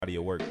body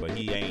of work, but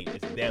he ain't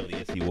as deadly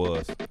as he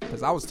was.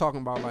 Cause I was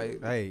talking about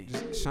like, Hey,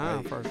 just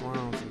shine first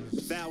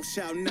rounds. Thou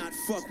shalt not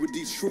fuck with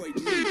Detroit.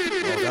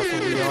 that's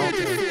what we all.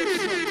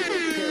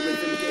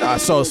 I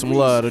saw some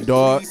love, the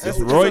dog. It's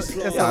Royce.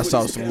 I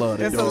saw some love,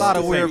 the It's a dog. lot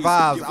of weird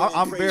vibes.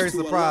 I'm very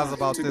surprised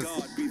about this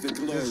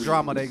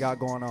drama they got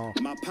going on.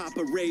 My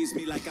papa raised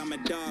me like I'm a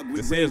dog.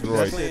 This is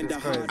Royce.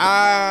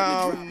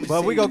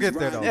 But we gonna get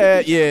there though.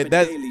 Yeah.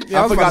 That I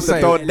I was forgot about to to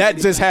throw say. that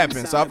just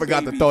happened, so I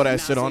forgot to throw that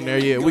shit on there.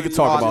 Yeah, we could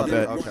talk about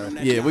that.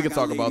 Okay. Yeah, we could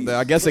talk about that.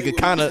 I guess it could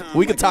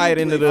we could tie it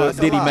into the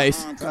Diddy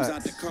Mace.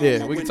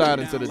 Yeah, we can tie it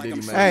into the Diddy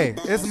Mace. Hey,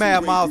 it's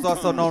Mad Miles,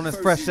 also known as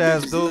Fresh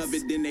Ass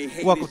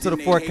Deuce. Welcome to the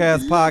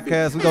Forecast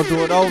Podcast. We gonna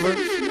do it over.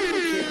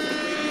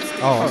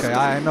 Oh, okay.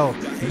 I ain't know.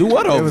 Do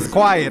what It over? was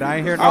quiet. I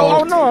ain't hear no.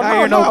 Oh no, I ain't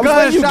hear no I was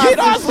letting you gunshots get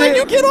and off. Letting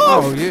you shit. get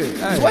off. Oh yeah.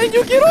 Just letting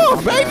you get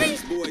off,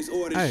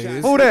 baby. Hey,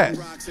 it's- Who that?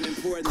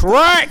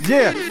 Crack.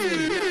 Yeah.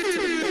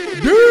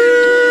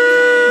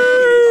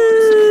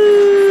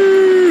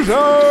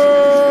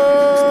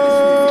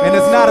 And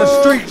it's not a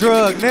street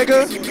drug,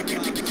 nigga.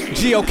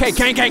 GOK,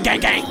 gang, gang, gang,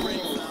 gang.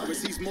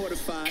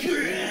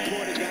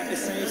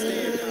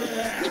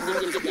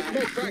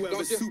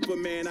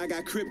 Superman, I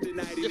got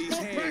kryptonite in these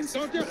hands.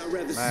 But I'd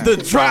rather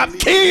The Drop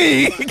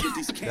King.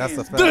 That's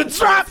a fact. The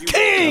Drop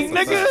King,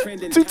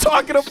 nigga. What you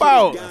talking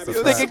about? This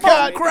nigga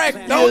got crack.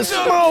 Don't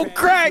smoke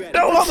crack.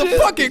 Don't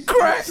motherfucking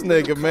crack. This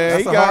nigga, man.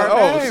 That's He a got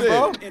hard name,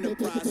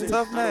 bro. shit.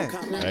 Tough name.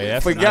 Hey,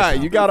 that's Forgot.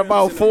 nice. You got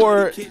about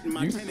four.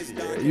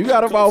 You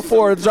got about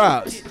 4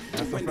 drops.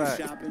 That's a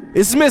fact.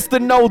 It's Mr.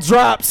 No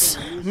Drops.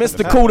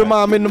 Mr.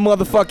 Kudamam in the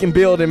motherfucking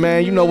building,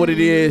 man. You know what it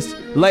is. You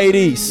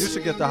Ladies.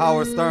 should get the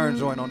Howard Stern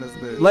joint on this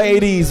bitch.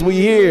 Ladies, we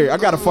here. I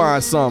gotta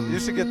find something. You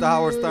should get the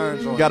Howard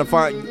Stern joint. Gotta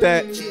find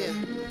that.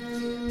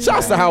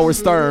 Shouts to Howard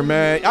Stern,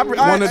 man.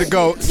 One of the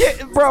goats.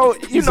 Yeah, bro.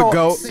 You He's a know,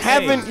 goat.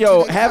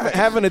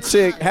 having a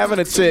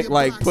chick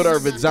like put her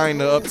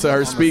vagina up to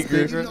her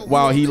speaker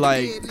while he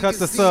like Cut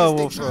the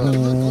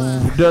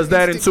subwoofer. does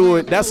that into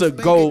it. That's a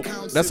goat.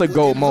 That's a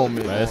goat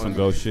moment. That's some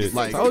goat shit.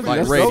 Like Told you,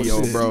 that's radio,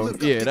 goat shit. bro.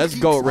 Yeah, that's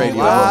goat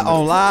radio.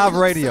 On live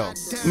radio.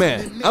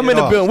 Man, I'm in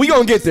the building. We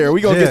gonna get there. We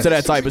gonna Yeah. get to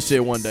that type of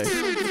shit one day.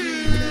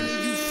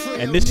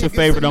 And this your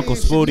favorite Uncle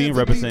Spooty,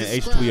 representing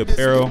H2E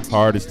Apparel.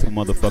 Hard is too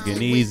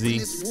motherfucking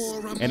easy.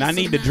 And I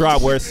need to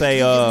drop where it say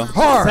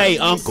Hard. say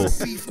uncle.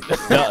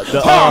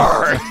 The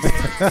hard.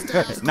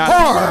 Not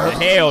hard.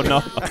 Hell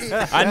no.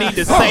 I need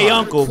to say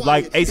uncle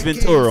like Ace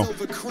Ventura.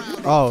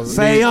 Oh,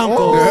 Say uncle.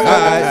 All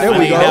right, there I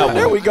we need that go. one.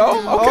 There we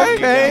go. Okay.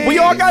 Okay. We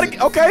all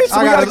gotta. Okay, so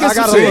I we gotta get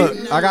some shit.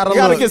 look. I gotta We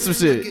gotta look. get some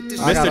shit.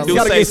 I gotta Mr. look.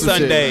 gotta Duce get some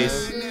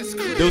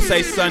Sundays.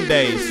 Duce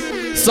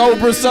Sundays.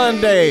 Sober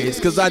Sundays,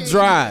 cause I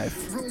drive.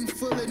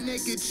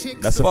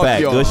 That's a Fuck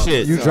fact. y'all. Good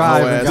shit. You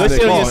drive Whole and ass got Good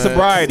shit on your nigga.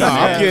 sobriety, Nah,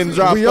 man. I'm getting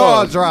dropped We all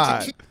off.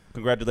 drive.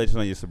 Congratulations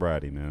on your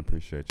sobriety, man.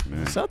 Appreciate you,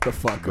 man. Shut the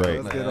fuck Great,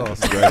 up. Let's get man. off.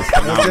 That's great. It's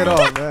Let's get phenomenal.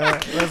 off,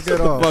 man. Let's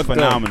get off. Fuck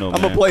Phenomenal, I'm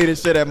gonna man. play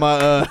this shit at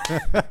my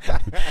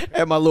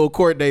at my little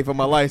court date for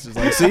my license.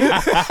 Like,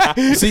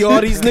 see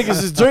all these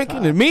niggas is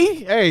drinking and me.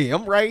 Hey,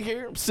 I'm right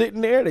here. I'm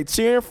sitting there. They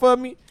cheering for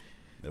me.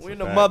 That's We a in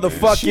the fact, man.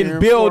 motherfucking Cheering for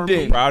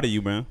building. Proud of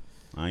you, man.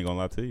 I ain't gonna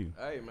lie to you.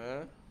 Hey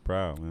man.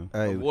 Proud, man.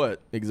 Hey,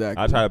 What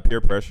exactly? I tried to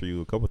peer pressure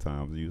you a couple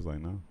times. You was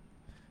like, no.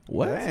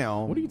 What?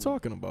 Damn. What are you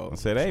talking I about?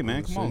 said, hey,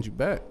 man, come on. Send you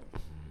back.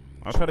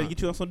 I tried to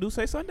get you on some Duce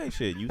Sunday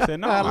shit. You said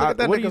no. Look at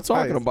that What are you nigga's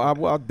talking face. about?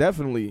 Well,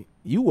 definitely.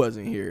 You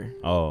wasn't here.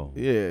 Oh,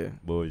 Yeah.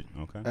 boy.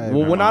 Okay. Hey,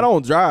 Well, man. when I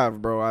don't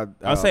drive, bro,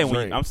 I'm saying when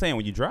drink. you, I'm saying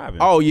when you driving.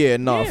 Oh yeah,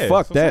 no, Yeah,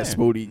 fuck that's what that, I'm saying.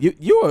 Spooty.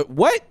 You a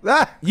what?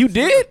 You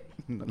did?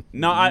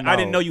 no, I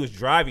didn't know you was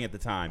driving at the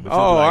time. But Oh, you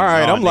was all like,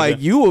 right. "Nah, I'm like,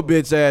 nigga." you a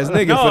bitch ass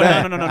nigga No, for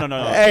that.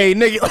 no. Hey,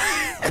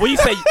 nigga. When you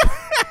say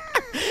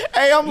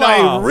Hey, I'm no,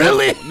 like,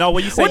 really? No,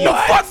 when you say What you, the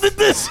fuck did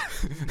this?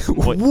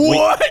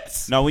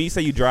 What? No, when you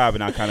say you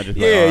driving, I kind of just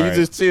like, Yeah, all you right.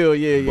 just chill.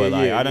 Yeah, But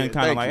like, yeah. I done kind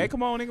Thank of like, you. hey,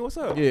 come on, nigga, what's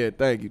up? Yeah,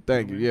 thank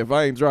you. Yeah, if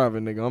I ain't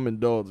driving, nigga, I'm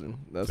indulging.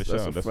 That's For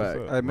that's sure, a that's fact.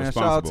 what's up. Hey man,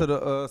 shout out to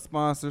Responsible. the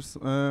sponsors.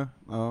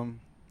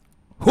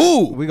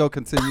 Who? We gonna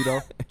continue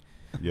though.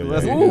 Yeah,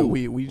 Let's yeah, do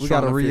yeah. it. We gotta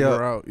trying to re-up.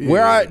 figure out. Yeah.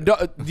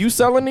 Where you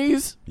selling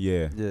these?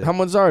 Yeah, Yeah. How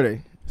much are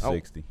they?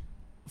 60.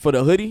 For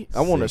the hoodie?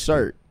 I want a 60.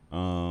 shirt.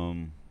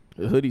 Um,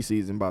 The hoodie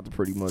season about to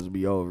pretty much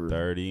be over.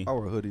 30, I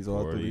wear hoodies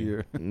all through the 40.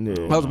 year.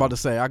 Yeah. I was about to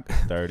say.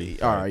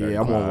 30. All right, yeah,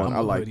 I 35. want one. I'm I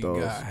a like hoodie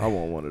those. guy. I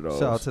want one of those.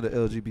 Shout out to the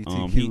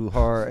LGBTQ He-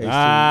 hard.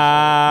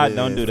 Ah, Yeah,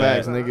 don't do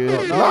that. Facts,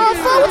 nigga. No, Nah,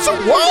 fuck what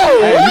you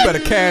want. Hey, you better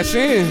cash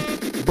in,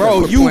 Bro,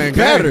 Quit you playing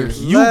better.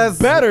 games. You Let's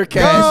better go.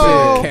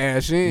 cash in.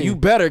 cash in. You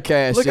better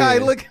cash Look in. how he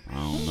look. I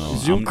don't know.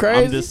 Is you I'm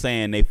crazy? just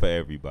saying they for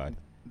everybody.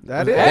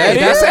 That is. Hey,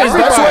 that's that's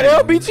what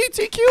everybody.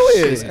 LBGTQ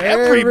is.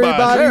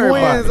 Everybody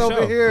wins For over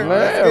sure. here.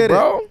 Let's Yeah, get it.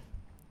 bro.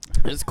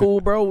 It's cool,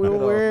 bro. We'll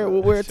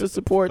wear it to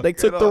support. They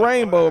took the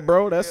rainbow,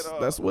 bro.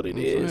 That's what it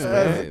is, man.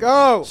 Let's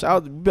go. Shout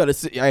out, you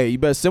better you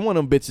better send one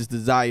of them bitches to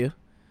Zaya.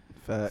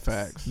 Facts.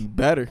 Facts. You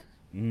better.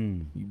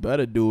 Mm. You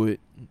better do it.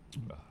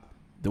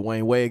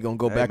 Dwayne Wade gonna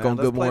go Hey, back man, on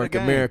let's Good play the Morning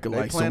game. America. They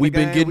Like, so playing we've the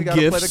been game, getting we gotta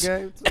play gifts. the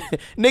game, too.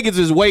 Niggas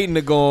is waiting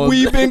to go on.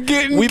 We've been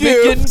getting We've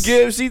gifts. been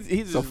getting gifts.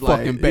 He's a just like,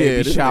 fucking baby yeah,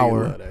 this nigga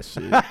shower. love that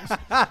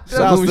shit.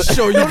 Let me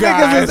show you Them niggas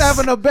guys. is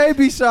having a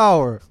baby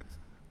shower.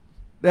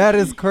 That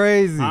is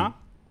crazy. Huh?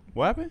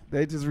 What happened?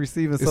 They just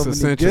receiving It's so many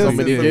essentially gifts.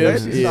 what It's it a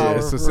is. baby Yeah, shower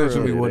it's for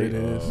essentially real. what it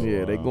is.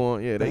 Yeah, they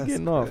going. Yeah, they That's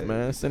getting off, crazy.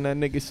 man. Send that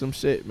nigga some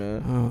shit,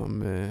 man. Oh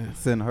man.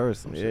 Send her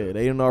some Yeah, shit.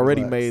 they done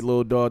already Relax. made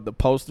Lil Dog the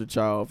poster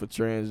child for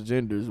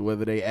transgenders,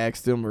 whether they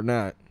asked him or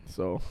not.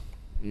 So,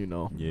 you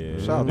know, Yeah.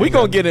 Shout out we to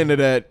gonna Gabby. get into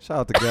that. Shout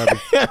out to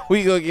Gabby.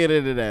 We gonna get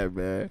into that,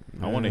 man.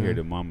 I want to hear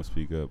the mama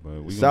speak up,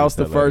 but we. Shouts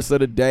the first of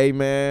the day,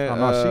 man. Oh,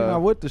 no, she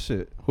not with the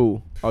shit.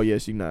 Who? Oh yeah,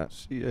 she not.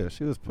 She was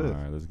All pissed.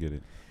 right, let's get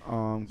it.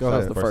 Go Shouts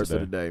ahead. the first of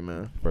the day,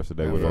 man. First of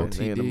the day Yeah, with bro. her.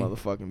 They in the TD.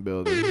 motherfucking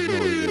building. You know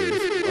what it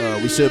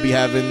is. We should be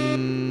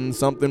having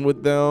something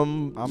with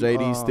them. I'm,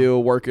 JD's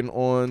still working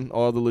on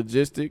all the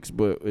logistics,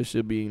 but it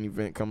should be an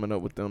event coming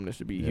up with them that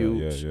should be Yeah,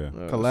 huge. yeah.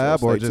 Collab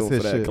so or stay just tuned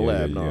his for that shit?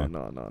 collab. Yeah,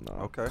 No, yeah.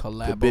 no. Okay.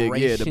 The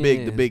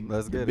big,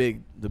 Let's get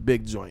it. the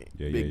big joint,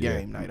 Yeah, big yeah, yeah.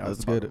 game night. I Let's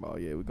was get talking it.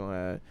 about. Yeah, we're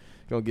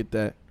gonna get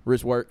that.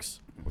 Rich Works,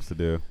 What's the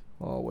deal?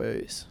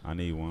 always, I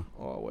need one.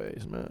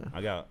 man.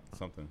 I got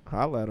something.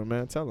 Holla at him,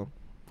 man. Tell him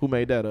who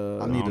made that.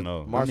 I need need don't a,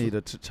 know. I Marshall? need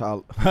a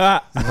child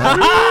Nah.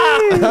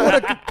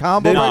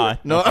 combo break.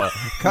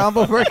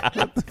 Combo break.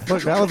 What the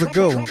fuck? That was a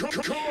good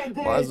one.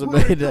 Marshall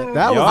made that.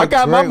 That was Y'all a I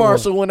got my great one.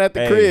 Marshall one at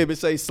the Hey. crib. It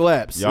say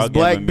slaps. Y'all It's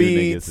black giving me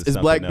beads. niggas is It's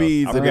black something else.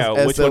 beads. I and forgot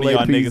it's which one of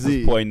y'all niggas was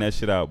SLAPZ. pointing that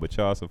shit out, but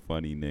y'all some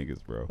funny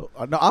niggas, bro.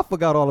 No, I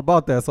forgot all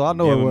about that, so I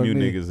know Yeah, it them wasn't you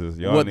me. niggas is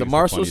y'all What, niggas the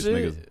Marshall the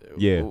funniest shit?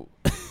 niggas.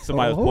 Yeah.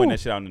 Somebody Oh, was pointing who? that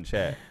shit out in the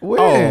chat.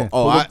 When?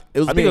 Oh, it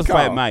was I me think it was and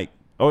Kyle. Fat Mike.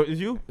 Oh,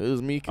 is you? It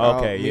was me, Kyle.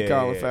 Okay, me, yeah,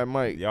 Kyle, and yeah. Fat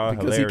Mike. Y'all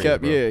because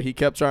hilarious, he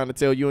kept trying to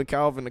tell you and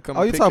Calvin to come.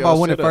 Oh, you pick talking y'all about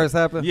when it shit up. first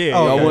happened? Yeah, oh,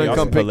 y'all okay. wouldn't y'all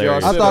come some pick y'all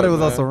hilarious I shit thought up, it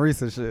was on man. some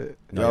recent shit.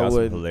 No, Y'all y'all some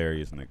would-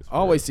 hilarious niggas. I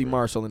always for see real.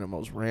 Marshall in the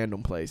most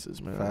random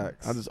places, man.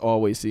 Facts. I just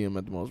always see him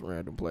at the most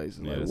random places.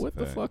 Yeah, Like, that's a what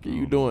the fact. fuck are I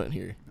you don't know. doing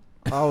here?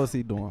 How was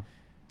he doing?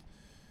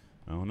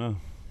 I don't know.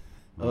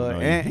 I don't know.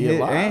 Ant He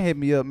alive? hit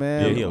me up,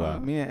 man. Yeah, he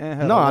alive. Me and Ant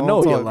had No, a I long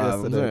know he talk alive.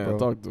 I'm yesterday, saying, bro.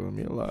 talk to him.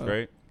 He alive.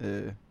 Straight. Yeah,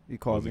 he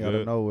called Was me it out of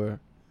good? nowhere.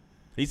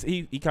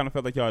 He kind of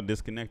felt like y'all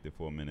disconnected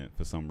for a minute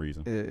for some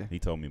reason. Yeah. He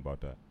told me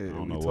about that. Yeah, I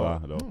don't we know why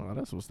talked. though.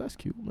 Oh, that's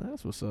cute, man.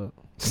 That's what's up.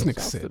 This nigga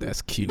said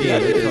that's cute. Yeah,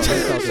 yeah.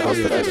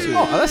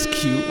 Oh, that's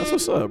cute. That's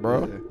what's up,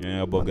 bro.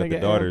 Yeah, I both My got the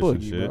nigga daughters Ant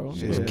and Boogie, shit. bro.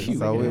 Yeah, It's cute.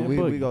 so Ant we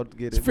Boogie. gonna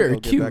get it. It's very we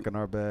gonna cute. Get back in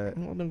our bag. I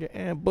want them get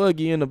Ant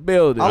Boogie in the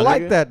building. I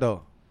like nigga. that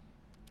though.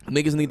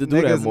 Niggas need to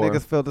do that more.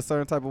 Niggas felt a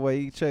certain type of way.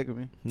 He checking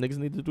me. Niggas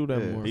need to do that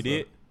Yeah. more. He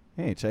did,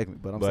 He ain't checking me,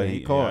 but I'm but saying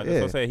he called. That's Yeah,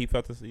 what I'm saying. He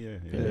felt this. Yeah.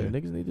 Yeah,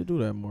 niggas need to do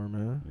that more,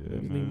 man. Yeah,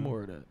 Niggas man. need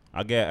more of that.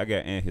 I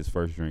got Ant his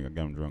first drink. I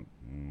got him drunk.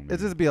 it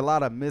just be a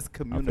lot of felt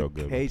good about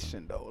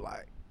miscommunication though.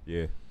 Like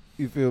Yeah,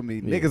 you feel me?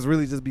 Yeah. Niggas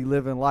really just be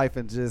living life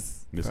and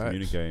just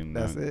miscommunicating.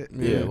 that's not- it.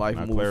 Yeah, Yeah, life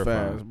not moves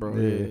clarifying. fast, bro.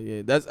 Yeah.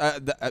 Yeah. That's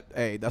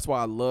hey, that's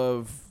why I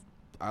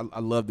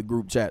love the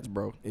group chats,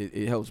 bro.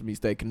 It helps me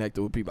stay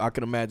connected with people. I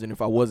can imagine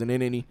if I wasn't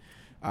in any,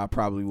 I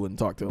probably wouldn't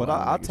talk to. But a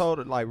lot I of niggas. told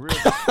it like real.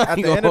 At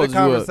He the gonna end of hold the you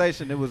up.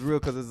 conversation, it was real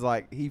because it's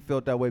like he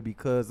felt that way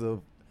because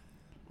of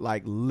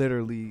like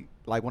literally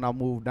like when I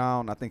moved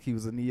down, I think he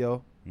was a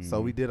Neo.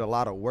 So Mhm. we did a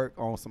lot of work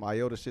on some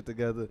IOTA shit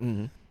together.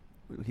 Mhm.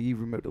 He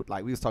remembered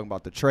like we was talking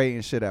about the trade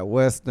and shit at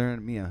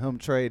Western. Me and him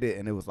traded,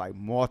 and it was like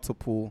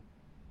multiple.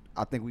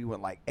 I think we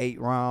went like 8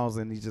 rounds,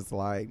 and he's just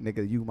like,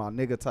 "Nigga, you my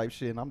nigga" type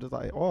shit. And I'm just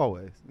like,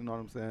 always, you know what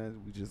I'm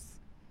saying? We just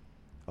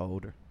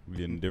older. We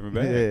getting a different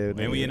bag.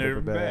 Yeah, and we in a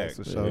different bag. bags,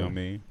 for You sure. know what I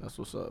mean? That's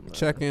what's up, man.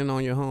 Check in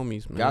on your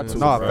homies, man. Got to.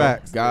 No, bro.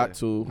 facts. Got Yeah.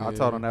 to. I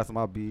told him that's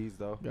my bees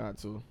though. Got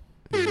to.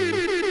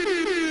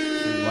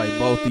 Like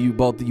both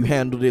of you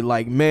handled it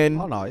like men.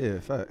 Oh no, yeah,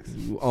 facts.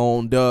 You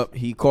owned up.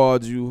 He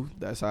called you.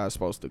 That's how it's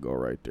supposed to go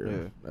right there. Yeah.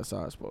 That's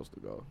how it's supposed to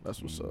go.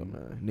 That's what's up,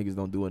 man. Niggas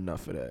don't do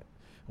enough of that,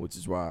 which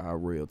is why I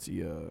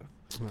realty.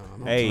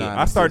 Hey,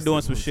 Nah, I started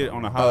doing some shit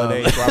on the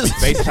holidays where I be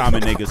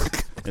FaceTiming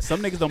niggas, and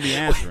some niggas don't be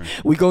answering.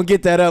 We gonna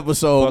get that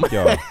episode. Fuck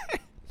y'all.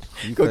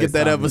 You Go get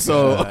that FaceTime me,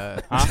 episode.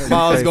 man. Huh?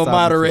 Miles FaceTime gonna me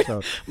moderate.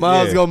 for sure.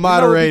 Miles Yeah. gonna You know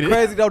moderate what'd be it.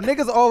 crazy though.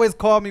 Niggas always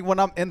call me when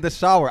I'm in the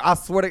shower. I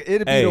swear to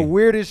it'd be Hey. the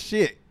weirdest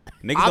shit.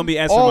 Niggas don't be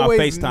answering my always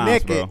FaceTimes,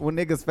 naked bro. when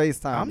niggas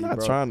FaceTime I'm me, not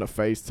bro. trying to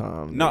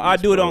FaceTime. No, niggas, I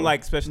do it bro. on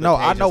like special No, I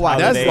occasions, know why.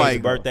 That's holidays,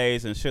 like-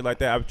 birthdays and shit like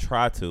that. I've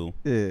tried to.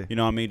 Yeah. You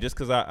know what I mean? Just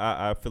because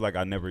I feel like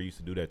I never used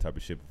to do that type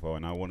of shit before,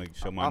 and I want to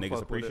show my I niggas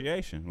fuck with it.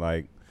 appreciation.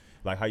 Like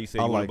how you say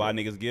I you want to like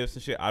buy niggas gifts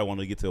and shit. I want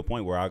to get to a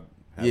point where I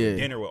have Yeah.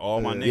 dinner with all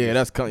my Yeah. niggas. Yeah,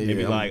 that's and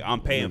be like,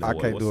 I'm paying for I it.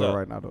 can't What's do up? it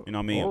right now though. You know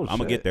what I mean? Oh, I'm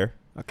gonna shit. get there.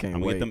 I can't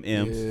I'm gonna wait. get them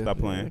M's. Yeah. Stop I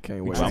playing.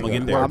 can't We wait. I'm just gonna get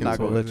gonna- there. I'm not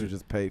gonna Towards let you it.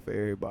 just pay for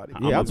everybody.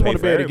 I'm Yeah, I gonna just pay want to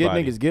for be able to get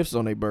everybody. niggas gifts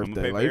on their pay birthday.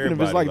 for Like even if it's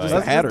everybody, like just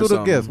like- a hat or Let's do the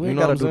something. gifts. We You ain't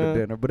know gotta what do I'm the saying?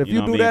 dinner. But if You you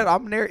know do what I that, mean?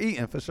 I'm there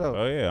eating for sure.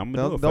 Oh yeah, I'm gonna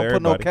Don't do it for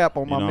put no everybody. cap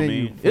on my You know what I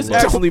menu. mean? It's Don't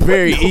actually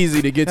very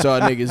easy to get y'all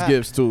niggas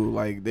gifts too.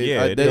 Like,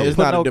 Yeah, it's don't put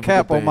not no a difficult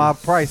cap on thing. my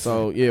price.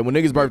 So yeah, when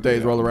niggas'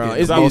 birthdays roll around,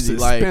 it's the most easy.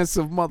 Like,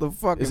 expensive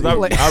motherfucker. it's I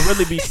like-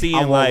 really be seeing I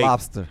want like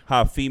lobster.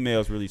 how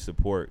females really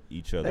support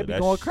each other. They be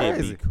That going shit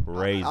crazy. be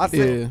crazy. I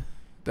said- Yeah,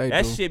 they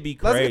that do. shit be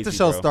crazy. Let's get the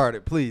show bro.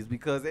 started, please,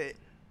 because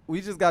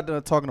we just got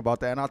done talking about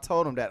that, and I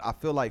told him that I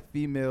feel like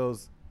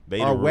females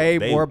They are the- way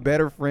they- more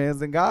better friends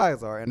than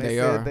guys are, and they They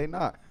said are. they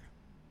not.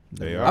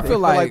 They I are. They feel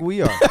like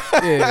we are.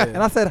 Yeah, And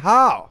I said,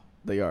 how?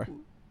 They are.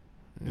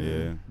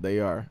 Yeah. They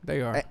are.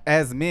 they are.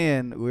 As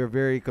men, we're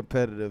very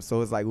competitive,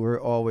 so it's like we're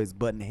always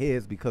butting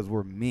heads because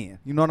we're men.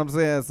 You know what I'm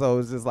saying? So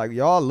it's just like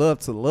y'all love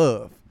to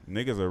love.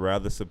 Niggas would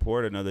rather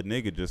support another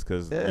nigga just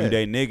because Yeah. you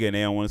they nigga and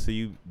they don't want to see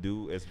you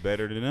do it's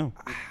better than them.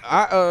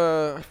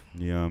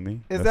 You know what I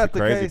mean? Is That's that the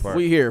crazy case? part.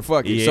 We here.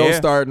 Fuck it. Yeah. Show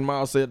starting.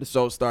 Miles said the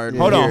show starting.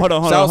 Hold We on, here. hold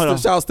on, hold Shouts on.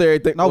 to- Shouts to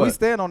everything. No, What? we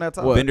stand on that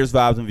topic. What? Vendors,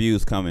 Vibes, and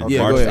Views coming Yeah,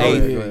 March go ahead.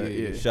 8th. Go ahead.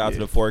 Yeah, Shout out yeah. to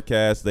the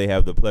Forecast. They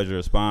have the pleasure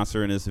of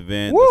sponsoring this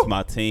event. Woo. It's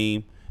my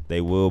team. They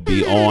will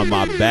be on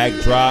my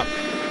backdrop.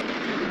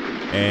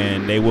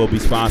 And they will be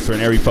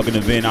sponsoring every fucking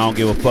event. I don't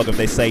give a fuck if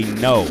they say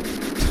no.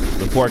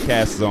 The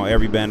Forecast is on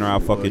every banner I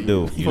fucking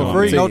do. You know For what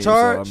free, I mean? no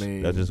charge? So, I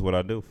mean, That's just what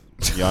I do.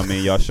 You know what I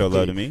mean? Y'all show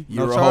love to me.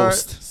 you're No a charge?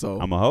 host, so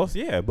I'm a host,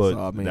 yeah, but So,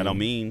 I mean, that don't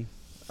mean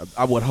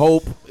I would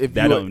hope if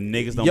that you don't,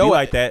 niggas don't your- be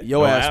like that.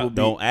 Your Don't ass act- will be.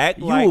 don't act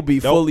you like will be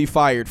don't- fully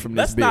fired from this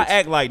Let's bitch. not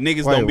act like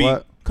niggas Wait, don't be.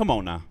 what? Come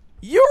on now.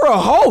 You're a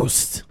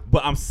host.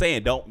 But I'm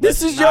saying don't.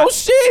 This let's is not- your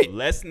shit.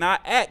 Let's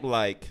not act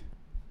like.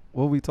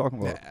 What are we talking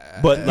about?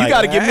 But You like,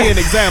 got to give me an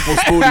example,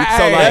 Spooty.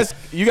 So Hey. like,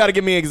 you got to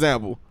give me an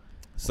example.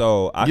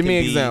 so I Give can me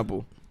an be,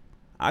 example.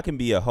 I can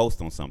be a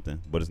host on something,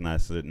 but it's not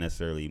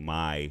necessarily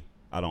my.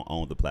 I don't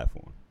own the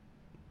platform.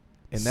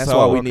 And that's So-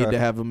 why we need Okay. to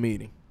have a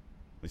meeting.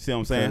 You see what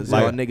I'm saying? 'Cause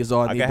y'all niggas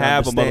all I need can to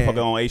have a understand.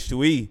 motherfucker on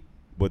H2E,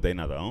 but they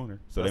not the owner.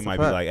 So That's they a might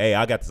be fact. like, "Hey,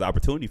 I got this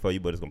opportunity for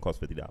you, but it's gonna cost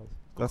 $50.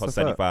 It's gonna That's cost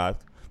a fact. $75.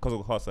 Cause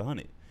it'll cost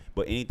 $100.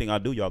 But anything I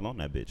do, y'all own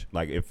that bitch.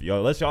 Like if y'all,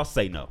 unless y'all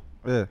say no,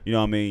 Yeah. you know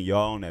what I mean?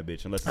 Y'all own that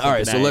bitch. Unless it's All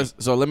right, something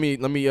so that let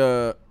me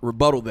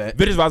rebuttal that.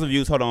 Vendors, Vibes, and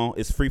Views. Hold on,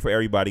 it's free for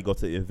everybody. Go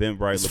to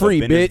Eventbrite. It's look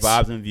free, up Vendors, bitch.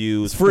 Vibes, and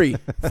Views. It's free.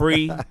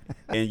 Free,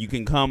 and you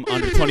can come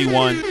under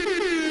 21.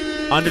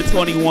 Under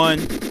 21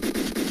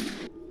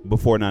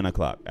 before 9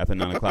 o'clock. After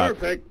 9 o'clock,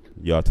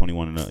 y'all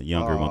 21 and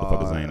younger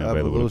motherfuckers ain't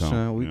available to Evolution,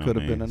 come. we You know could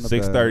what have I been mean? in the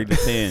 6:30 bag.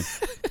 to 10.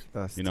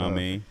 That's You know what I tough.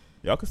 mean?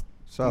 Y'all can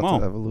Shout come out on.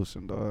 to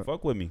Evolution, dog.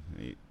 Fuck with me.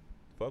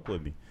 Fuck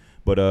with me.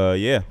 But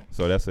yeah,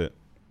 so that's it.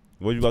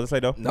 What you about to say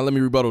though? Now let me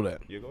rebuttal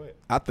that. Yeah, go ahead.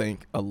 I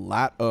think a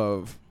lot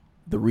of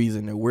the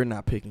reason that we're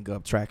not picking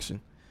up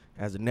traction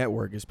as a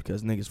network is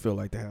because niggas feel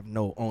like they have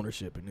no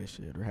ownership in this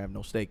shit or have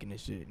no stake in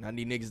this shit. And I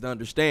need niggas to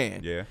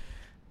understand Yeah.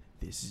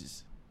 this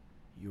is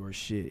your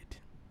shit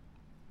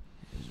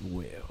as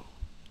well.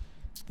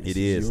 This It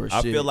is. your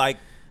I shit. feel like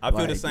I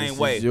feel the Like, same this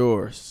way. Is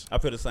yours. I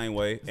feel the same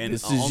way. And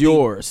This the is only-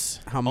 yours.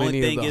 How only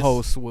many thing of the is-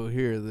 hosts will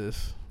hear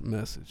this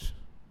message?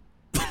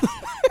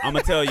 I'm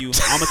gonna tell you.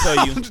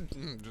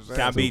 Can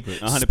I be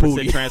 100%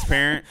 Spooty.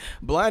 transparent?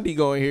 Blondie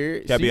going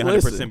here. Can I be She 100%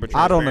 listen. transparent?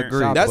 I don't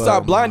agree. That's but how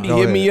Blondie go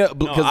hit me ahead. up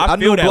No, because I I feel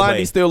knew that Blondie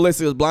way. still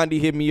listens. Blondie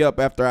hit me up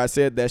after I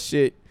said that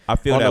shit. I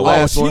feel on that the way.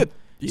 last one.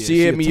 Yeah, She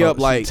hit me told- up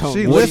like, told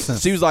She me. what-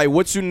 listens. she was like,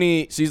 "What you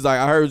need?" She's like,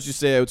 "I heard what you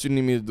said. What you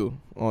need me to do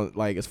on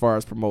like as far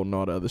as promoting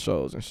all the other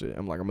shows and shit?"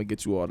 I'm like, "I'm gonna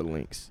get you all the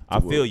links." to I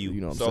feel you. You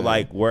know what I'm so saying?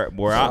 like where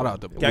Shout I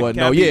out to what can I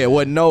no, be- yeah,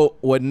 what no,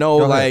 Go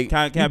ahead. like. Can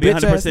I you be bitch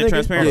ass 100% nigga?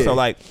 transparent? Yeah. So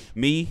like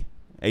me,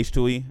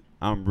 H2E,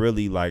 I'm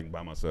really like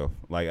by myself.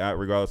 Like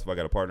regardless if I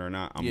got a partner or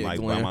not, I'm Yeah, like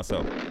by Glenn.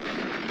 myself.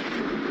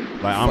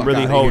 Like I'm Fuck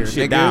really outta holding here,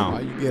 shit nigga. Why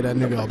down. you get that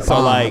nigga a So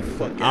bomb? like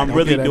I'm Don't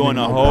really get that doing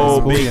nigga a a whole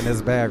bomb. Spooky big. in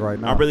his bag right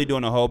now. I'm really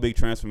doing a whole big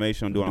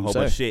transformation. I'm doing a Do whole say.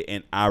 bunch of shit,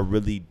 and I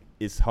really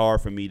it's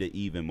hard for me to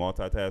even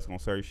multitask on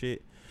certain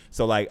shit.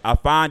 So like I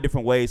find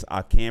different ways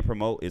I can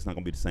promote. It's not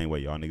gonna be the same way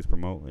y'all niggas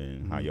promote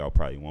and how y'all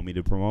probably want me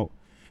to promote.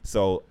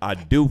 So I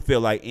do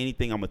feel like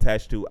anything I'm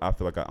attached to, I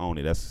feel like I own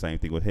it. That's the same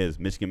thing with his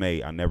Michigan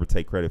Made. I never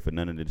take credit for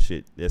none of the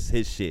shit. That's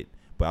his shit,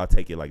 but I'll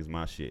take it like it's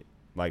my shit.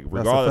 Like That's a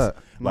regardless, fact.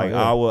 No, like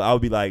yeah. I will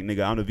be like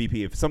nigga, I'm the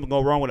VP. If something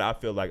go wrong with it, I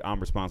feel like I'm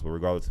responsible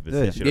regardless if it's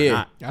his shit or Yeah.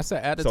 not. That's an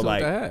attitude like,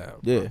 to have.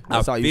 Yeah,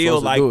 that's how I you feel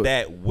supposed to like do it.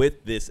 that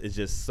with this is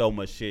just so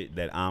much shit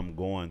that I'm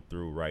going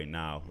through right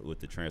now with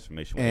the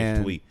transformation with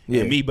And- H2E.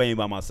 Yeah. And me being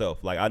by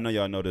myself. Like I know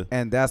y'all know the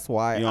And that's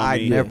why You know what I I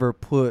mean? never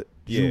put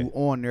Yeah. you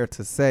on there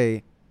to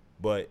say.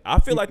 but I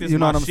feel like this You is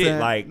know my what I'm shit, saying?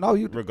 like No,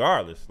 you-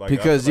 regardless. Like, I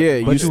Because, feel like yeah,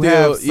 it's my But you you shit.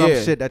 still- have some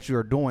yeah. shit that you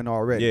are doing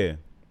already. Yeah.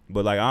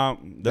 But like that's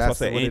what I That's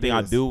say. what it Anything I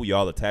is. do,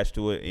 y'all attached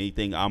to it.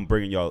 Anything I'm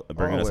bringing us up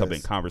in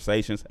Always.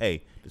 conversations.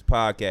 Hey, this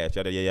podcast,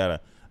 yada yada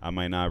yada. I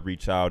might not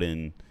reach out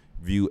and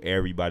view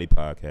everybody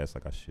podcast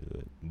like I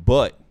should,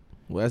 but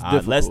Well,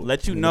 that's let's difficult.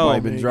 let you Nigga know. might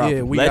been dropping.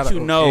 Yeah, we let gotta- you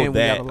know and we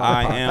that got a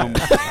lot of I am.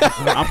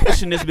 I'm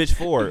pushing this bitch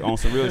forward on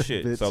some real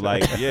shit. Bitch So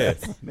like, yeah,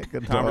 Nigga,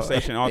 dog.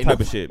 conversation, all Ain't type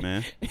no- of shit,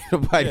 man.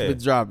 Nobody's Yeah. been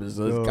dropping,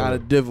 so it's Oh. kind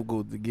of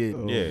difficult to get.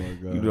 Oh Yeah. my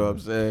God. You know what I'm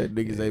saying?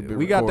 Niggas ain't been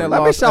We got that recording. Let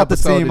me lost shout the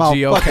episode team of out.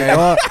 GOK. Fucking,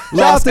 shout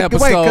Lost out to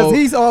wait, because episode.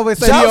 he's always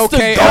saying Shouts to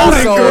GOK Golden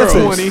episode Girls.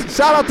 20.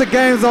 Shout out to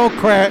Games on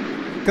Crack,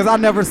 because I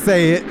never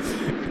say it.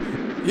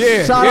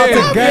 Yeah. Shout yeah, out to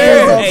yeah.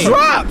 Games on Hey.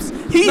 drops.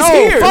 He's No,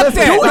 here. fuck Let's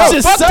that. do it No, fuck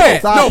yourself. that.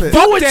 Stop No, it.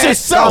 fuck Do it that.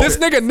 yourself. This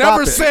nigga Stop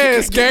never it.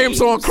 says games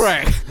on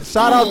crack.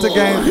 Shout out to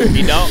Games.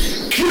 He don't.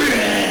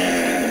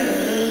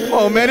 Come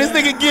on, man. This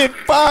nigga get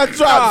 5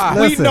 drops.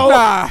 We Listen. know.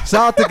 Shout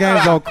out to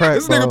Games on Crack,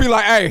 This bro. nigga be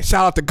like, hey,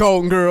 shout out to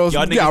Golden Girls.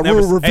 Y'all We got niggas never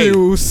real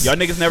reviews. Y'all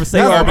niggas never say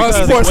That's urban because-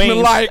 kings and queens.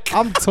 Unsportsmanlike.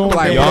 I'm tuned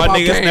Like, in. what Y'all about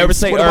niggas games? never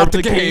say What about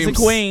urban the kings and games?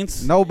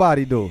 queens.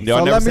 Nobody do. Y'all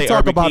So never let me say talk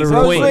urban about it kings real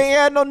and We quick. queens. ain't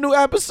had no new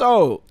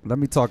episode. Let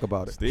me talk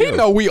about it. He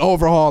know we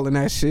overhauling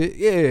that shit.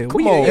 Yeah, Come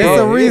we on, yeah, bro.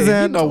 It's a yeah,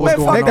 reason. He know what's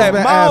Man, going fuck on. that,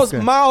 man. Miles,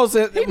 asking. Miles,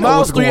 know Miles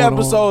what's 3 going on.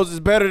 episodes is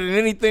better than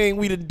anything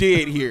we done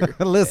did here.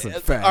 Listen,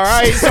 Facts. All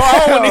right, so I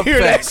don't want to hear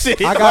that Facts.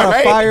 shit. I got all a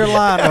right? fire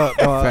lineup,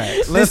 dog.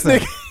 Facts. Listen,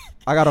 This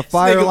I got a This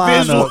fire nigga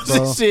lineup, visuals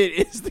bro. and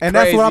shit is the And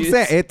that's what I'm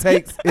saying.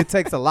 craziest. It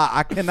takes a lot.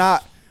 I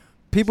cannot.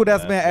 People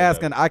that's been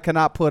asking, I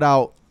cannot put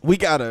out. We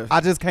gotta I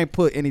just can't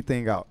put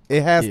anything out.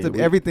 It has Yeah, to.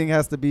 Everything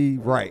has to be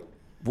right.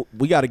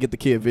 we gotta get the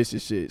Kid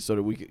Vicious shit so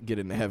that we can get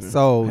into heaven.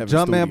 So heaven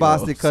Jumpman studios.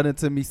 Bostic cut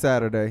into me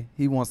Saturday.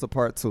 He wants a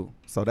part 2.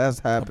 So that's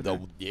happening.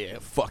 Oh, yeah,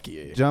 fuck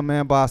yeah.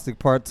 Jumpman Bostic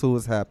part 2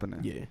 is happening.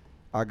 Yeah.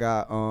 I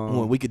got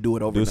When we could do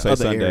it over Do in the say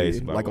other Sundays,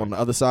 area, by like the on way.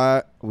 the other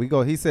side. we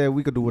go. He said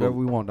we could do whatever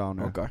we want down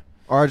there. Okay.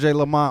 RJ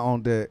Lamont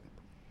on deck.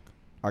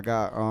 I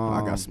got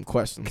I got some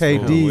questions. K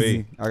for him.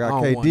 Deezy. I I got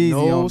don't K want Deezy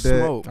no on deck.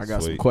 smoke. I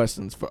got some Sweet.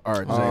 questions for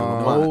RJ Uh,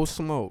 Lamont. No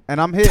smoke.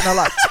 And I'm hitting a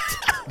lot.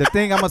 The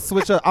thing I'm gonna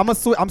switch up.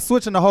 I'm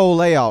switching the whole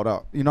layout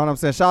up. You know what I'm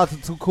saying? Shout out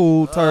to Too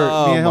Cool Turk.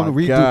 Oh Me and him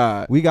my redo.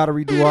 God. We gotta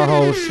redo our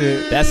whole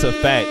shit. That's a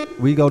fact.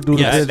 We go do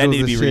the Yeah, visuals that need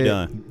to be and shit.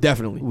 redone.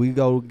 Definitely. We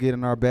go get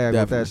in our bag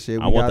with that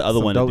shit. I We want got the other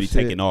some one to dope be shit.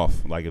 taken off.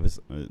 Like if it's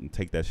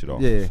take that shit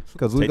off. Yeah,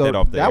 because we Take go. that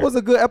off the air. was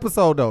a good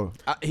episode though.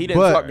 He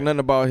didn't But- talk nothing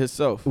about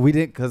himself. We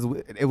didn't because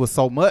it was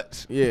so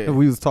much. Yeah.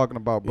 we was talking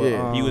about. But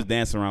Yeah. He was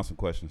dancing around some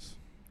questions,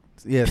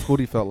 Yeah,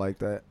 Scooty felt like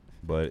that.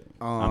 but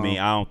I mean,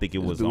 I don't think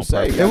it was dude on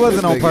say purpose. It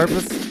wasn't on nigga.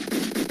 purpose.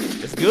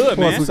 It's good, course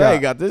man. we Say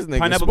got got this nigga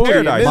Pineapple spooky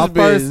in Paradise. this My bitch.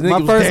 first- Nigga my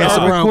was first dancing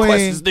Urban around Queen.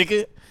 questions,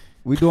 nigga.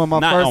 We doing my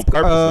Not on first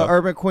purpose, though.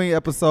 Urban Queen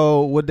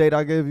episode. What date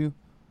I gave you?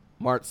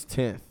 March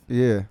 10th.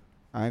 Yeah,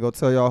 I ain't gonna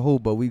tell y'all who,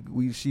 but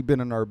we she been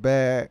in her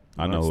bag.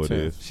 I know who it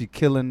is. She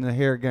killing the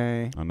hair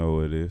game. I know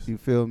who it is. You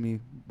feel me?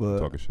 But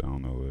Talking shit. I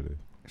don't know who it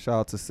is. shout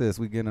out to sis.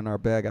 We getting in our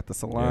bag at the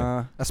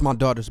salon. That's my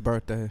daughter's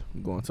birthday.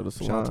 I'm going to the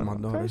salon. Shout out to my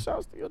daughter. Okay, shout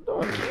out to your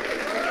daughter.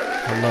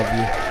 I love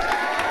you.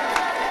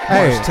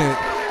 Hey, March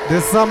 10th.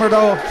 this summer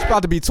though, It's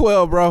about to be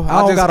 12, bro. I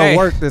don't just, gotta hey,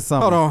 work this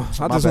summer. Hold on. I My just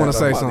bad. want to I'm say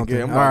about to something.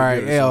 get- I'm All about to right,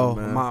 get her L.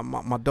 something,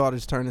 man. My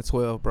daughter's turning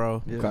 12,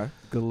 bro. Yeah. Okay.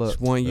 Good luck. She's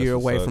 1 That's year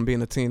what's away up. from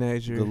being a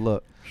teenager. Good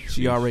luck.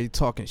 She already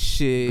talking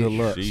shit. Good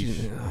luck.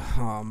 She,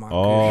 oh my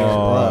Oh.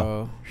 god,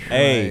 bro.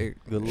 Hey, Like,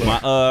 Good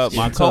luck.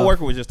 my Tough.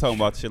 coworker was just talking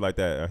about shit like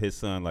that. His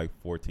son, like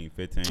 14,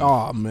 15.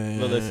 oh man.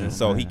 But listen,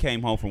 so he man.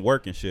 came home from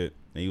work and shit,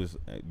 and he was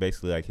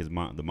basically like his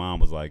mom. The mom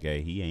was like,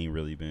 "Hey, he ain't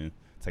really been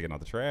taking out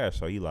the trash."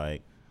 So he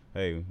like,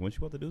 "Hey, when you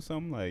want to do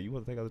something, like you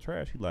want to take out the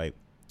trash?" He like,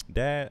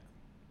 "Dad,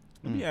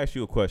 let me ask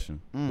you a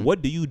question.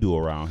 What do you do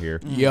around here?"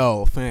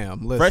 Yo,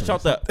 fam, listen.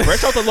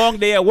 Fresh off the long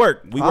day at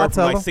work. We I'll work from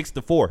tell like him. 6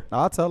 to 4,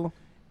 I'll tell him.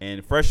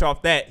 and fresh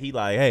off that, he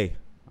like, "Hey,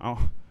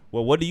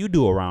 well, what do you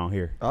do around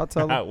here?" I'll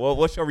tell him. Well,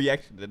 what's your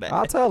reaction to that?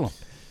 I'll tell him.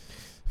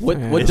 What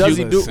Man, what it's does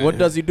you. he do? Listen. What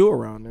does he do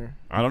around there?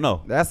 I don't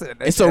know. That's it.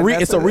 It's a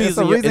reason. It's a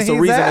reason he's that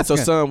your asking.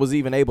 son was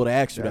even able to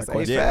ask you That's that a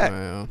question. fact.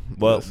 Man,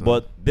 But listen.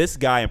 but this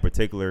guy in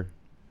particular,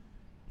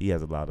 he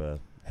has a lot of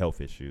health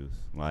issues.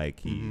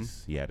 Like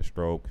he had a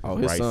stroke. Oh,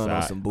 his right son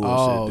on side. some bullshit.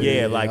 Oh, dude.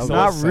 Yeah, like, I was so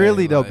about Not to say,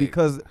 really though, like-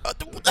 because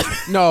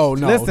no.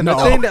 Listen, the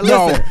no, thing that-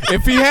 no. listen.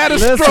 If he had a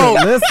listen, stroke,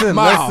 listen,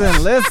 Miles,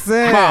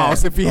 listen.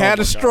 Miles, if he had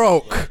a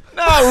stroke,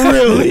 Not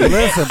really.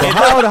 Listen, but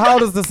how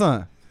old is the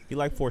son? He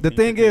like 14. The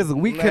thing 15. is,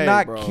 we Hey,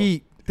 cannot bro.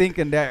 keep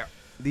thinking that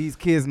these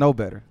kids know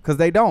better, because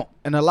they don't,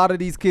 and a lot of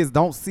these kids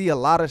don't see a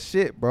lot of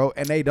shit, bro,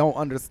 and they don't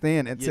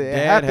understand until Your it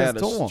dad happens had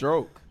to a them.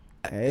 stroke.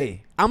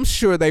 Hey, I'm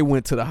sure they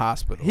went to the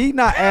hospital. he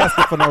not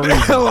asking for no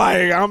reason.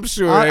 like I'm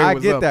sure they I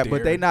was get up that, there.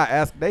 but they not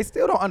asking. They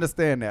still don't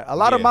understand that. A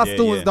lot of Yeah, my yeah,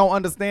 students yeah. don't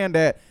understand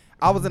that.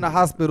 I was in the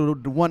hospital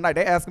the one night.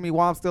 They asking me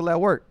why I'm still at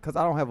work, because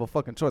I don't have a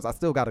fucking choice. I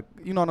still gotta,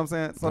 you know what I'm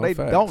saying? So No they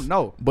facts. don't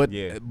know. But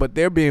Yeah. but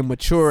they're being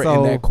mature So,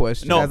 in that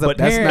question. No, As a but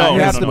that's parent, not- you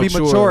no, have no, to no, be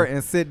mature. mature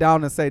and sit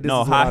down and say, "This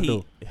No, is what I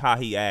do." how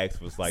he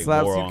asked was like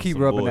Slaps, more you on keep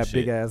some rubbing bullshit. that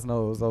big ass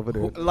nose over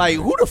there. Like,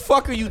 who the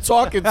fuck are you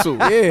talking to?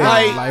 yeah,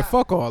 Like, like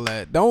fuck all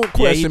that. Don't Yeah,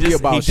 question me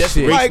about he just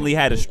shit. recently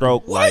had a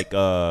stroke like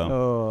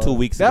 2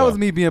 weeks ago. That was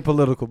me being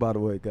political, by the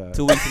way, guys.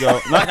 2 weeks ago.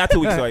 Not 2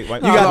 weeks ago. Like,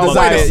 you got No, the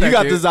wait a Zaya, you got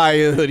second. the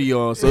Zaya hoodie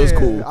on, so it's Yeah,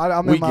 cool.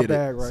 I'm we in my get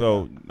bag right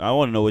So I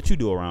want to know what you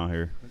do around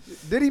here. now.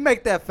 Did he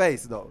make that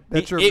face though?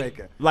 That you're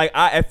making? Like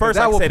at first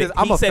that I what said piss- it.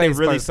 I'm He a said it face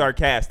really person.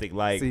 sarcastic.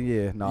 Like, See,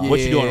 yeah, no. What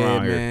you doing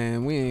around here?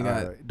 Man, we ain't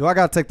got. Do I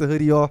gotta take the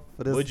hoodie off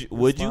for this? would you? this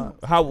Would you? response?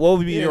 How? What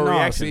would be Yeah, your no,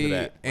 reaction see, to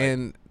that?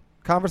 And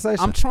Conversation.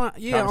 I'm trying.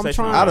 Yeah, I'm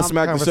Conversation trying. I'd have I'm-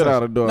 smacked the shit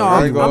out of the door. No,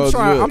 I ain't gonna I'm hold you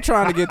trying. up. I'm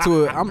trying to get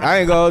to it. I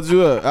ain't gonna hold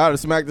you up. I'd have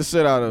smacked the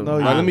shit out of him. No,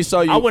 you Like, let me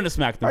show you. I wouldn't have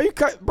smacked him. Are you,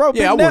 bro?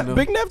 Yeah, I Big Neff, wouldn't.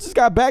 Big Neff just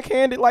got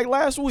backhanded like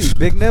last week.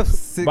 Big Neff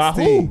 16. By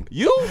who?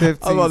 You? 15,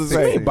 I was about to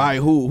say 16. by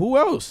who? Who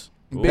else?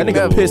 That Ooh,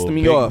 nigga pissed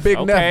me big- off. Big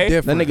Okay. Neff That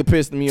different. nigga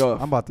pissed me off.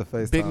 I'm about to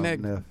face Big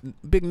Neff.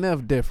 Big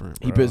Neff different.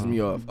 He bro. pissed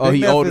me off. Big Oh, he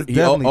Neff older. is He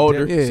definitely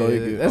older. Yeah, So he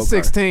good. that's Okay.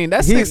 16.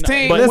 That's He-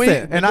 16. but when-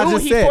 listen, and I Dude,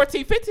 just he said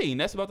 14, 15.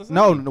 That's about the same.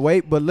 no.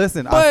 Wait, but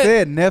listen. I But-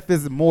 said Neff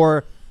is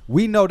more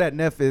we know that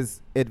Neff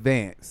is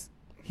advanced.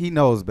 He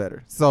knows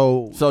better.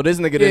 So this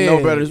nigga didn't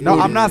know better. no,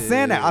 I'm not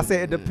saying that. I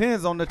said it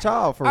depends on the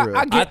child for real.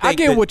 I think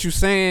get that what you're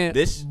saying,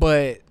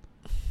 but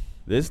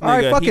This nigga, All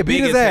right, fuck he it, beat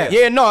big his as hell. ass.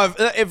 Yeah, no.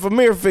 If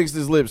Amir fixed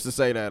his lips to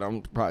say that,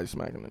 I'm probably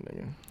smacking the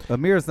nigga.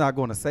 Amir's not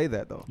going to say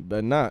that though. You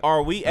better not.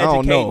 Are we I don't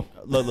educating? know.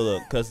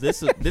 Look, because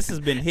this has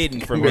been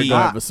hidden from We're me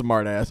gonna have a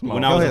smart ass.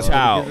 when Go I was ahead, a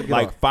child. get it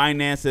Like off.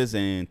 finances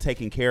and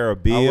taking care of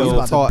I bills. wasn't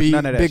about to taught beat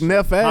none of that Big shit.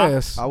 Neff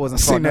ass. I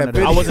wasn't Seen taught none that of that.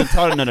 video. I wasn't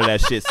taught none of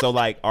that shit. So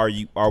like, are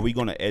we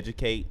gonna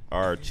educate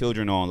our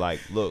children on like,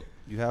 look,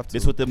 You have to.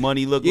 this what the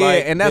money look Yeah,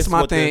 like, and that's this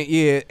my what the- thing.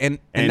 Yeah, and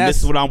and that's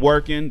this is what I'm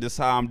working. This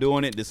how I'm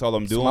doing it. This all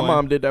I'm doing. My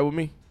mom did that with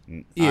me.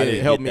 Yeah, I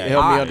didn't help get me- that.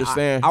 help me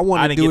understand. I I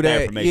want to didn't do get that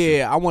that. information.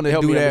 Yeah, I want to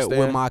Help do me that with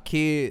understand. my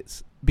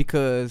kids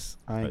because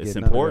I ain't It's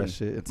getting important.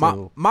 none of that shit my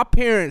until my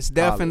parents college.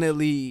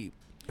 definitely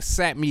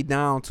sat me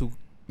down to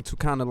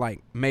kind of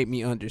like make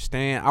me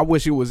understand. I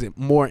wish it was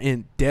more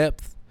in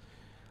depth.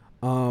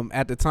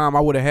 At the time,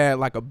 I would have had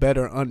like a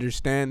better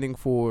understanding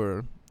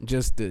for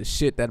just the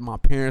shit that my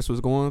parents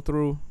was going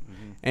through,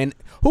 and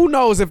who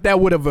knows if that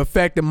would have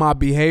affected my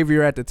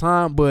behavior at the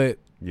time. But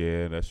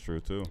Yeah, that's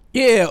true too.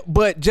 yeah,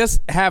 but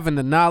just having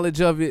the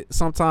knowledge of it,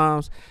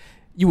 sometimes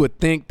you would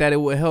think that it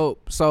would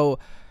help. So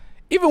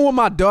even with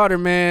my daughter,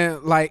 man,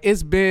 like it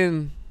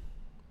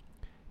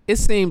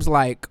seems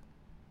like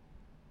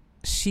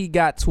she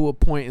got to a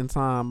point in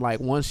time, like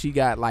once she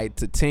got like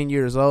to 10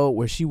 years old,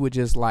 where she would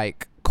just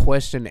like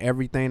question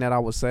everything that I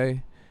would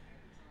say,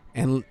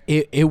 and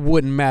it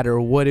wouldn't matter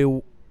what it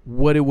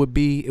would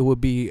be. It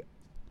would be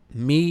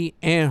me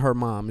and her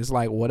mom. It's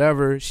like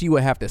whatever, she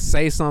would have to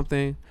say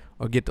something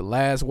or get the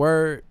last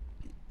word.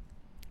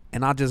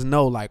 And I just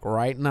know like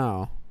right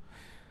now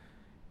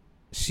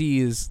she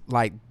is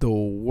like the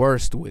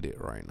worst with it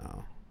right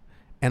now.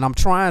 And I'm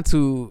trying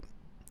to,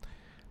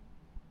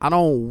 I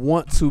don't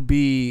want to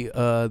be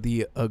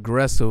the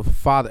aggressive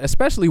father,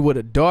 especially with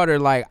a daughter.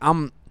 Like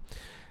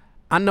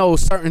I know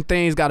certain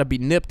things got to be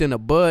nipped in the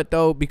bud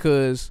though,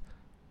 because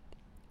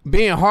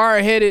being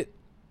hard-headed,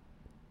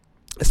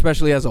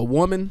 especially as a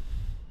woman.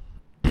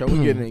 Can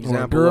we get an Or a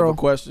example of girl. a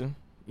question?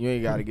 You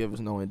ain't got to give us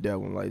no in-depth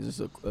one. Like just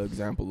an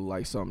example of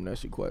like something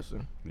that's your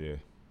question. Yeah.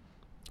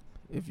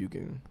 If you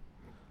can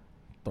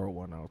throw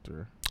one out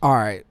there. All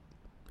right,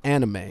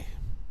 anime.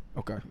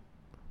 Okay.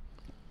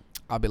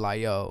 I'll be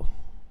like, yo,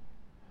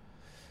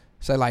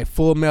 say like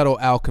Full Metal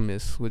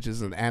Alchemist, which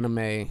is an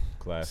anime,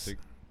 Classic.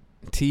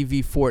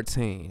 TV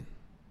 14.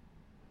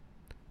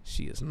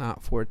 She is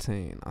not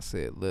 14. I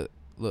said,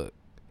 look,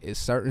 it's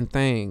certain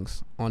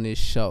things on this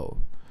show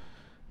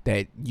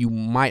that you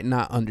might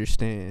not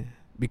understand,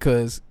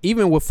 because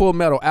even with Full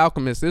Metal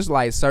Alchemist, there's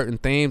like certain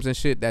themes and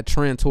shit that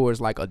trend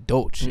towards like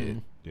adult shit.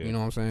 Mhm. Yeah. You know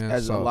what I'm saying?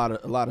 As So-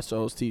 a lot of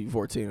shows, TV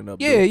 14 and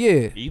up. yeah, do.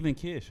 yeah. Even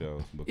kid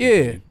shows. but Yeah,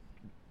 continue.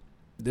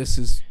 this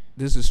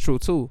is true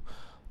too.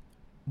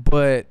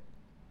 But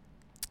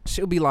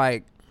she'll be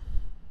like,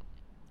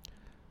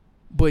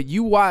 but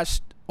you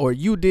watched or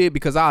you did,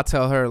 because I'll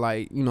tell her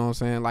like, you know what I'm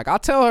saying? Like I'll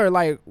tell her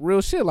like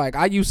real shit. Like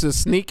I used to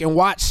sneak and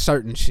watch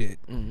certain shit.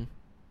 Mhm.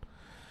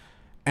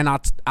 And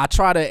I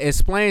try to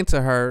explain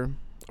to her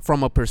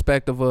from a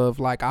perspective of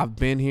like I've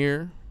been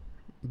here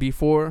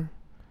before,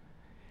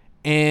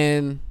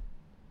 and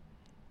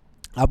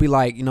I'll be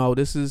like, you know,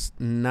 this is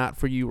not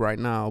for you right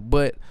now,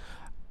 but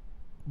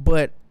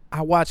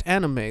I watch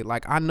anime.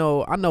 Like I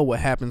know what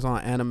happens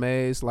on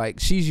animes. Like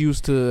she's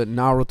used to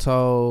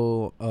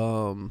Naruto,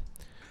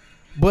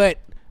 but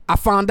I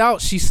found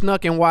out she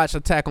snuck and watched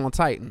Attack on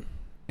Titan,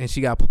 and she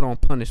got put on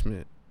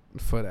punishment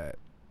for that.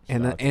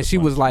 Shout out to And the she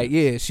was like,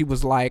 punishments. yeah, she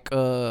was like,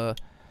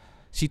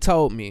 she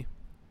told me.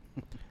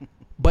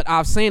 But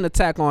I've seen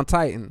Attack on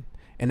Titan,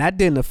 and that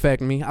didn't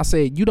affect me. I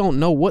said, you don't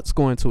know what's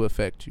going to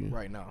affect you.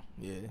 Right now.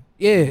 Yeah.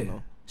 Yeah. You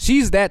know.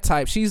 She's that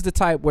type. She's the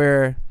type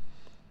where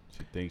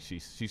She thinks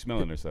she's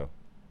smelling herself.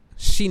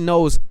 she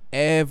knows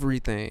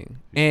everything.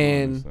 She's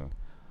smelling And herself.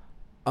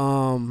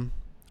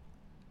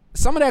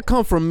 some of that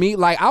come from me.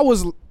 Like I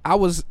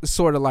was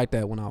sort of like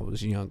that when I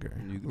was younger.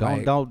 You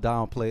Like- don't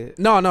downplay it.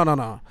 No.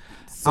 I'm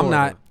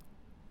Sorta.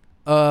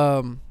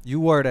 not. You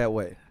were that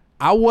way.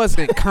 I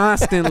wasn't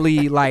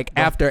constantly like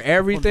after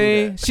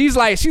everything. She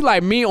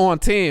like me on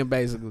 10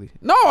 basically.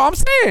 No, I'm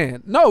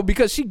saying no,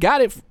 because she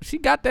got it. She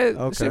got that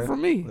Okay. shit from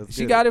me. Let's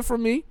She get got it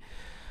from me.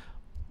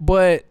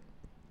 But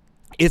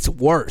it's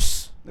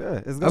worse.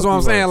 Yeah, it's That's what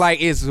I'm saying. Like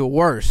it's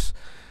worse.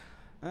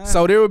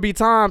 So there would be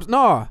times.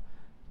 No,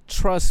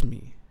 trust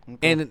me.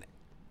 And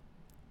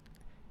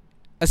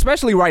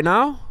especially right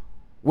now,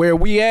 where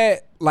we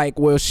at, like,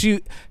 well,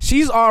 she's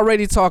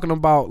already talking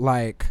about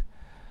like,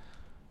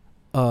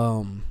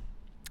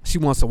 she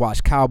wants to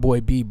watch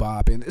Cowboy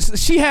Bebop, and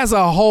she has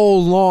a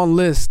whole long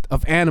list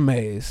of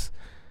animes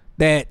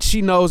that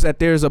she knows that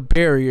there's a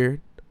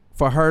barrier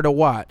for her to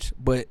watch,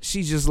 but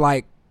she's just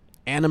like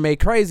anime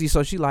crazy.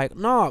 So she like,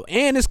 no,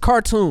 and it's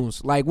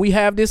cartoons. Like we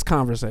have this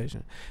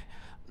conversation.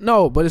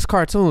 No, but it's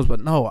cartoons. But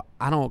no,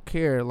 I don't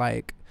care.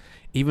 Like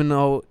even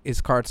though it's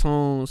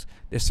cartoons,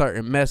 there's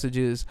certain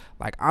messages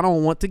like I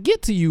don't want to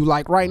get to you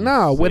like right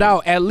now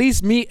without at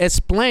least me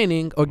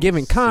explaining or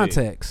giving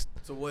context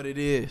to what it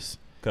is.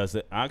 Cause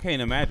I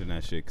can't imagine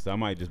that shit. Cause I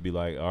might just be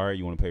like, all right,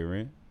 you want to pay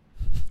rent?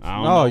 I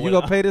don't No, know you what-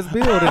 gonna pay this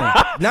bill then.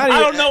 I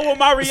don't know what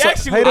my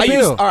reaction pay was. the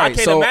bill. I Alright,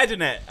 can't so imagine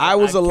that. I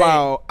was can't.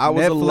 allowed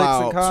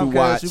Netflix and to Comcast,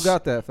 watch. you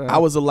got that, fam. I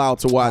was allowed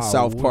to watch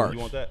South would. Park, You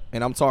want that?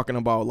 and I'm talking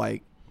about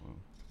like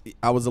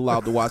I was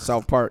allowed to watch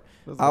South Park.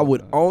 That's I all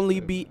would right. only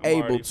be I'm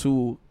able already-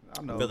 to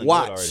I know. Feeling good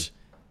already. watch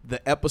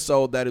the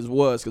episode that it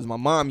was because my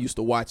mom used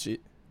to watch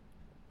it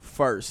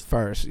first.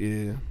 first.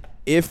 Yeah,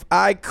 If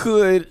I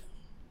could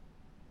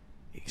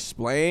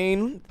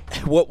explain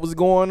what was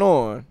going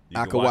on, You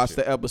I could could watch watch it.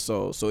 the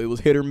episode. So it was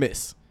hit or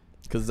miss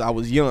because I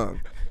was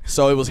young.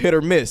 So it was hit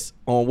or miss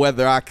on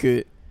whether I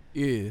could,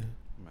 yeah.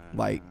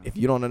 like, if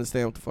you don't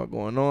understand what the fuck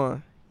going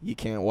on, you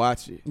can't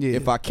watch it. Yeah.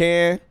 If I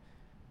can,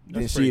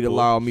 then That's pretty she'd cool.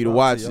 allow me to Shout out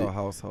watch your it.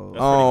 household. That's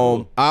pretty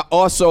cool. I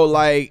also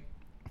like,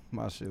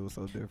 My shit was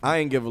so different. I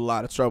ain't give a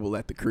lot of trouble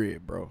at the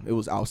crib, bro. It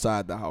was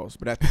outside the house,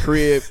 but at the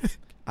crib,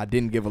 I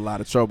didn't give a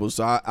lot of trouble.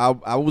 So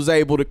I was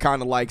able to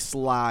kind of like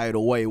slide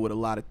away with a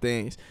lot of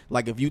things.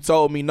 Like if you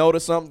told me no to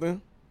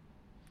something,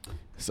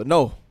 it's a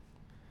no.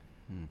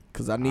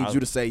 Because I need you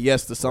to say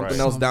yes to something Right.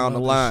 else Some down the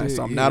other line. shit,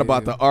 So I'm not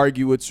about yeah. to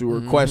argue with you or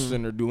Mhm.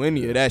 question or do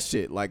any of that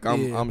shit. Like Yeah.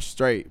 I'm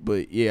straight.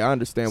 But yeah, I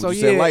understand So what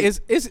you yeah, said. Like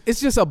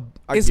it's just I get it,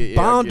 yeah, I get it.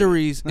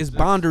 boundaries. It's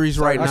boundaries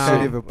right I now.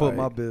 can't even put Like,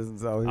 my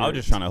business out here. I was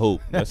just trying to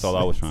hoop. That's all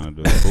I was trying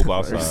to do. Hoop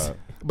outside.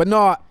 But no,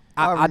 I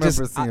I remember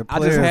just seeing I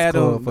Players just had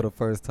Club for the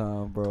first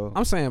time, bro.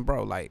 I'm saying,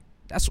 bro, like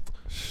that's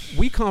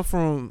we come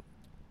from,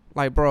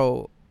 like,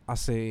 bro. I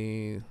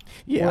seen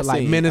yeah, what, I like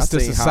seen- Menace I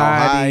to seen How High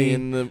Society,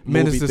 in the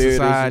Menace movie to theaters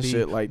Society, and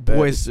shit like that.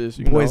 Boys, It's just,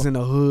 you Boys know. in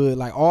the Hood,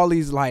 like all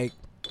these like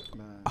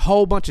Man, a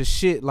whole bunch of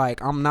shit.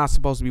 Like I'm not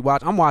supposed to be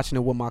watching. I'm watching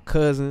it with my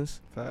cousins.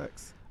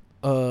 facts.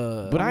 But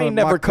I I ain't remember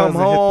never my come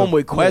cousin hit the home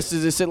with flip.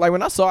 questions and shit. Like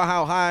when I saw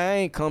How High, I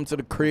ain't come to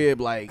the crib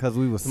like Because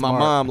we was my smart.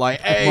 mom like,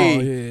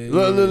 hey, yeah,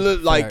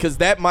 look, like, fact. cause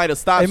that might have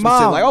stopped Hey, some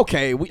Mom, shit. Like,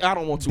 okay, I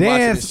don't want to watch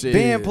this shit.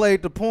 Dan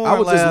played the porn I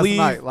would just last leave.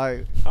 night.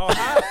 Like,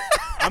 Oh,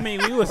 I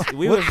mean, we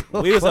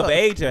was of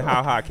age at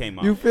How High came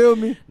out. you feel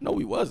me? No,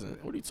 we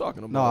wasn't. What are you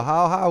talking about? No,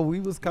 how we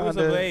was kind of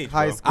of age,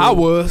 high bro. school. I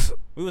was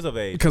We was of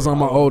age because bro.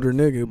 I'm an older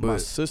nigga, My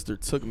but sister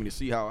took me to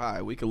see How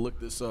High. We could look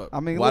this up.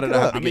 I mean, why look did it I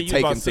have up. to I mean, get you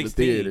taken about to the 16.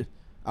 theater?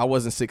 I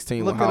wasn't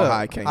 16 Look when it How up.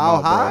 High came How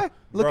out, high? bro.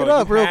 Look Bro, it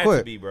up you real had quick.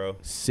 To be, bro.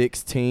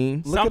 16.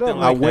 Look it Something up.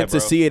 like I that, went to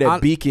bro. see it at I-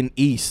 Beacon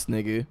East,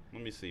 nigga.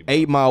 Let me see. Bro.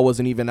 8 Mile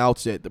wasn't even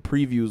out yet. The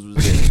previews was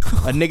there.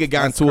 A nigga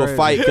got That's into a crazy.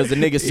 fight because the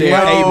nigga said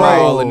Yo. 8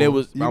 Mile and it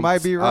was. You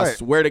might be I right.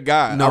 swear to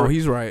God. no, I,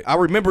 he's right. I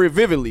remember it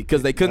vividly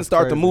because they couldn't That's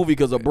start the crazy. movie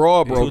because a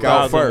brawl broke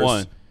out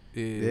 2001. first.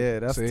 Yeah,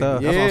 that's See,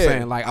 tough. That's what I'm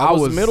saying. Like I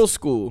was middle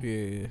school.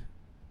 Yeah,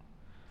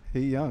 He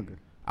younger.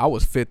 I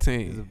was He's a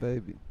 15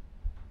 baby.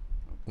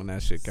 when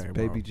that shit He's came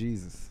baby out.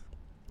 Jesus.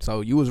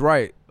 So you was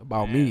right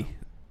about me,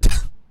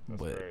 That's but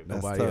crazy.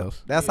 That's nobody tough.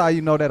 else. That's how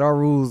you know that our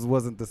rules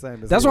wasn't the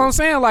same as That's what I'm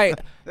saying. Like,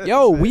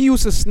 yo, we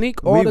used to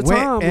sneak all the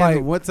time.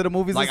 Like, went to the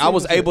movies. Like I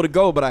was able to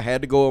go, but I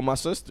had to go with my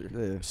sister.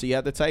 Yeah. She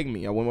had to take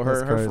me. I went with her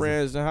That's and her crazy.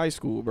 friends in high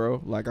school,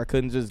 bro. Like I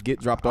couldn't just get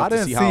dropped off I to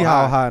didn't see see How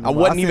How High no I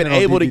more. wasn't I even seen it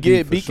on able to DVD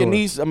get for Beacon sure.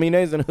 East. I mean,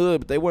 they was in the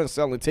hood, but they wasn't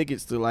selling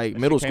tickets to like That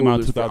middle shit came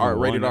out in schoolers for 2001.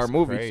 rated R That's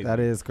movies. crazy. That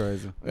is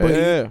crazy.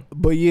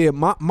 but yeah,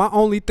 my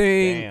only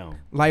thing, Damn.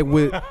 like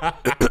with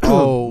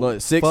Oh,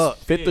 Look, fuck.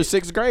 fifth or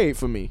sixth grade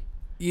for me.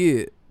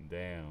 yeah.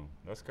 Damn.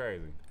 That's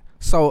crazy.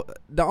 So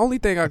the only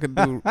thing I could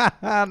do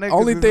Niggas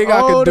Only is thing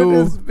I could older do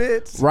than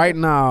this bitch. right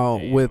now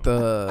Damn. with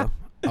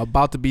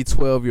about to be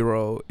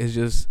 12-year-old is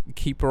just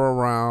keep her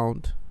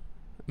around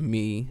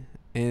me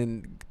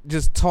and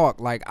just talk.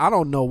 Like I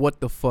don't know what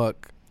the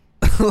fuck.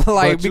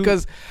 Like But you-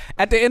 because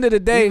at the end of the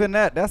day, Even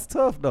that's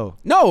tough though.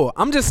 no,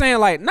 I'm just saying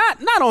like not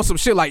on some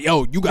shit like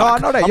yo, you No, I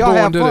got. know that I'm y'all going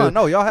have to fun. the-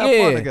 No, y'all have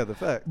Yeah. fun together.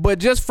 Fact. But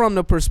just from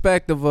the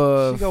perspective She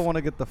of gonna want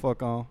to get the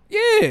fuck on.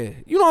 yeah,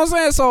 you know what I'm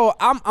saying. So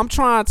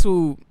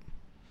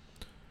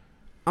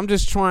I'm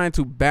just trying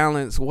to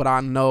balance what I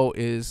know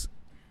is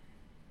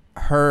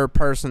her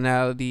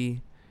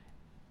personality,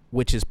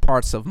 which is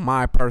parts of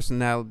my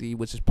personality,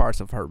 which is parts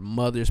of her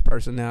mother's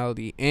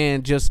personality,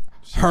 and just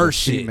her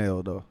She's shit.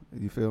 Female though.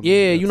 You feel me?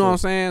 Yeah, you That's know what I'm it.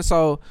 saying.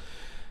 So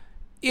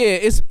yeah,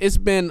 it's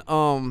been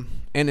an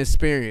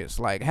experience.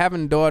 Like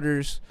having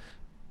daughters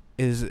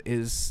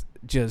is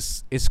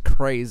just it's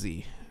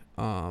crazy.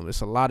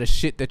 It's a lot of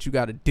shit that you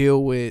got to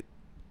deal with,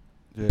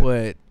 Yeah.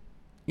 but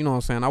you know what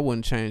I'm saying. I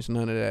wouldn't change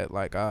none of that.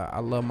 Like I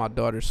love my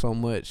daughter so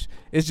much.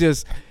 It's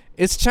just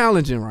it's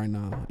challenging right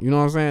now. You know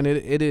what I'm saying?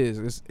 It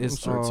is.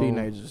 It's I'm sure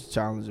teenagers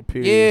challenging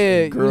period.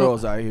 yeah, And you know-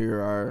 girls out here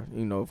are,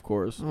 of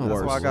course, Oh, That's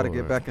worse. why I got to Lord.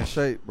 get back in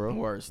shape, bro.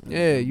 Worse. than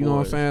Yeah, you know what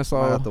I'm boys. saying. So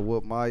I have to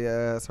whoop my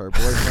ass, her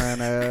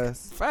boyfriend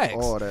ass, Facts.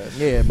 all that.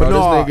 Yeah, bro. But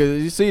This no,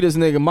 nigga, you see this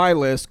nigga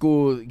Mila at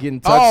school getting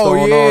touched oh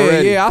on yeah,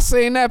 already. yeah. I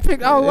seen that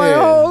picture. I was like,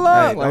 Yeah. hold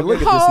up, Hey, like, look at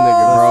this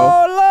nigga, bro.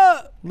 Hold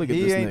up. Look at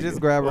He this ain't nigga.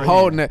 just grabbing her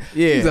Holding hand. it.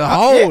 Yeah, He's a I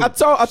hold.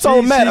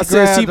 told She Matt. I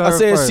said grabbed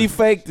her she first.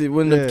 faked it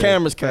when Yeah, the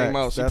cameras came facts.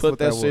 out. She That's put what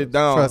that that shit was.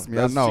 down. Trust me,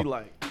 I That's know. She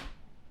like,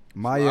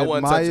 Maya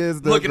touch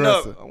is the looking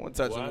aggressor. up. I want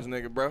to touch on this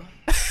nigga, bro.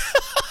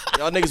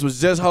 Y'all niggas was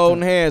just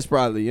holding hands,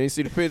 probably. You ain't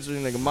see the picture,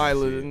 nigga.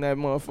 Mila and that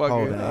motherfucker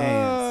Holding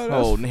hands.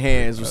 holding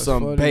hands with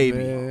some funny, baby,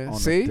 man. On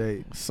See? a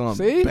date. some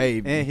See?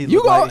 baby, And he You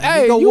look go- like,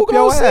 hey, he go you whoop gonna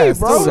your see, ass,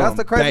 bro. too. That's the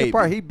Some crazy baby.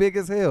 part. He big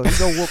as hell. He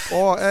gonna whoop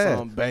all ass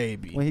some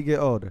baby. when he get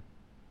older.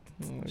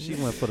 She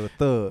went for the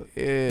thug.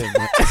 Yeah,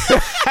 man.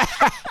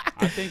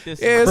 I think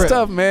this. Yeah, it's Crip.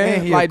 tough, And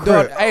man. he a Like,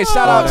 Crip. hey, shout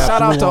All out that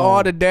to blue all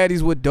on. the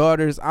daddies with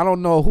daughters. I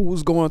don't know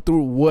who's going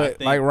through I what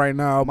think- like right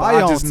now, but Maya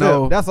I on just tip.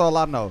 know That's all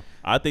I know.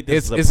 I think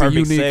this it's is a a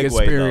perfect unique segue,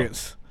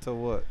 experience. To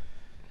what?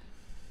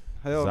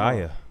 Hell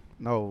Zaya.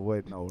 No,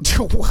 wait, no.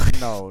 What?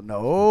 No, think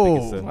no.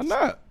 it's a- Why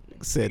not?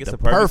 Said it's the a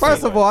perfect perfect.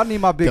 First of all, I need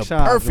my Big The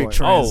Sean perfect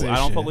joint. Oh, I transition.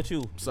 don't fuck with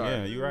you. Sorry.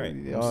 Yeah, you're right.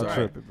 Y'all sorry.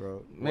 tripping,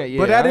 bro. Man, yeah,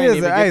 But that I ain't is,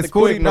 even hey, get the Scooty,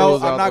 quick no,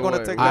 nose I'm out not the gonna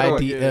way. take that away.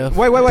 IDF.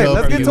 Wait,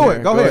 let's get to W. it.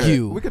 Go Go ahead.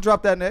 ahead. We can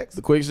drop that next.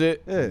 The quick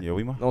shit. Yeah, Yeah,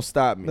 we might. Don't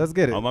stop me. let's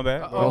get it. Oh, my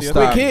bad. Don't Do your stop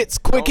Quick me. hits,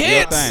 quick Don't-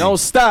 hits. Thing. Don't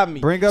stop me.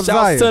 Bring up Shouts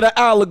Zaya. to the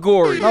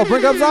allegory. No,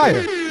 bring up Zaya.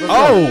 Let's Oh. go.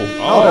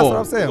 No, that's what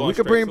I'm saying. Going We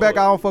can straight bring to back it.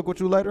 I Don't Fuck With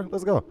You later.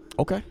 Let's go.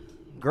 Okay.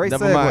 Great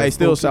Never segue. mind. Hey,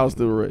 still Scooty. shouts to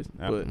the race.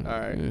 Yep. But all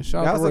right. Yeah,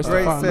 shout That out was to a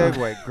great Rest of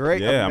segue.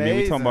 Great, Yeah, I mean,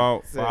 we talking amazing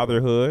about segue.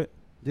 fatherhood.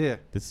 Yeah.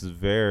 This is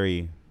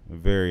very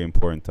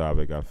important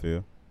topic, I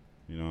feel.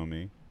 You know what I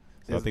mean?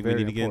 So It's I think we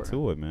very need to get important.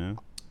 into it, man.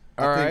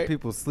 I All think right.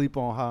 people sleep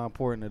on how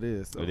important it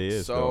is. So. It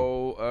is.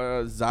 though.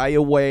 So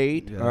Zaya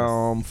Wade,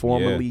 Yes.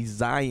 formerly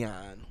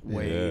Zion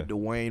Wade, Yeah.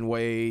 Dwayne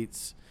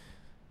Wade's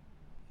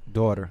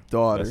Daughter. That's a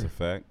daughter.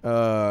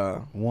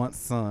 fact. Once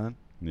son.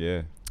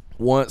 Yeah.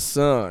 Once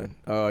son.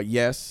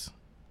 Yes,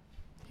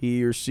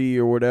 he or she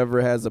or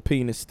whatever has a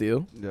penis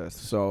still. Yes.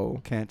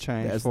 So Can't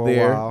change that's for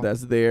there. a while.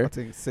 That's I there.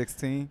 think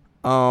 16.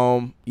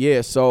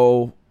 Yeah.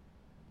 So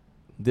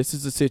this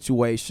is a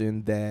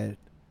situation that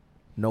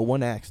no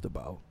one asked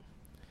about.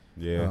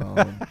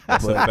 Yeah.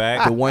 That's a but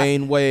fact.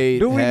 Dwayne Wade.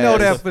 Do we has- know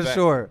That's that a for fact.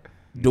 sure?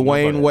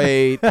 Dwayne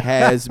Wade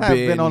has I've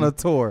been on a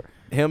tour.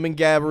 him and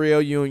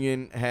Gabrielle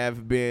Union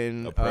have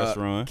been A press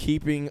run.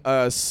 keeping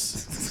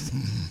us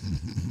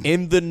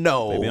in the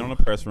know They been on a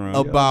press run.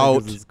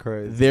 about Niggas is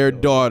crazy, their though.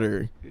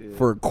 daughter Yeah.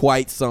 for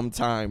quite some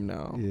time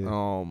now.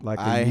 Yeah, like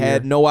a I year.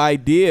 had no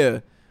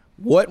idea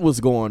what was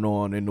going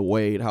on in the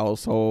Wade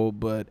household,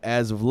 but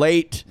as of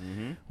late,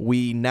 Mhm.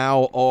 we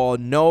now all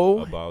know,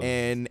 About-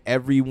 and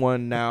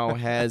everyone now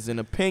has an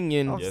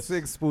opinion. I'm Yes.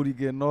 sick, Spooty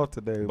getting off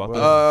today. About But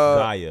the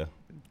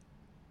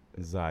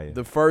Zaya.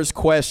 The first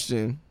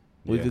question,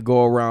 we Yeah. could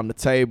go around the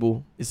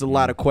table. It's a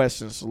lot of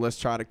questions, so let's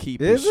try to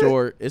keep Is it it?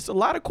 short. It's a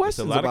lot of It's a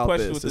questions lot about of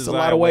questions this. with It's this a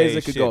lot Zaya of ways Wade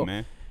it could shit, go.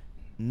 man.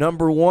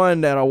 Number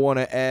one that I want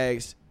to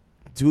ask,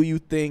 do you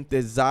think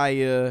that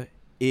Zaya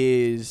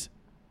is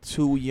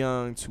too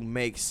young to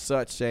make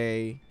such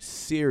a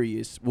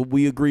serious, well,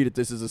 we agree that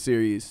this is a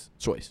serious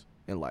choice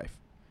in life.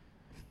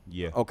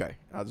 Yeah. Okay.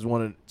 I just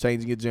want to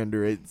change your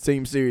gender. It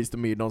seems serious to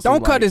me. It don't Don't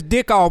seem cut like his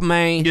dick off,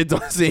 man. it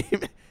don't seem.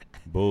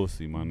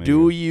 Boosie, my nigga.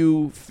 Do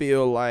you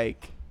feel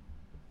like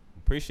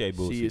Appreciate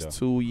Boosie, she is though.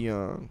 too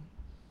young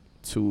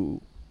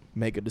to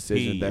make a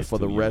decision He that is for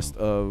the too rest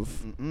of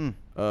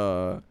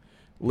mm-mm.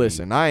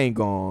 listen, I ain't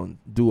gonna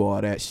do all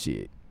that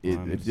shit. I If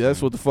understand.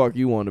 that's what the fuck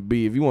you want to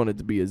be, if you wanted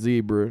to be a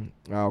zebra,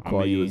 I'll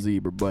call you a mean-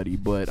 zebra, buddy.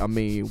 But I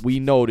mean, we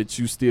know that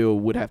you still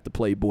would have to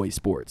play boy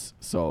sports.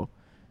 So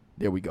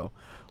there we go.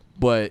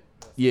 But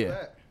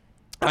yeah,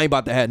 I ain't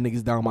about to have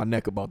niggas down my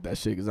neck about that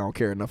shit because I don't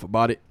care enough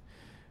about it.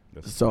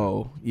 That's a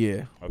So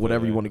yeah, I feel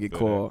whatever you that. want to I get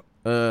feel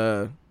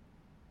called.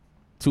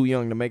 Too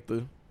young to make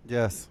the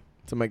Yes.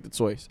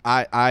 choice.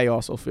 I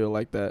also feel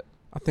like that.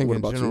 I think What in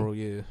about you? general,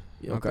 yeah.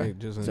 Yeah, I okay. think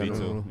just in Me too.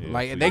 general. Yeah,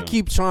 Like too they young.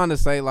 keep trying to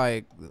say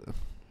like,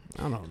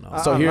 I don't know.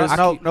 So here's-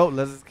 no.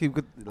 Let's just keep.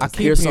 I Let's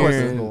keep here's questions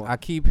hearing, going. I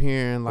keep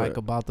hearing like Right.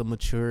 about the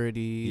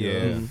maturity. Yeah.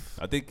 of,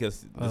 I think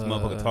 'cause this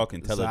motherfucker talk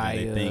intelligent.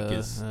 They think Zaya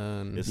it's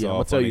and- it's Yeah, all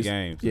I'ma tell fun you and s-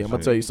 games. Yeah, I'm and gonna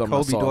shit. tell you something.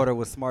 Kobe I saw. daughter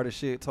was smart as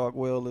shit, talk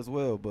well as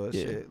well. But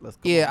Yeah. shit, let's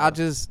go. Yeah, on, I bro.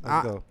 just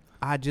Let's go.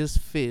 I just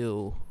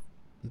feel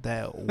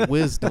that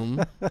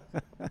wisdom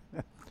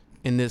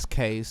in this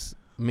case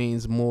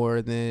means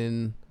more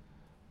than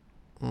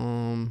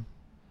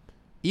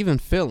even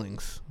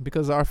feelings,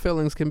 because our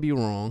feelings can be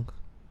wrong.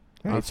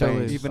 Our They changed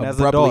feelings, Even as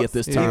abruptly adults, at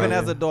this Yeah. time. even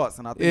as adults,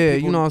 and I think yeah,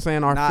 people you know what I'm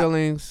saying. Our not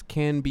feelings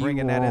can be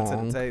bringing wrong. that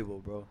into the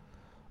table,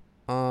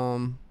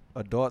 bro.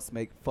 Adults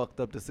make fucked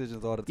up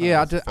decisions all the time.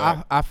 Yeah, That's a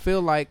fact. I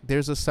feel like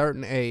there's a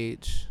certain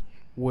age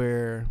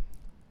where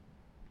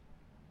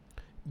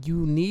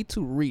you need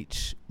to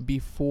reach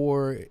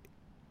before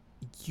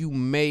you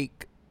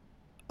make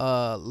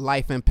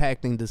life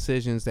impacting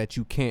decisions that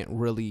you can't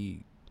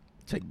really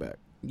Take back.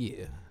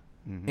 yeah.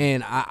 Mhm.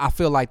 And I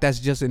feel like that's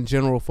just in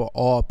general for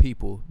all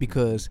people,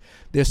 because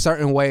there's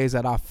certain ways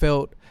that I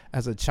felt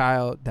as a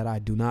child that I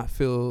do not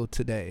feel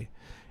today.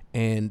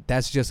 And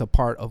that's just a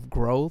part of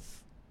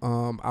growth.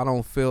 I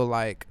don't feel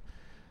like,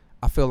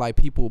 I feel like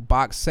people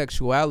box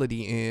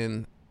sexuality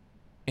in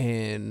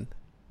and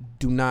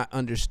do not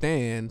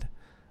understand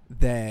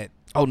that.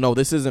 Oh no,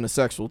 this isn't a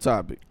sexual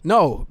topic.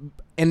 No,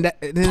 and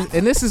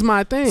this is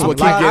my thing. So Like,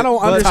 keep getting- I don't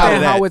I'm tired understand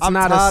of how that. it's I'm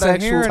not a tired of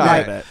sexual. hearing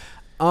Like, that.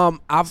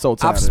 I've So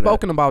tired I've of that.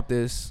 spoken about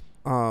this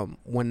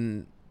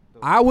when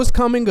I was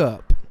coming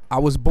up, I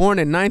was born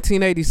in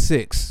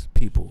 1986.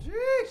 People,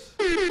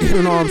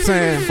 you know what I'm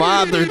saying?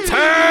 Father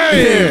time.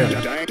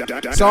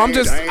 Yeah. So I'm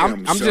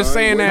just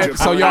saying that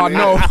so y'all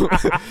know,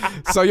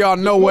 so y'all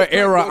know what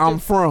era I'm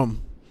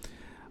from.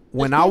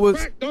 When I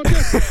was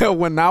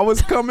when I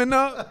was coming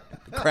up,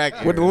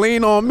 Crack with the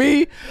lean on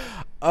me,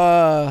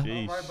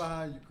 Jeez. Right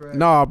behind you, Craig.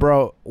 nah,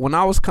 bro. When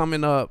I was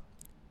coming up,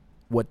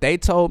 what they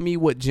told me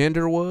what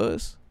gender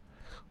was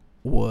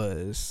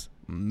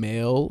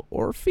male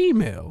or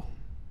female.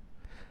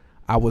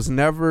 I was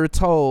never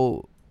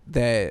told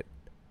that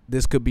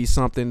this could be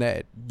something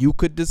that you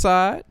could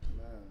decide.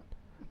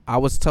 I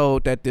was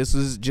told that this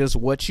is just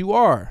what you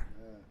are.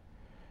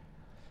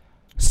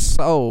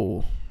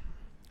 So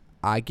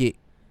I get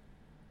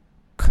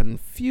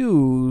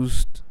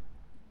confused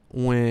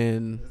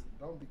when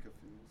Don't be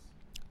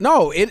confused.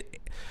 no,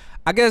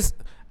 I guess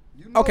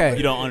You know okay.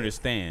 You don't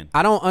understand.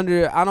 I don't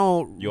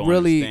You don't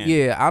really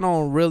understand. I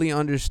don't really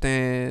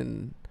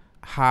understand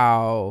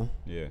how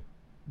Yeah.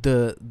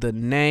 the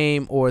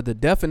name or the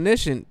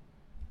definition,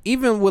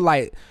 even with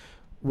like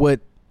what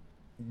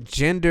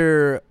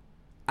gender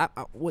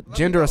what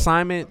gender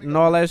assignment and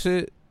all that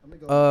shit.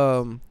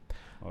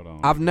 Hold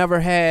on. I've never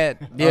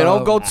had Yeah,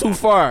 don't go too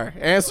far.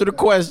 Answer the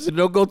question.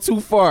 Don't go too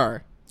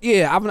far.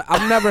 Yeah,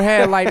 I've never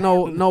had like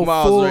no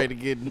Miles full. ready to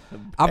get in the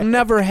I've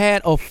never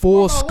had a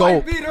full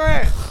scope. Beat her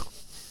ass.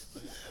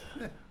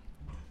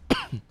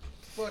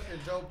 Fucking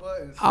Joe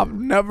Budden. I've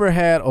never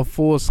had a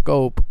full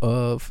scope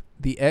of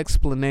the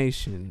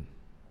explanation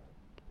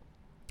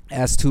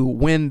as to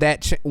when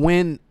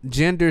when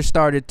gender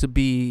started to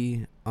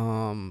be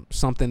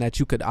something that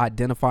you could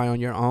identify on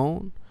your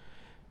own,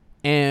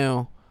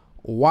 and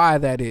why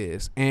that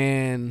is,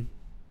 and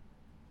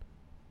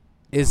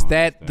is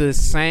that the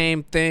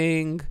same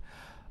thing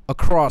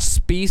across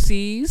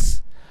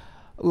species?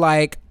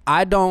 Like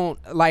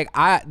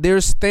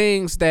there's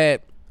things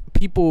that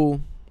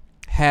people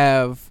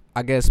have,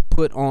 I guess,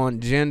 put on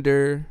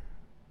gender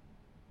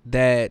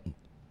that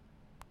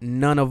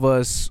none of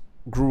us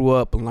grew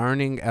up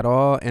learning at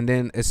all, and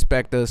then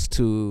expect us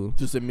to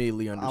just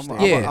immediately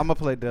understand. Yeah. I'm gonna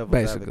play devil's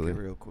Basically. advocate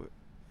real quick.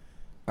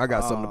 I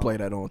got something to play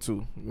that on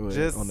too. Go ahead,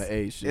 Just on the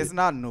age shit. It's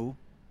not new.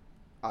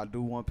 I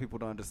do want people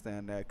to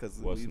understand that because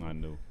What's not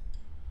new?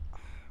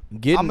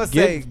 I'ma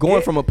say going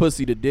get- from a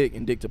pussy to dick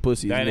and dick to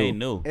pussy. That is ain't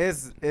new. new.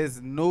 It's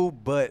new,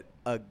 but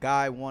a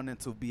guy wanting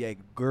to be a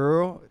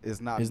girl is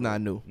not. It's new.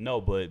 not new.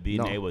 No, but being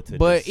No. able to.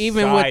 But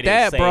even with decide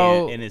that, and say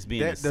bro, it and it's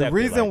being The accepted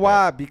reason like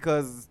why that.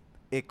 because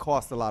it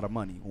costs a lot of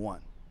money.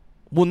 One.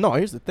 Well, no.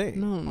 Here's the thing.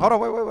 no. Hold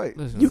on, wait.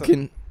 Listen. You So-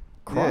 can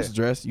cross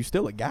dress. You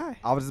still a guy.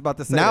 I was just about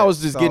to say. Now that.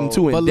 it's just getting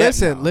too in But depth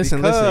listen, now.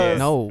 listen. Because-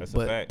 No, That's a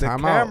but fact. The time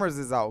cameras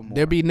out. is out more.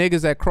 There be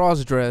niggas that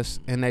cross dress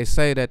and they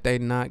say that they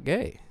not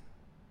gay.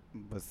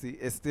 But see,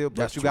 it's still. But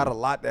That's you true. got a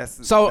lot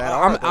that's. So that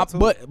are though, too.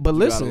 but You got a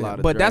listen, lot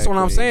of but that's drag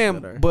what I'm queens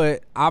saying. that are-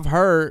 But I've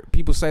heard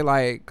people say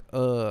like,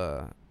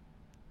 yeah,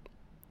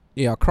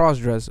 I cross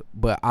dress,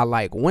 but I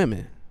like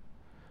women.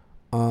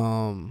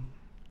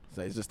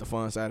 So it's just a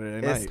fun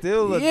Saturday it's night.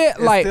 still a, Yeah, it's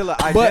like, still an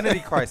but-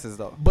 identity crisis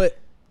though. But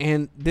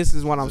and this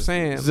is what I'm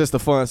saying. It's just a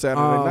fun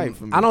Saturday night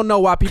for me. I don't know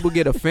why people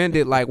get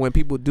offended like when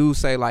people do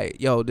say like,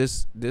 yo,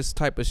 this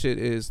type of shit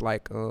is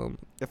like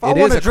If I it want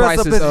is to a dress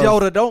up crisis as of-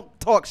 Yoda, don't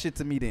talk shit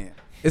to me then.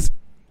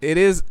 it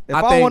is If I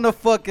I think want to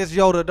fuck as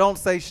Yoda, don't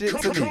say shit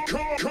to me.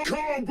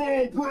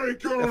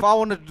 If I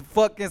want to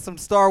fuck in some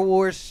Star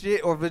Wars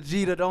shit or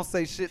Vegeta, don't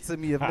say shit to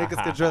me if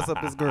niggas can dress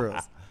up as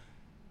girls.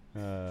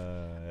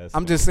 That's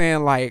I'm just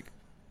saying like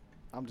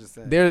I'm just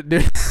saying. there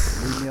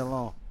Leave me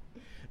alone.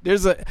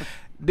 there's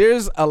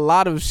a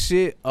lot of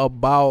shit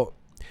about,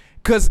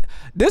 cause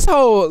this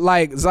whole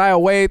like Zaya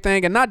Wade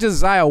thing, and not just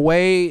Zaya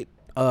Wade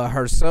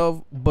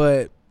herself,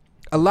 but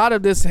a lot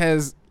of this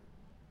has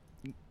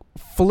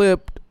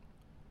flipped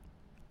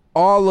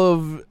all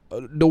of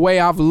the way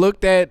I've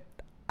looked at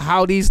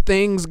how these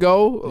things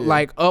go,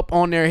 like up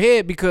on their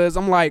head, because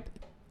I'm like,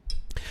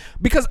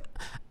 because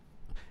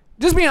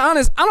just being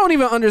honest, I don't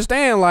even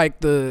understand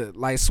like the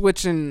like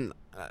switching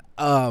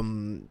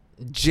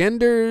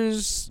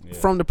genders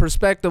from the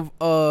perspective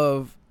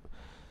of,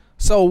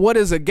 so what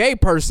is a gay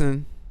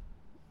person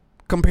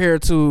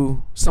compared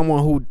to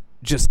someone who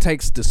just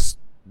takes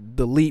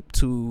the leap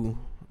to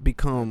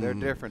become They're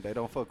different. They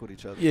don't fuck with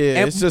each other. Yeah,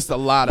 And- it's just a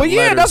lot of. But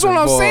yeah, that's what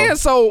I'm letters saying.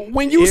 involved. So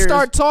when you Here's-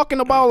 start talking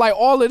about like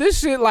all of this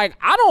shit, like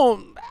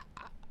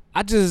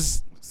I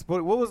just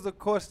What was the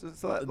question?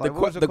 So, like, The, what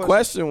was your the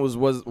question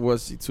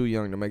was he too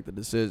young to make the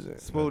decision?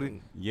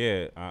 Spooty.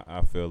 Yeah,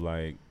 I feel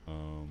like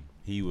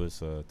he was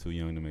too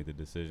young to make the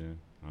decision.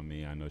 I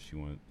mean, I know she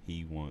wants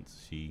the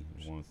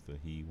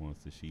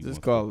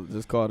Just call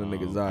the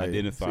nigga Zaya.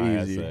 identify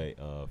It's as easy.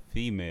 a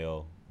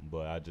female,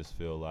 but I just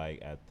feel like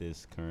at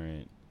this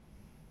current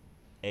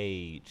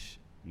age,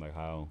 like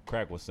how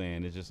Crack was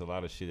saying, it's just a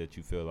lot of shit that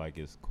you feel like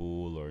is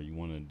cool or you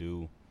want to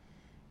do,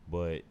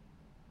 but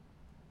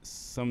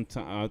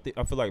sometimes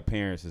I feel like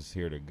parents is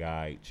here to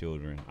guide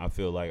children. I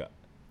feel like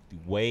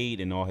Wade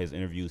in all his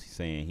interviews, he's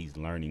saying he's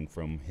learning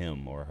from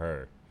him or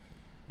her.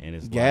 And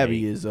it's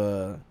Gabby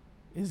like,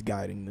 is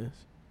guiding this.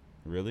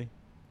 really.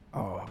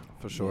 Oh,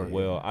 For sure.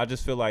 Well, I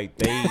just feel like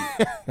they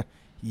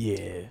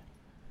yeah.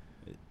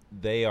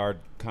 they are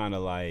kind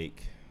of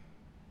like,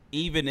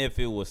 even if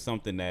it was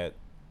something that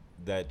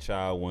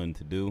child wanted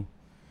to do,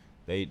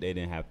 they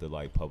didn't have to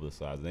like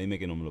publicize it. They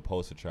making them the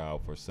poster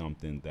child for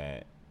something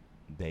that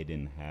they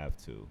didn't have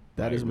to.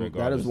 That is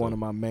regardless one of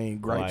my main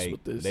gripes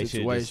with this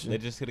situation. They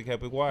just could have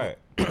kept it quiet.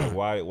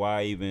 Like,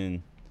 why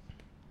even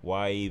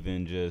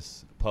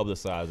just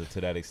publicize it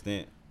to that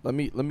extent? Let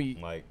me.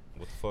 Like,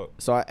 what the fuck?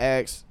 So I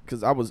asked,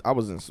 cause I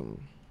was in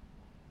some.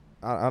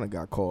 I done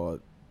got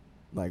called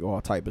like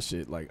all type of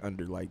shit like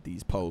under like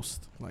these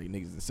posts, like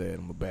niggas that said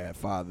I'm a bad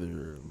father,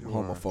 I'm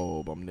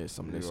homophobe, I'm this,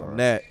 I'm this, I'm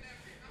that.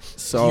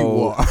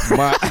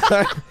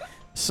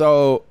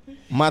 So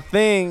my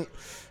thing.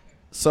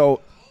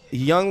 So a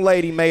young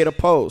lady made a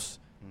post.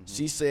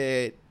 She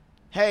said,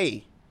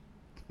 "Hey,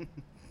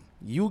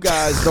 you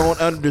guys don't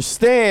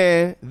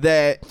understand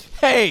that."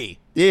 Hey,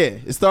 yeah,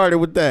 it started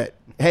with that.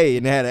 Hey,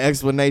 and it had an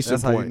explanation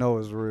That's point. how you know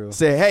it's real.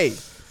 Said, "Hey,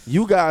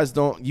 you guys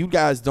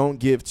don't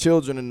give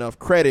children enough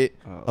credit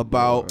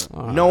about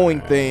knowing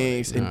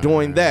things and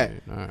doing that."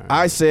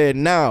 I said,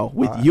 now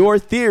with your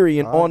theory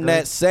and on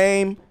that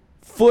same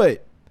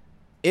foot,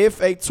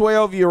 if a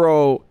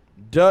 12-year-old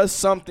does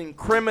something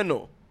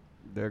criminal,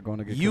 They're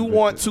gonna get. you convicted.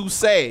 want to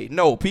say,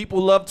 no,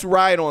 people love to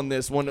ride on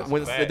this when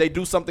fact. they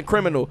do something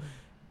criminal.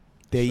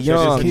 They're just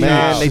young, a man.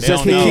 child. They They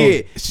just a don't know.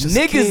 kid. It's just a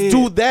Niggas kid.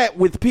 do that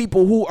with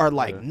people who are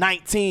like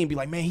 19. Be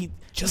like, man, he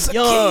just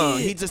young.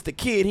 He just a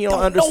kid. He don't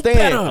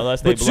understand.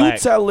 Unless they But black. you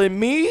telling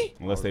me?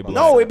 Unless they black.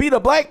 No, it be the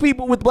black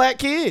people with black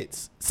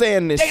kids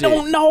saying this shit. They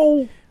don't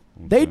know.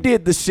 They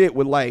did the shit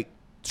with like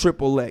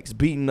Triple X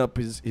beating up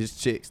his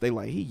chicks. They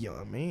like, he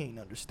young, man, he ain't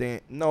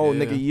understand. No,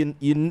 Yeah.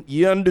 nigga,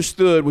 you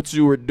understood what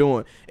you were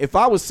doing. If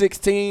I was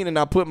 16 and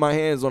I put my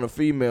hands on a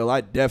female,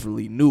 I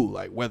definitely knew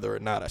like whether or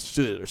not I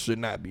should or should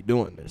not be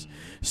doing this.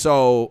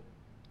 So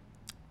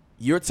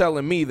you're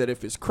telling me that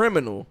if it's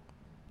criminal,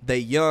 they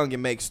young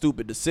and make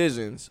stupid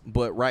decisions,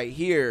 but right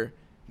here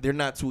they're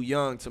not too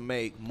young to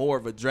make more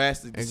of a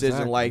drastic decision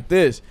Exactly. like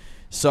this.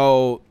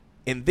 So,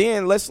 and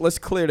then let's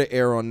clear the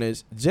air on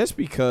this. Just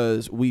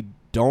because we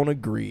don't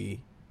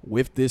agree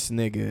with this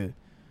nigga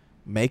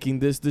making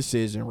this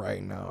decision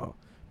right now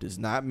does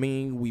not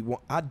mean we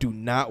want. I do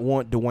not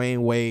want Dwayne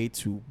Wade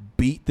to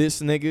beat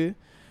this nigga.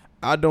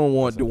 I don't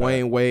want That's a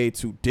Dwayne fact. Wade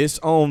to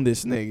disown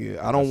this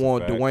nigga. I don't That's a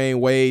want fact. Dwayne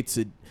Wade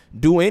to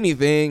do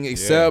anything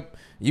except,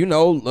 you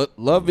know,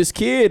 love his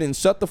kid and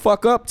shut the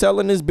fuck up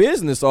telling his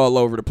business all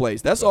over the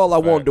place. That's all I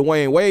want fact.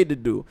 Dwayne Wade to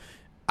do.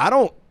 I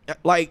don't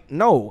like,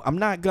 no, I'm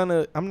not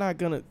gonna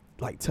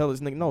like tell this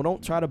nigga, no,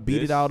 don't try to beat it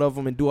This- out of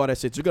him and do all that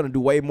shit. You're gonna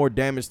do way more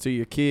damage to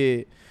your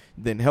kid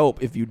than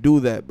help if you do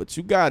that. But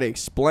you gotta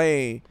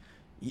explain.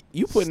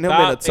 You putting him in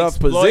a Stop tough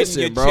exploiting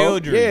position, your bro.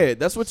 children. Yeah,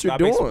 that's what Stop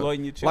you're exploiting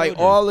doing. your Like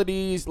children. all of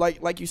these,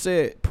 like you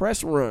said,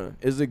 press run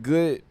is a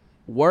good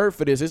word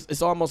for this.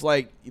 It's almost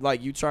like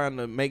you trying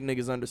to make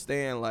niggas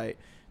understand, like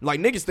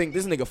niggas think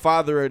this nigga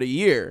father of the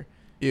year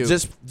Ew.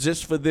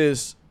 just for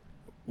this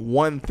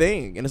one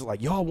thing, and it's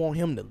like y'all want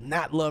him to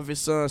not love his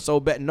son so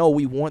bad. No,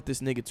 we want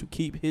this nigga to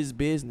keep his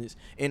business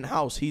in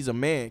house. He's a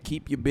man.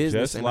 Keep your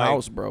business Just in like-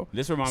 house, bro.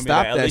 This reminds me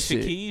Stop of that that Alicia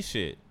shit. Keys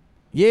shit.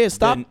 Yeah,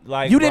 stop. Then,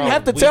 like, You didn't bro,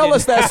 have to we tell didn't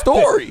us that have to-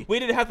 story. We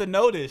didn't have to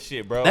know this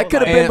shit, bro. That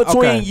could have Like, been And-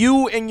 between okay.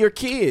 you and your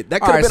kid. That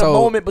could All have right, been a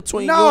so- moment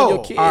between you No. and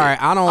your kid. All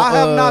right, I don't. I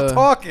am not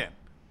talking.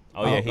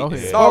 Oh yeah, Oh, he go did.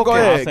 ahead. Oh, go Okay,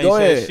 ahead. I'll say Go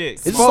shit, ahead. shit.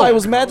 It's just like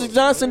was Magic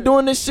Johnson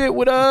doing this shit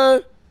with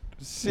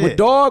Shit.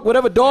 dog,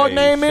 whatever dog Hey,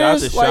 name shout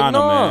is. to Like Shauna,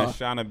 no. man.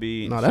 Shauna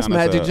B. No, that's Shauna's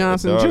Magic a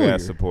Johnson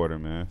dog-ass Jr. supporter,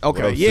 man.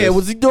 Okay, Well, yeah, sis.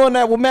 was he doing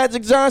that with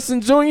Magic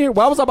Johnson Jr.?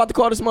 Why was I about to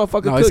call this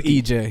motherfucker No, it's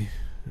Cookie? EJ.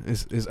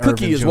 It's Cookie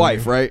Irvin his Jr.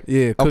 wife, right?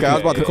 Yeah. Cookie. Okay, I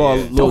was about to Yeah, call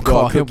yeah. little Don't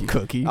call dog him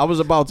Cookie. Cookie.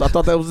 I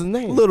thought that was his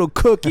name. Little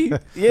Cookie.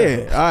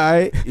 Yeah, all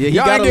right. Yeah, he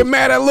Y'all got ain't get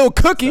mad at Little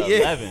Cookie.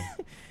 It's 11.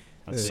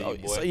 I see So, you,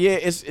 boy. so yeah,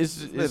 it's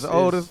It's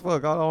old as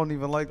fuck. I don't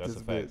even like That's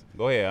this a bitch. fact.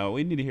 Go ahead.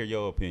 We need to hear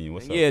your opinion.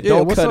 What's up? Yeah,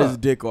 don't what's cut up? his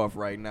dick off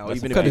right now. That's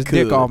Even a if fact. you Cut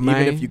his dick could. off, Even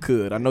man. if you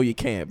could. I know you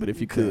can't, but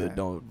if you could,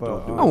 don't do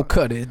it. Don't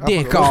cut his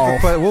dick What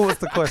off. was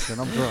the question?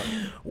 I'm drunk.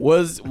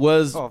 Was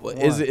Oh, for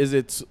is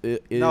one.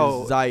 is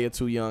No. Zaya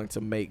too young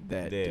to make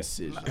that Yeah.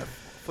 decision?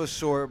 For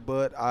sure,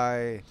 but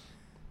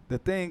the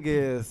thing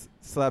is,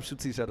 slaps you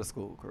teach at a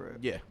school, correct?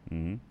 Yeah,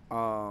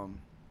 Mm-hmm.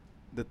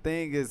 The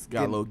thing is,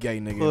 got a little gay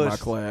nigga in my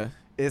pushed. class.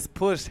 It's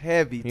pushed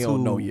heavy He to.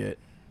 don't know yet.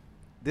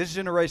 This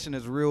generation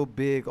is real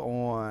big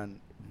on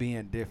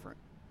being different.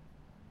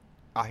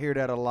 I hear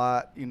that a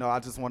lot. You know, I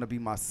just want to be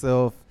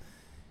myself.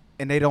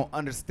 And they don't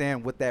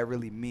understand what that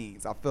really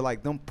means. I feel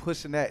like them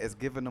pushing that is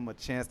giving them a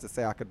chance to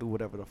say I could do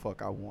whatever the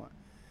fuck I want.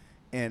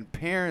 And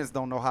parents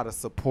don't know how to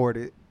support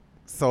it.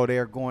 So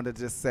they're going to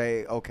just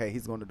say, okay,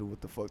 he's going to do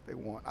what the fuck they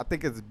want. I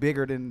think it's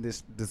bigger than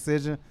this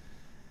decision.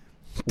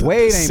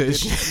 Wade ain't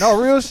decision.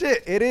 no real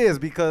shit. It is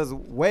because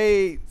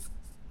Wade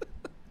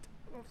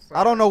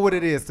I don't know what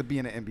it is to be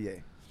in the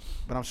NBA,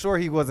 but I'm sure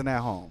he wasn't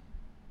at home.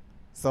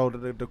 So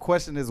the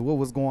question is, what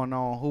was going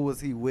on? Who was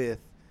he with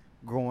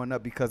growing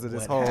up because of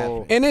this What whole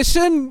happened? And it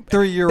shouldn't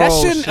 3-year-old that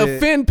shouldn't shit.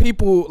 offend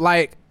people,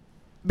 like,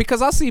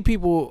 because I see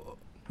people.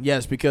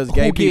 Yes, because Who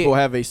gay get people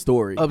have a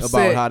story upset.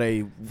 about how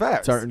they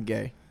Facts. turn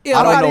gay. Yeah,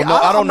 I like- don't know.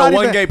 I I'm don't know not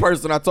one even- gay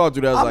person I talked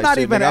to that was I'm like, not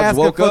shit, even nigga, I just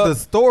asking woke for up, the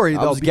story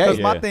I though, was because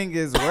gay. my Yeah. thing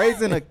is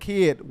raising a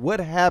kid.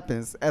 What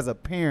happens as a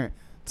parent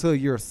till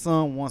your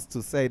son wants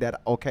to say that,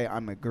 okay,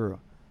 I'm a girl?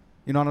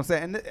 You know what I'm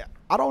saying? And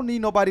I don't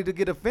need nobody to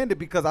get offended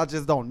because I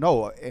just don't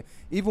know.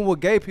 Even with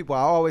gay people, I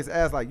always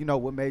ask, like, you know,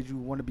 what made you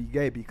want to be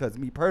gay? Because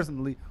me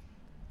personally,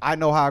 I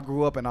know how I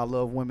grew up and I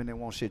love women and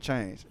want shit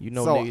changed. You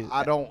know, so niggas-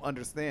 I don't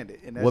understand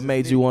it. And that's What just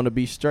made me. you want to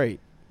be straight?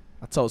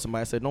 I told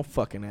somebody, I said, don't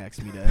fucking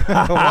ask me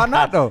that. Why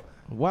not though?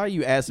 Why are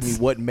you asking me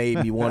what made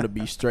me want to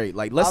be straight?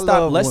 Like, let's I stop.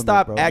 love Let's women,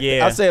 stop bro. acting.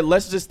 Yeah. I said,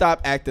 let's just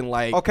stop acting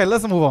like. Okay,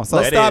 let's move on. So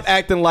Let's That stop is.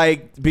 acting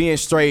like being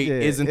straight Yeah,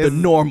 isn't the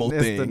it's- normal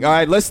it's thing. the- All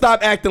right, let's stop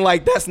acting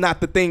like that's not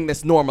the thing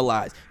that's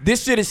normalized.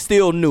 This shit is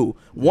still new.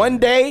 One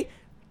day,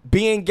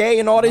 being gay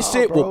and all this Nah,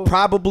 shit bro. will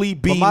probably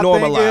But be my thing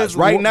normalized. is,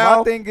 Right my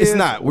now, thing it's is,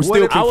 not. We're what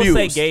still if- I confused.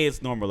 would say gay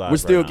is normalized. We're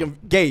still right now.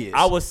 gay is.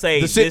 I would say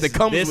the shit this, that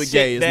comes this with shit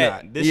gay is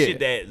that, not. This Yeah. shit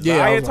that Yeah, I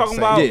Zaya was talking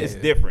gonna about say, is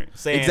yeah. different.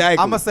 Saying, Exactly.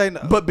 I'm gonna say,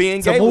 but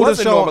being to gay move the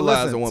wasn't show,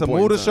 normalized listen, at one to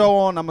point move in the time. show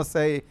on, I'm gonna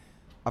say,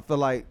 I feel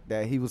like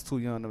that he was too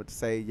young to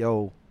say,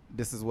 yo,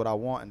 this is what I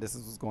want and this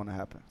is what's going to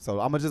happen. So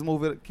I'm gonna just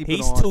move it, keep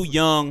he's it on. too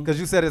young. Because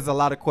you said it's a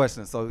lot of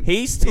questions. So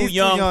He's too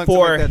young to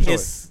for make that choice.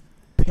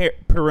 his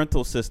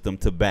parental system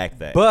to back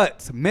that.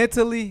 But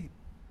mentally,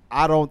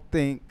 I don't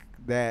think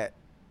that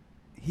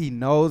he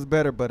knows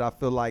better, but I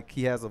feel like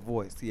he has a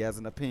voice. He has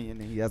an opinion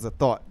and he has a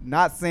thought.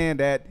 Not saying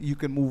that you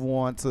can move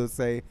on to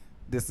say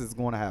this is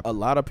going to happen. A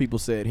lot of people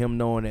said him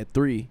knowing at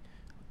 3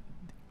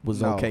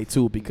 was No. okay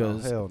too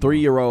because hell no.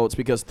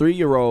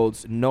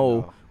 3-year-olds know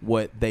No.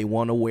 what they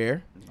want to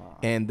wear Nah.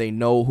 and they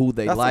know who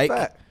they That's like a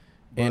fact.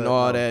 and But,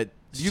 all no. that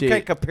You shit.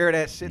 can't compare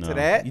that shit to No.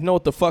 that. You know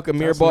what the fuck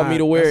Amir That's bought me not-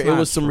 to wear? that's It not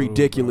was some true,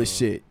 ridiculous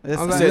bro. shit. It's I was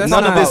not- like, Said that's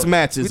none of not- this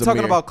matches. We're talking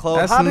Amir. about clothes.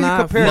 That's How do you not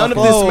compare None of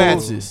this clothes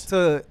matches.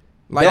 to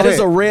Like, That Okay. is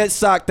a red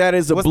sock. That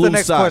is a What's the blue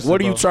next sock. question,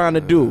 What are you bro? trying to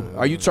do?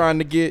 Are you trying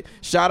to get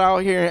shot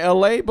out here in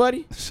L.A.,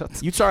 buddy? Shut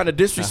the- You trying to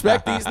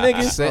disrespect these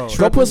niggas? Set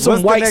Go put some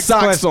What's the white next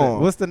socks question?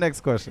 on. What's the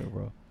next question,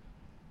 bro?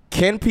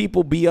 Can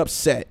people be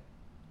upset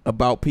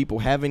about people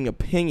having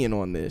opinion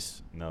on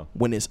this no.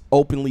 when it's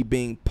openly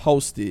being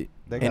posted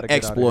They and gotta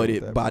get out of here with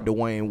exploited that, by bro.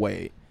 Dwayne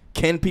Wade?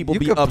 Can people You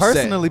be could upset?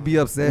 personally be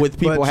upset with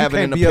people but having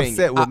you an can't be opinion?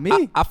 upset with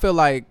me. I feel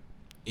like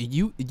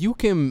you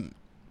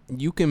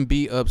can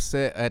be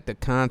upset at the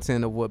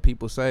content of what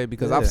people say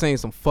because Yeah. I've seen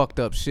some fucked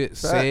up shit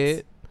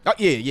said, Oh,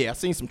 yeah. I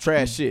seen some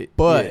trash shit.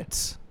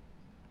 but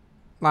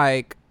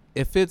like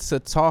if it's a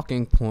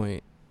talking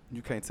point,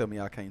 You can't tell me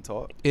I can't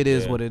talk. it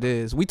is Yeah. what it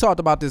is. We talked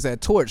about this at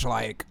Torch.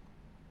 Like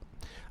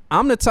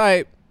I'm the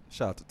type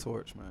Shout out to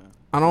Torch, man.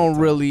 I don't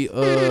really We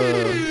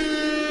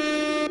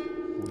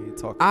ain't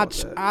talking about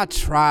that. I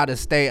try to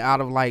stay out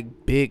of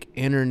like big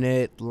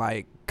internet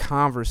like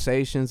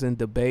conversations and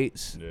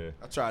debates. Yeah.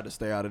 I tried to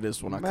stay out of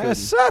this one. I Man, couldn't.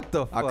 shut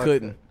the fuck I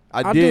couldn't. up.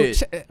 I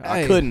did. I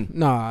hey, couldn't.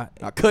 Nah,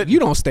 I couldn't. You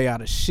don't stay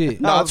out of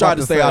shit. No, I I was tried about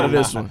to to stay say. out of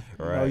this one.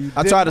 No, Right. you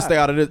I did tried to not. stay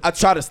out of this. I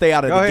tried to stay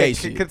out of Go the ahead, gay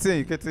shit.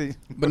 Continue.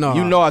 But no,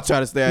 You know I try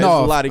to stay out. No,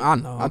 There's a lot of, I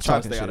know. I'm I'm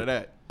trying to talking stay out of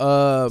shit.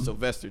 that.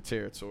 Sylvester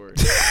territory.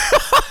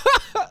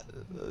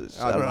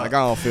 I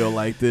don't feel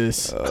like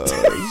this.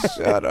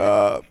 shut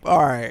up.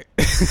 All right.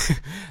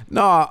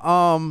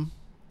 No,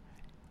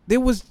 there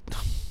was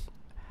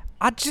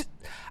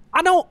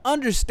I don't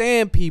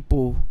understand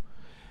people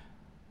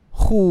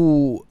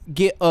who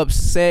get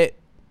upset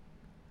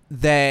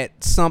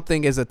that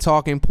something is a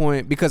talking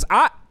point because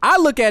I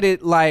look at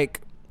it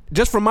like,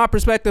 just from my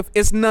perspective,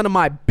 it's none of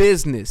my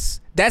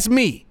business. That's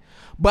me.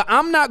 But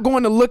I'm not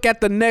going to look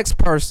at the next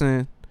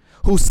person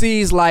who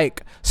sees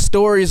like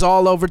stories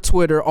all over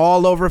Twitter,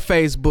 all over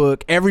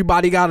Facebook.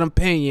 Everybody got an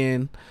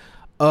opinion.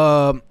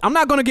 I'm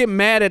not going to get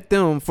mad at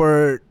them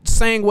for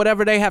saying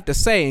whatever they have to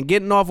say and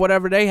getting off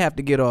whatever they have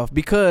to get off,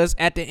 because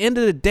at the end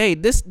of the day,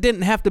 this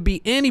didn't have to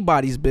be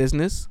anybody's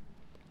business.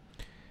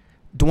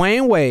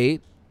 Dwayne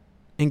Wade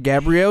and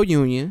Gabrielle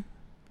Union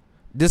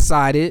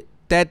decided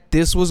that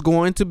this was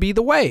going to be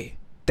the way,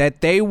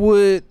 that they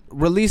would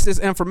release this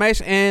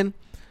information. And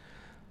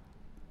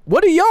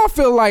what do y'all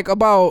feel like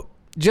about,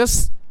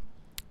 just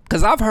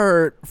because I've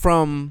heard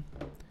from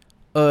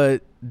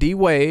D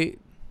Wade,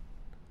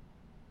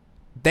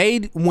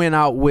 they went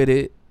out with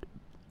it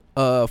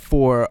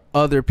for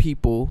other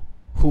people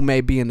who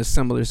may be in a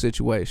similar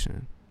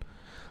situation.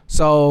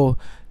 So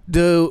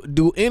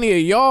do any of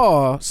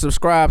y'all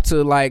subscribe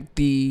to like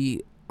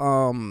the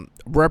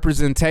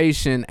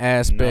representation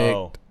aspect?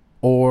 No.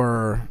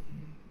 Or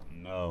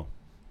No.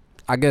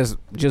 I guess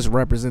just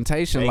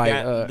representation, They like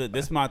got,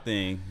 this is my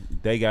thing.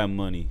 They got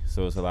money,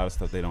 so it's a lot of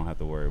stuff they don't have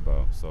to worry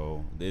about.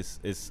 So this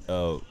is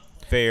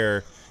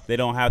fair. They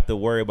don't have to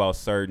worry about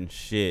certain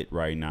shit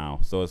right now.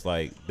 So it's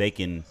like they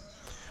can.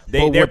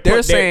 But what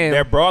they're saying-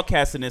 they're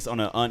broadcasting this on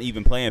an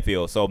uneven playing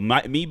field. So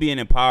me being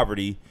in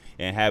poverty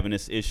and having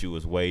this issue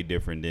is way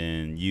different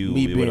than you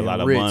Me with a being lot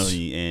of rich.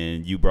 money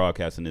and you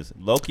broadcasting this.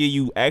 Low-key,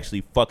 you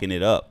actually fucking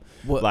it up.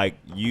 What? Like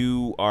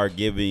you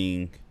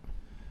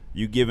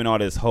giving all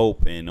this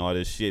hope and all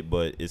this shit,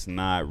 but it's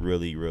not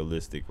really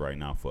realistic right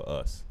now for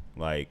us.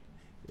 Like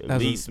at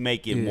least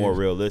make it more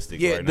realistic.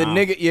 Yeah, right the now.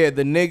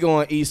 nigga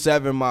on East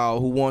 7 Mile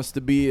who wants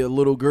to be a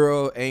little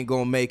girl ain't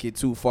gonna make it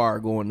too far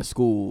going to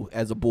school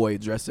as a boy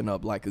dressing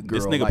up like a girl.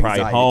 This nigga like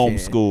probably Zaya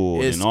homeschooled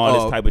can. and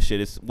all this type of shit.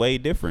 It's way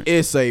different.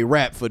 It's a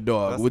rap for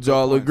dog. That's Would a good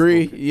y'all point,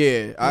 agree? Spooky.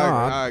 Yeah,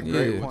 I agree yeah,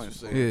 with what you're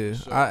saying. Yeah.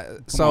 Sure.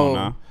 Come So on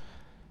now.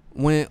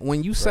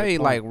 when you say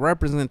point. like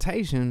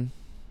representation,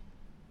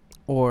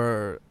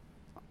 or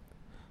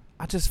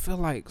I just feel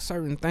like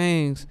certain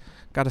things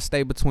got to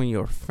stay between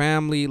your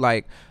family.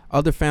 Like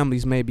other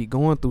families may be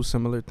going through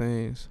similar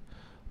things,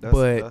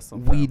 but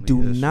some we family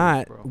do issues,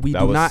 not bro. we That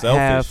do was not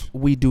selfish.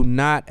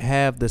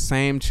 have the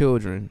same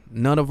children.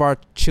 None of our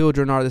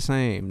children are the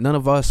same. None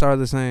of us are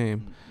the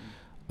same.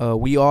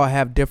 We all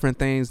have different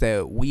things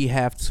that we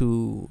have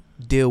to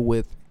deal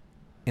with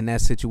in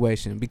that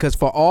situation, because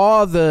for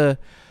all the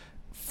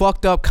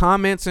fucked up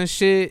comments and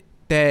shit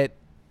that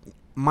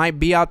might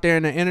be out there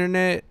in the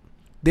internet,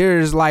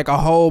 there's like a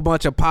whole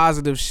bunch of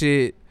positive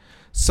shit.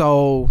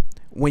 So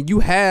when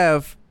you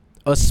have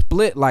a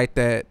split like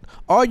that,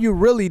 all you're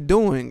really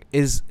doing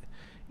is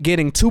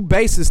getting two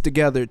bases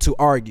together to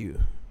argue.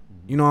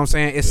 You know what I'm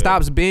saying? It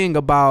stops being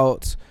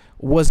about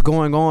what's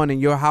going on in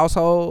your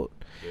household,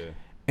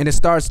 and it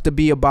starts to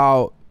be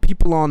about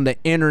people on the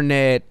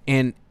internet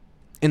and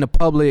in the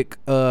public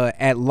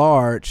at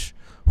large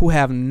who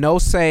have no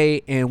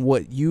say in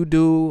what you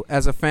do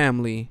as a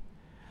family,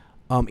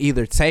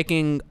 either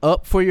taking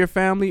up for your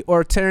family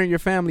or tearing your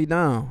family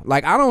down.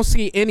 Like I don't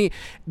see any.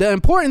 The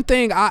important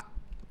thing I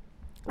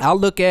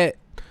look at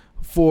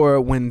for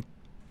when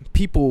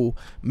people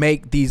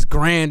make these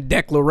grand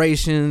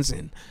declarations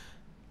and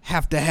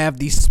have to have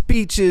these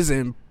speeches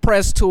and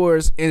press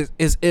tours is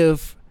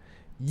if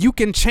you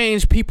can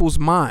change people's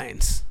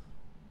minds.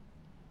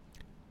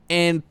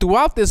 And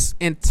throughout this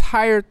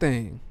entire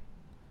thing,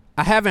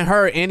 I haven't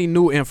heard any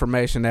new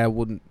information that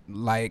would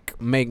like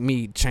make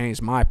me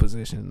change my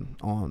position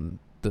on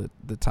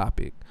the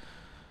topic.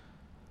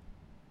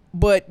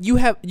 But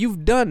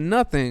you've done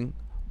nothing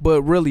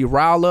but really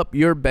rile up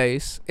your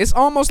base. It's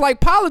almost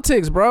like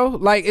politics, bro.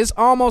 Like it's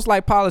almost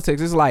like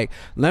politics. It's like,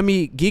 let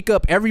me geek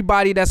up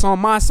everybody that's on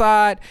my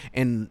side,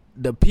 and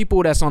the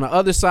people that's on the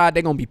other side,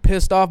 they're gonna be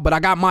pissed off, but I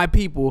got my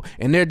people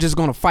and they're just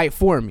gonna fight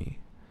for me.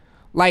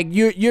 Like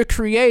you're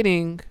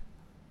creating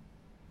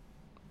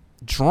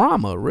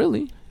drama,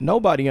 really.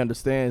 Nobody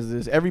understands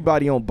this.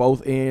 Everybody on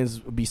both ends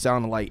be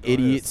sounding like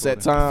idiots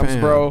at times,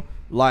 Fam. bro.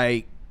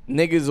 Like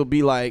niggas will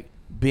be like,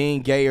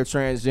 being gay or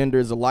transgender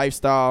is a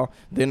lifestyle.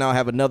 Then I'll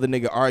have another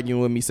nigga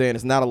arguing with me saying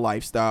it's not a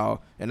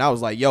lifestyle. And I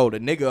was like, yo, the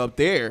nigga up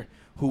there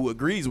who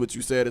agrees with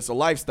you said it's a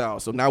lifestyle.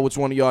 So now which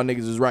one of y'all niggas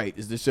is right?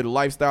 Is this shit a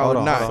lifestyle Hold or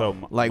on, not? hold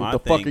So Like, my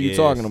what the fuck thing are you is,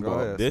 talking Go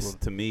about? ahead. This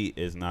to me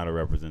is not a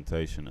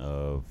representation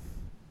of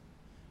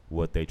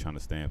what they trying to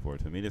stand for.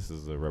 To me, this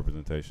is a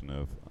representation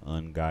of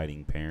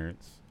unguiding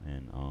parents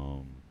and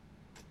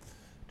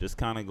just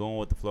kind of going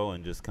with the flow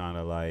and just kind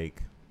of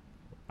like,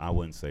 I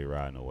wouldn't say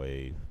riding a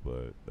wave,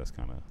 but that's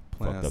kind of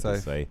fucked up to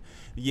safe. say.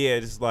 Yeah,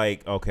 just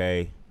like,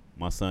 okay,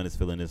 my son is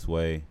feeling this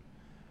way.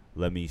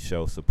 Let me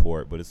show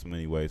support, but there's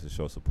many ways to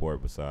show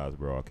support besides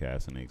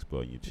broadcasting and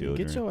exploiting your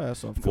children Get your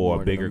ass off Good for a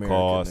Morning bigger America,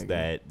 cause nigga.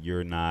 that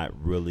you're not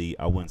really.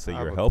 I wouldn't say I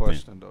have you're a helping.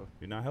 question, though.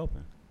 You're not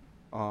helping.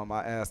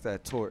 I asked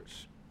that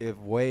Torch, if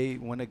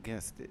Wade went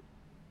against it,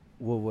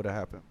 what would have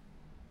happened?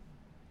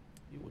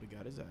 He would have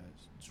got his ass.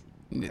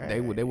 They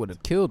would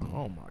have killed him.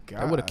 Oh my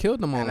god. They would have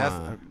killed him And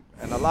online.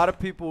 and a lot of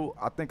people,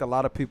 I think a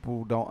lot of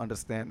people don't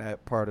understand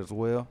that part as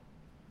well.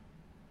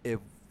 If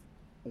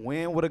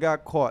Wayne would have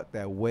got caught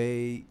that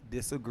Wade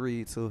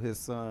disagreed to his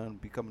son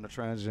becoming a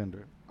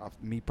transgender,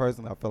 me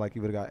personally, I feel like he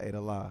would have got ate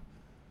alive.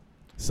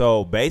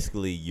 So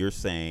basically, you're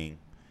saying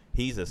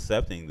he's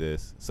accepting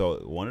this. So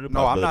one of the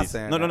No, I'm not possibilities.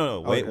 saying no, that.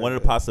 no. Wait, Okay, one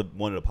of yeah.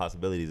 the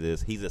possibilities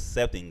is he's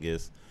accepting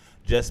this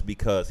just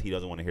because he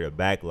doesn't want to hear the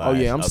backlash. Oh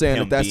yeah, I'm of saying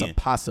him that that's being, a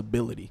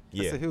possibility.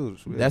 yeah. That's a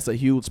huge. That's a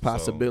huge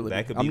possibility.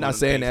 that could be I'm one not of the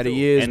saying things that too.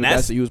 he is, And but that's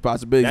that's- a huge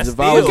possibility. that's If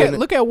I was still- in,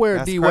 Look at where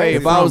That's D crazy. Wade.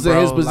 if I was in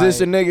his bro,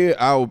 position, like, nigga,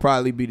 I would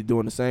probably be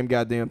doing the same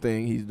goddamn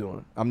thing he's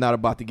doing. I'm not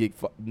about to get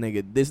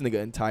nigga. This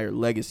nigga entire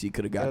legacy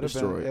could have got It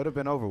destroyed. would have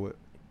been over with.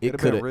 It It'd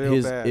could been have real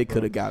his. bad, It bro.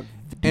 could have got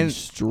And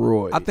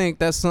destroyed. I think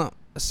that's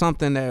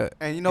something that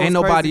And you know, ain't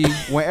what's nobody.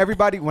 crazy? When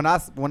everybody when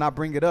I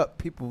bring it up,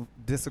 people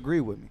disagree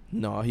with me.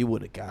 no, he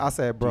would have got. I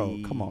said, bro,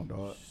 come on,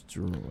 dog.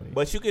 Destroyed.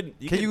 But you could.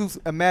 Can you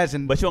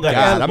imagine? But you don't got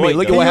God, to I mean,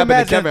 look at Can what you happened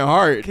imagine- to Kevin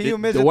Hart. can you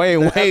imagine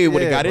Dwayne that- Wade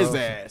would have yeah, got his bro.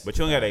 ass. But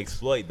you don't got to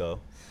exploit though.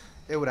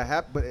 It would have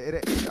happened, but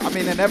I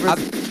mean,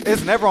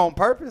 it's never on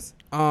purpose.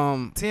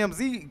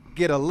 TMZ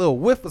get a little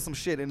whiff of some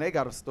shit and they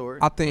got a story.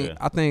 I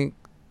think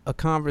a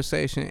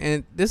conversation,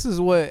 and this is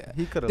what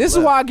He coulda this is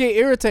left. why I get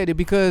irritated,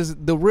 because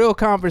the real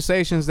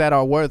conversations that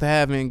are worth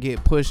having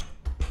get pushed.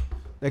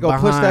 They go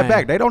push that behind.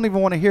 back. They don't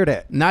even want to hear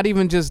that. Not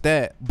even just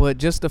that, but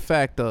just the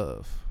fact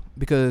of,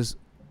 because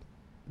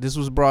this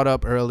was brought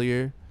up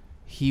earlier,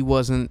 he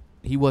wasn't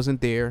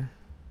there.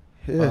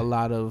 A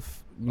lot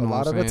of You A know lot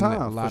what of I'm the saying?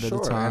 time, A lot for of sure.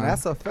 the time. And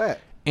that's a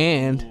fact.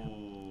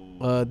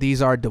 And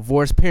these are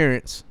divorced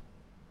parents.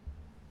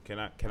 Can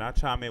I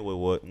chime in with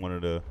what one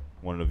of the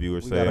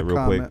viewers We got a said real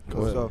comment. quick?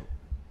 What's up?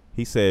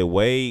 He said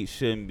Wade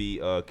shouldn't be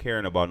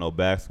caring about no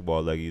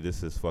basketball like this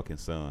is his fucking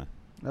son.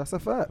 That's a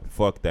fact.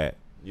 Fuck that.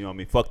 You know what I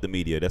mean? Fuck the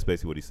media. That's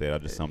basically what he said. I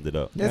just summed it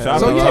up. Yeah. Shout out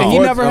So to yeah, Tom. he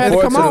never had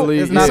to come out. Unfortunately,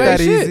 and It's not say that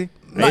shit. easy.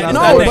 Like, It's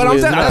no, not that but I'm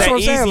easy. saying, Not that's that what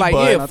I'm saying. easy, Like,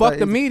 but- yeah, Not fuck that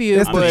the easy. media.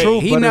 It's the But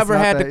truth, he but it's never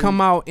not had to that come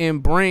easy. out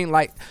and bring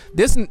like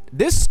this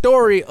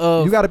story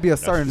of You got to be a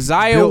certain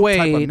Zaya built Wade.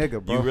 type of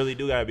nigga, bro. You really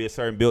do gotta be a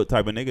certain built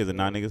type of niggas, and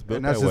not niggas built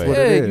And that's that just way. what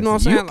yeah, it is. you know what I'm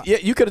saying? Like, Yeah,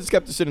 you could have just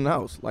kept the shit in the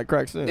house, like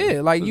Crack said.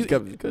 yeah, like you.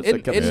 Could've It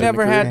kept shit in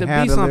never the had crib. to be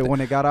handle it something. when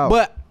it got out.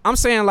 But I'm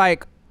saying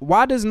like,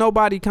 why does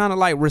nobody kind of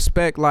like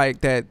respect like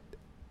that?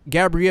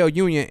 Gabrielle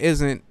Union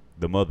isn't.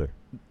 The mother.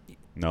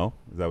 No,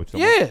 is that what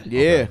you're Yeah, talking about?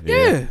 Yeah. Okay.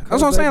 yeah. That's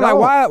what I'm they saying. Like,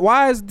 don't.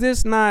 why is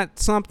this not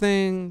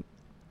something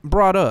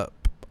brought up?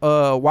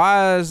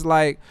 Why is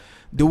like,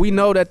 do we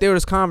know that there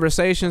was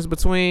conversations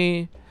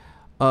between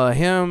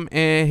him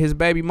and his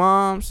baby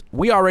moms?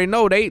 We already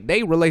know they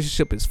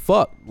relationship is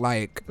fucked.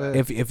 Like, Yeah.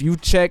 if you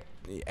check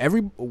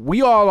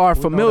we all are We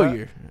know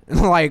familiar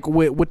like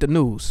with the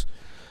news.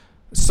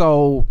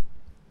 So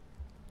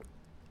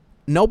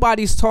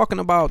nobody's talking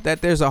about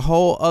that there's a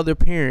whole other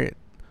parent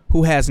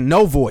who has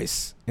no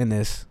voice in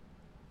this.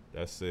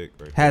 That's sick.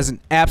 Right Has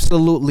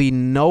absolutely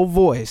no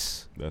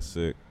voice. there. That's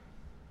sick.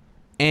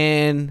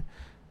 And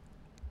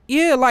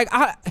yeah, like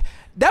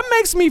that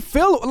makes me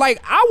feel like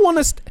I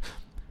want to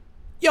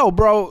yo,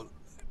 bro,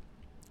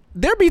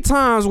 there be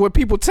times where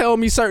people tell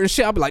me certain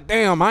shit, I'll be like,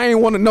 damn, I ain't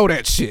want to know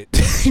that shit.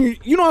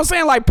 You know what I'm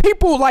saying? Like,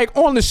 people like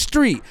on the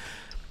street,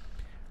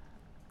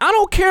 I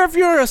don't care if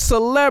you're a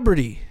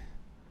celebrity,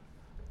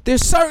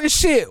 there's certain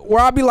shit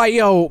where I'll be like,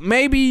 yo,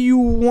 maybe you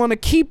want to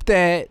keep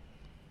that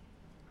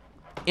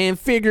and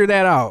figure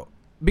that out.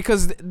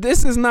 Because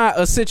this is not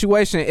a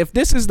situation. If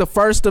this is the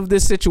first of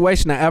this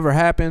situation that ever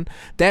happened,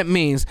 that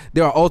means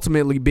there are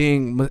ultimately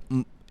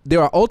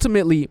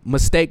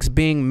mistakes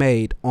being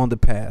made on the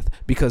path,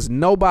 because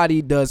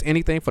nobody does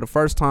anything for the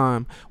first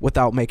time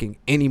without making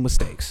any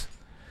mistakes.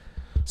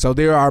 So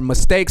there are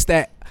mistakes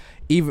that,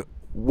 even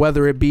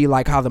whether it be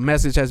like how the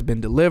message has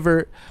been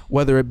delivered,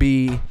 whether it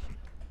be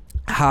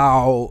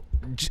how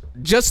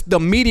just the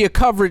media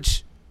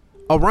coverage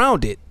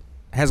around it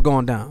has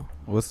gone down.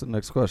 What's the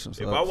next question?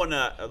 If I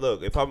wanna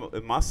look,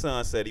 if my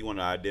son said he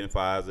wanna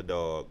identify as a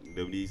dog,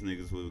 then these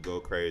niggas would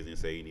go crazy and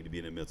say he need to be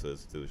in a mental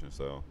institution.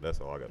 So that's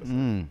all I gotta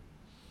say.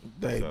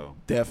 They So.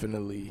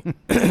 definitely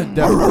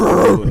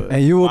would.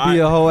 And you will be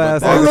a whole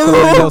ass That's-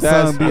 nigga so your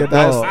son be a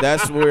dog.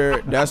 That's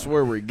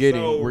where we're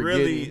getting. So we're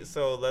really, getting.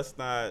 so let's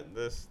not.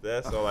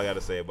 That's all I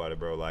gotta say about it,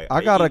 bro. Like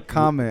I got a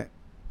comment.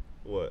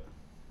 What?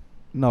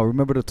 No,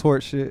 remember the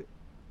torch shit?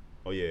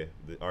 Oh yeah,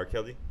 the R.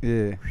 Kelly.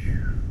 Yeah.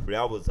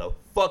 That was a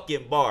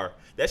fucking bar.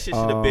 That shit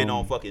should have been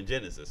on fucking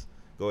Genesis.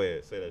 Go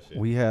ahead, say that shit.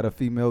 We had a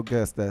female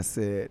guest that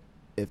said,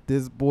 if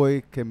this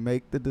boy can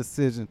make the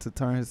decision to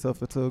turn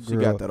himself into a She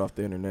girl, got that off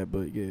the internet,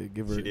 but yeah,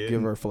 She did?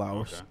 give her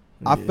flowers. Okay.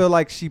 I Yeah. feel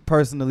like she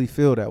personally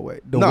feel that way.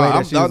 The No, way that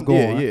I'm- she was I'm-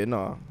 going. Yeah,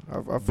 no. I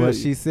feel But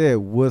you. she said,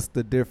 what's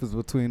the difference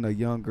between a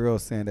young girl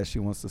saying that she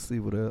wants to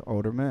sleep with an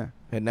older man?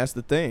 And that's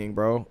the thing,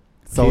 bro.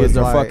 So Kids it's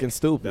are like- fucking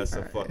stupid. That's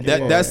a fucking.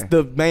 That Yeah. that's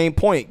the main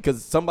point,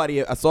 because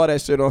somebody, I saw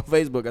that shit on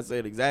Facebook. I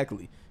said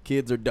exactly,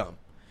 kids are dumb.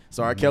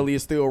 So R. Kelly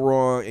is still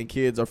wrong, and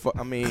kids are.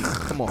 I mean,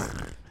 come on,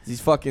 these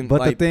fucking. But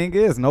like, the thing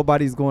is,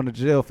 nobody's going to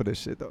jail for this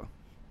shit, though.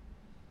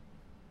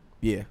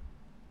 yeah,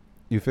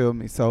 You feel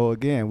me? So,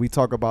 again, we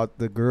talk about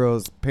the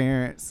girls'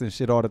 parents and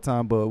shit all the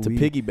time, but to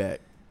piggyback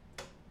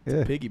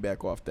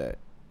off that,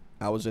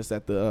 I was just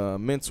at the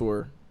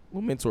mentor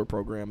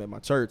program at my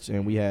church,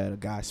 and we had a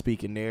guy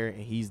speaking there,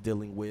 and he's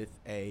dealing with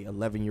a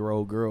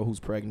 11-year-old girl who's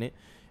pregnant,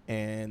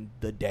 and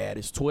the dad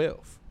is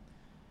 12.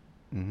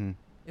 Mm-hmm.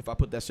 If I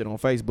put that shit on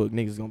Facebook,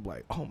 niggas gonna be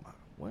like, "Oh my,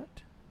 what?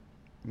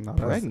 No,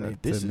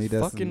 Pregnant? This is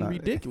fucking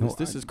ridiculous.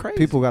 This is crazy."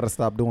 People got to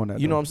stop doing that.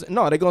 You know what I'm saying?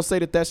 No, they're gonna say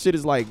that shit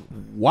is like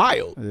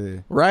wild, Yeah.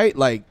 right?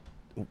 Like,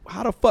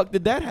 how the fuck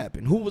did that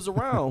happen? Who was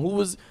around? Who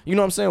was? You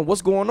know what I'm saying?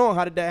 What's going on?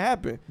 How did that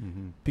happen?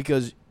 Mm-hmm.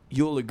 Because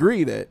you'll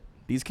agree that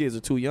these kids are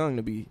too young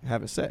to be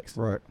having sex.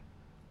 Right.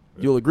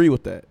 You'll agree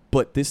with that.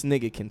 But this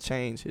nigga can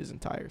change his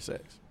entire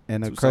sex.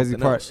 And the to crazy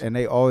something part, else. and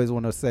they always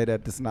want to say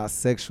that it's not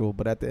sexual,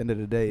 but at the end of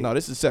the day, No,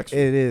 this is sexual.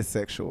 it is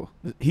sexual.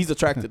 He's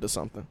attracted to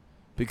something.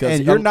 Because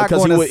And you're not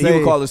because gonna he would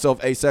say- call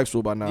himself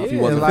asexual by now if he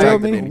Yeah, wasn't like, attracted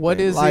to feel me? anything.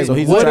 What is Like, it? so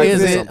he's What attracted is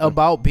to it something.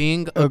 about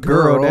being A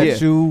girl that Yeah.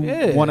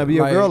 you want to be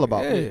a girl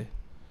about. Yeah.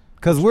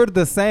 Because we're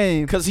the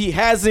same. Because he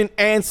hasn't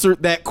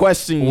answered that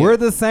question yet. We're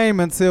the same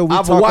until we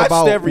I've talk watched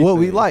about what everything.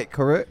 we like,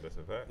 correct? That's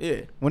a fact.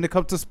 Yeah, When it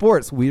comes to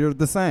sports, we're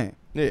the same.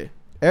 yeah.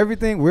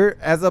 Everything, we're,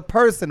 as a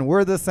person,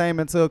 we're the same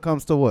until it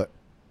comes to what?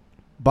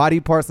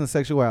 Body parts and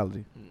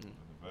sexuality.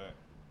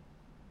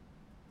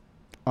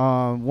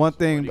 One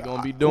thing, you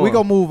gonna be we doing?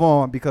 gonna move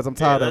on because I'm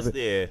tired of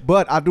that's- it. yeah.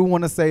 But I do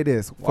want to say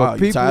this. For Wow,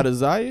 people, you tired of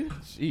Zaya?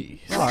 Jeez.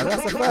 Nah,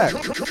 that's a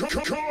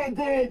fact.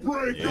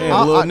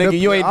 Damn, little nigga,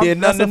 you ain't did nothing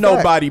to that's a fact.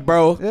 nobody,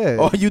 bro. Yeah.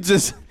 Or you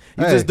just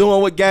You Hey. just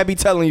doing what Gabby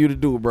telling you to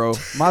do, bro.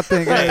 My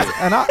thing is,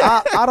 and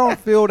I don't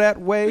feel that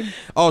way,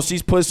 Oh,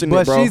 she's pushing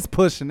but it, bro. she's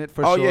pushing it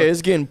for oh sure. yeah,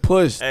 it's getting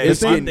pushed. Hey,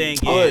 it's my getting thing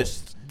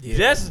pushed. is,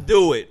 just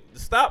do it.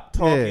 Stop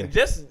talking. Yeah.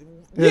 Just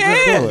Yeah,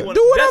 just do it.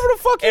 Do whatever the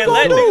fuck you and gonna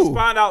let do. niggas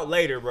find out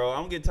later, bro.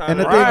 I'm getting tired And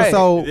the of thing Right. is,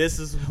 so this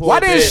is Why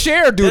didn't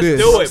Cher do Just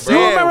this? do it, bro.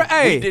 You remember? Damn,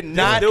 Hey, we did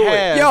not do it.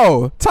 have.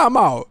 Yo, time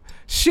out.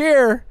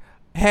 Cher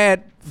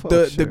had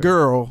the Cher.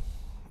 girl.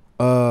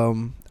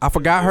 I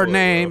forgot her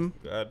name,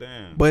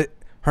 Goddamn. but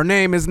her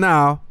name is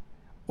now,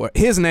 or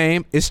his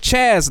name is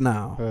Chaz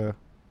now.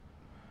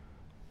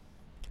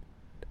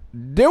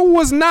 There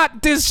was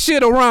not this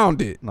shit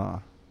around it. Nah.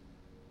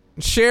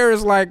 Cher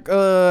is like, you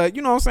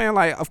know what I'm saying?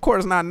 Like, of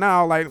course not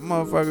now. Like,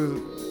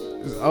 motherfuckers.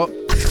 Oh,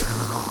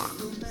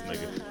 This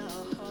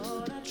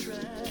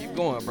nigga. Keep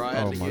going, bro. I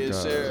had Oh to my get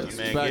God. Sarah's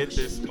Man, back. get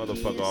this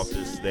motherfucker off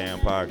this damn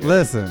podcast.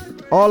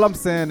 Listen, all I'm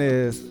saying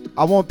is,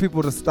 I want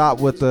people to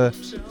stop with the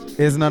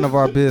 "it's none of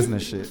our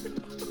business" shit.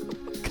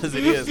 Because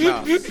it is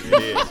now. It is.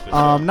 For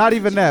sure. Not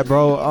even that,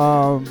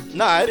 bro.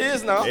 Nah, it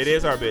is now. It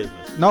is our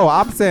business. No,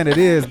 I'm saying it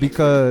is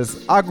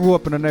because I grew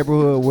up in a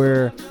neighborhood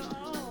where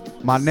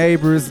my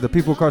neighbors, the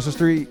people across the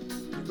street,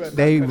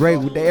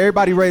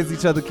 everybody raised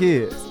each other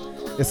kids.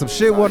 If some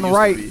shit wasn't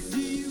right,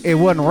 it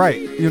wasn't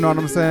right. You know what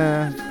I'm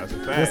saying? That's a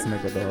This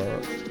fact. nigga,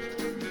 dog.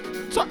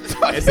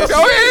 And go since,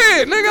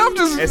 ahead, nigga. I'm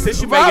just and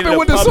since you make it vibing a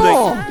with the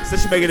song. public,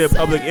 since you make it a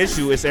public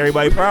issue, it's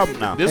everybody's problem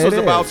now. This It was is.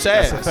 about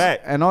That's a Chaz.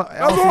 fact. And on,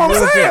 That's what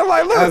I'm saying.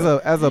 Like,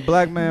 look. as a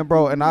black man,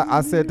 bro, and I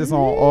said this on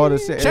all the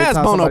shit. Chaz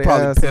anytime Bono somebody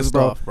probably asks us, pissed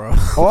bro, off, bro.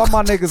 all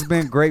my niggas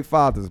been great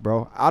fathers,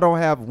 bro. I don't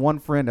have one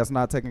friend that's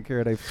not taking care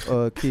of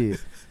their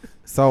kids.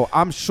 So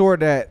I'm sure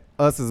that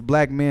us as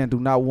black men do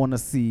not want to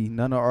see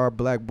none of our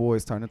black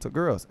boys turn into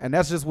girls. And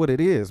that's just what it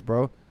is,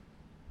 bro.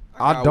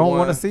 I got don't one-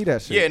 want to see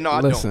that shit. Yeah, no,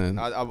 I Listen.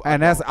 don't.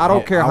 And that's I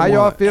don't care I how y'all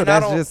want- feel. and I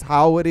That's don't- just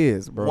how it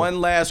is, bro.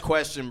 One last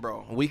question,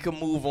 bro. We can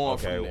move on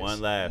Okay, from this. one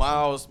last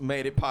Miles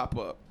made it pop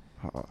up.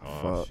 Oh,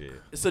 Oh fuck. shit.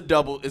 It's a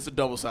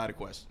double-sided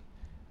question.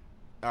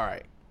 All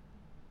right.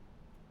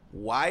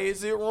 Why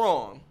is it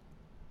wrong?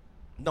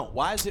 No,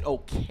 why is it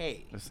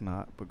okay? It's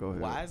not, but go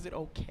ahead. Why is it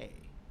okay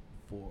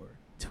for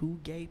two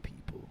gay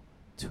people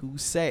to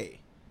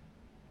say,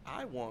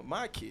 I want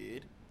my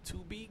kid to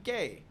be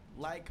gay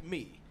like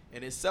me,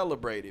 and it's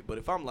celebrated? But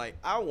if I'm like,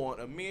 I want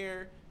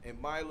Amir and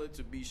Mila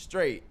to be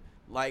straight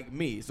like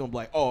me, it's gonna be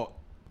like, oh,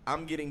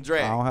 I'm getting I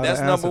dragged. don't have That's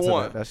an answer number to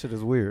one. That. That shit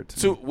is weird. to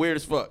Two, me. weird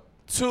as fuck.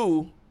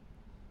 Two,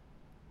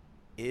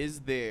 is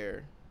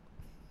there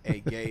a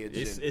gay agenda?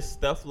 It's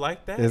stuff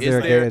like that. Is there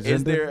a gay is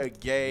agenda? there a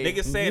gay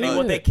Niggas saying Yeah. they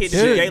want their kid to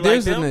be gay like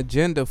There's them. an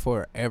agenda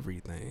for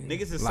everything.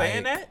 Niggas is Like,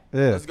 saying that.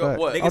 Yeah, Let's go. fact.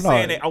 What? Niggas Oh, no.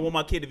 saying that I want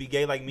my kid to be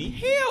gay like me.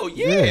 Hell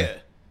yeah. Yeah.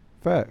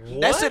 Fact. That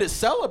What? shit is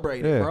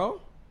celebrated, Yeah.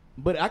 bro.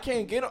 But I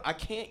can't get on. I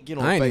can't get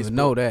on I Facebook. didn't even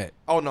know that.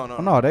 Oh no.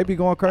 Oh, no, they be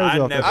going crazy I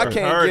off never that. I shit.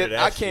 can't heard get. of that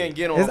I can't shit.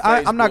 get on.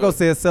 I'm not gonna Facebook.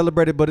 say it's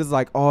celebrated, but it's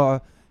like, oh,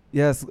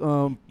 yes,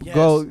 Yes.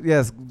 go,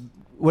 yes,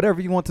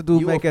 whatever you want to do,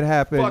 You make a it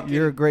happen. fucking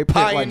You're a great pit,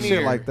 like shit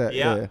pioneer. like that.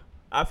 Yeah. Yeah.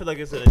 I feel like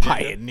it's an agenda.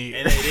 Pioneer.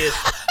 And it is.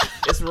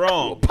 It's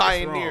wrong. It's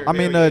Pioneer. wrong. I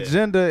mean, the Hell yeah.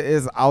 agenda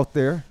is out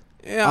there.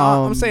 Yeah, I'm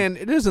Um, saying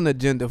there's an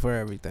agenda for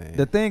everything.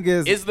 The thing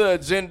is, Is the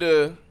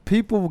agenda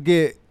people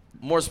get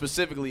more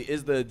specifically?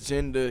 Is the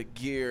agenda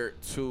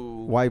geared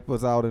to? wipe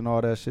us out and all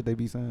that shit they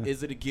be saying.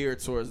 Is it geared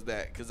towards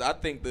that? Because I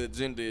think the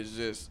agenda is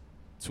just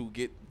to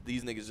get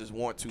these niggas just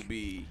want to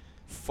be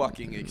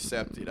fucking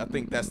accepted. I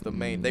think that's the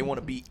main. They want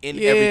to be in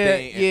Yeah,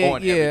 everything and yeah,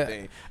 on yeah.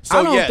 everything. So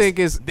I don't yes, think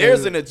it's-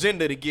 there's an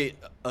agenda to get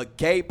a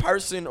gay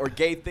person or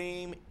gay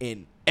theme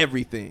in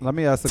everything. Let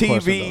me ask a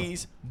question,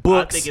 TVs,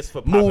 books, I think it's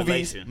for movies,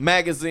 population.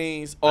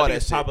 magazines, I all think that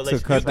it's shit. population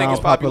To cut You think down it's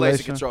population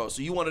population? control?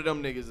 So you one of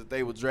them niggas that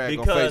they would drag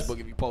on Because- Facebook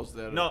if you posted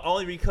that? No,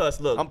 only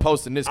because look, I'm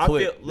posting this I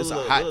clip. feel- This is a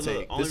look, hot look,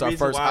 take. Only This is our reason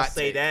first why I hot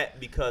say take. that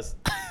because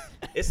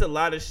it's a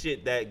lot of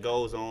shit that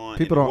goes on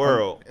People in don't. the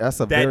world. That's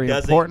a that very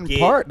doesn't important get-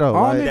 part, though.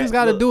 All like- niggas that-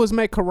 got to look- do is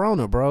make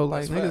Corona, bro.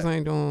 Like, That's niggas right.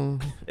 ain't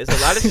doing. It's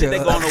a lot of shit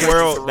that go in the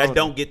world Corona. that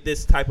don't get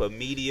this type of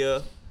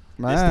media,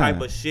 Man. this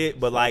type of shit.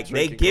 But like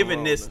they drinking giving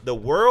Corona. this, the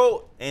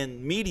world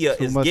and media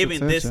Too is much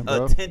giving this attention,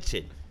 bro.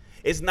 attention.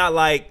 It's not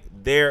like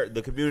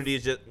the community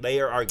is just they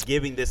are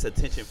giving this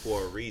attention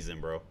for a reason,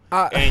 bro.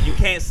 And you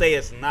can't say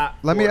it's not.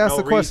 Let me for ask no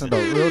a question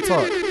reason. though, real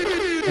talk.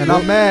 And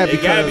I'm mad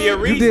It gotta because be a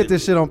you reason. did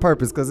this shit on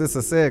purpose because it's a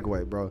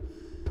segue, bro.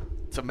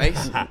 To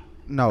Mason.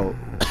 No,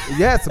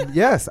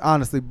 yes,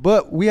 honestly,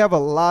 but we have a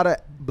lot of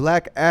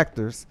black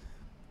actors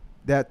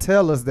that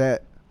tell us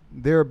that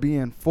they're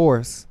being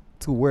forced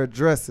to wear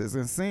dresses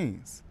in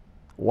scenes.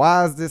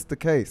 Why is this the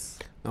case?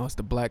 No, it's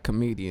the black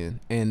comedian,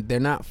 and they're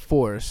not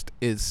forced.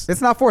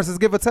 It's not forced. It's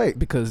give or take.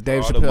 because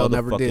Dave All the Chappelle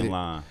never did motherfucking it.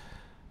 line.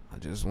 I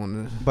just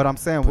want to But I'm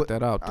saying put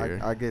that out there.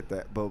 I get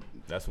that, but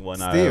That's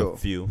one out still, of a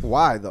few,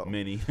 why though?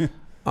 many.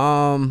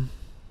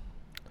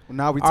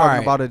 Now we all talking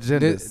right, about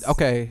agendas.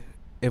 okay,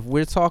 if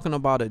we're talking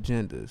about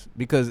agendas,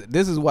 because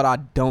this is what I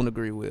don't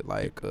agree with,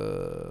 like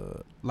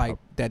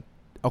that.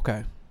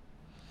 Okay,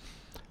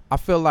 I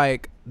feel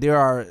like there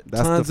are That's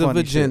the tons of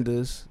funny shit.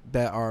 agendas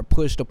that are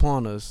pushed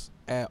upon us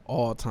at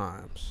all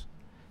times.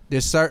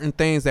 There's certain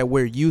things that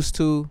we're used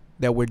to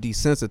that we're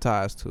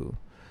desensitized to.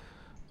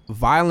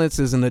 Violence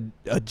is an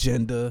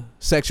agenda.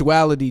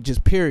 Sexuality,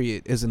 just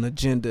period, is an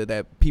agenda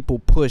that people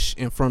push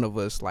in front of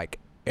us like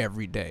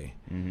every day.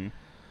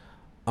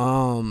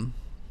 I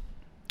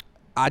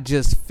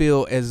just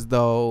feel as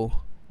though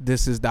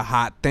this is the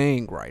hot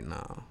thing right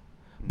now.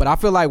 But I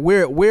feel like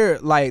we're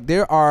like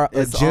there are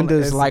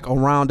agendas like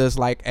around us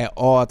like at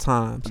all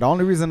times. The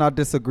only reason I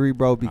disagree,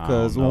 bro,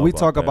 because when we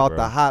talk about bro.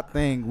 the hot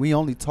thing, we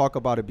only talk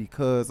about it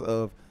because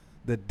of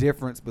the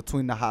difference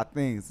between the hot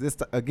things. This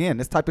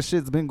type of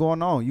shit's been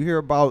going on. You hear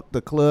about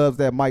the clubs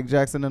that Mike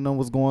Jackson and them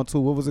was going to.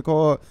 What was it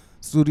called?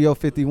 Studio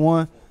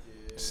 51?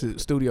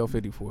 Studio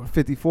 54.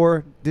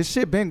 54. This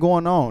shit been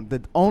going on.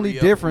 The only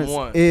difference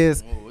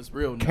is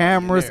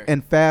cameras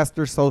and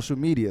faster social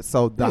media.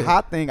 So the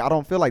hot thing, I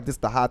don't feel like this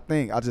the hot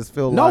thing. I just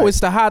feel like it's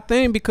the hot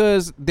thing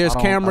because there's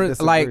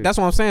cameras. Like that's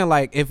what I'm saying.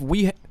 Like if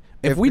we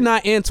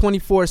not in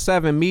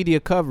 24/7 media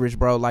coverage,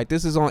 bro, like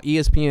this is on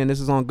ESPN, this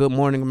is on Good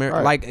Morning America.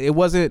 Right. Like it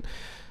wasn't.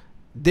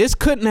 This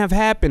couldn't have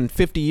happened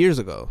 50 years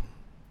ago.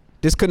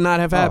 This could not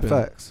have happened.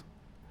 Facts.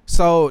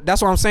 So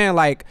that's what I'm saying.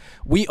 Like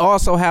we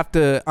also have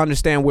to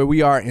understand where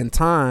we are in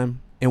time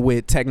and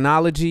with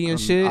technology and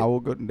shit. I will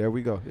go. There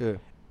we go. Yeah.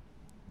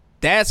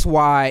 That's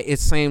why it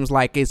seems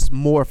like it's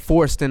more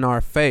forced in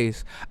our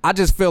face. I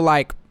just feel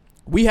like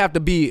we have to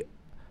be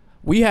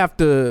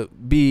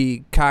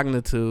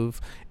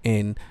cognitive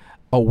and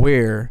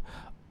aware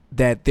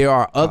that there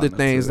are other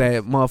things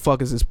that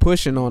motherfuckers is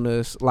pushing on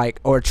us, like,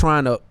 or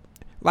trying to,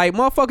 like,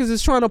 motherfuckers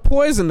is trying to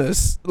poison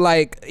us,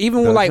 like,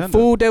 even with like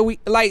food that we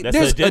like. That's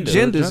there's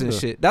agendas and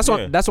shit. That's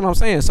what I'm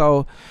saying.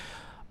 So,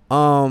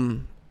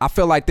 I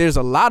feel like there's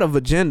a lot of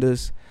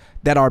agendas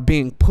that are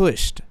being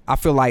pushed. I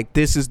feel like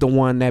this is the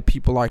one that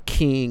people are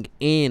keying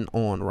in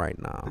on right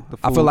now.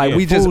 I feel like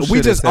we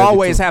just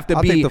always have to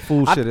be. I think the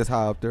food shit is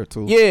high up there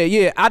too.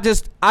 Yeah.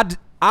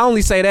 I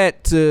only say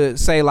that to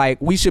say like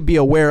we should be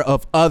aware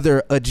of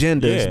other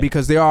agendas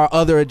because there are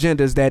other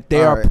agendas that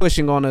they are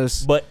pushing on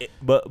us. But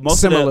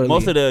most of the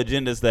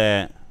agendas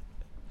that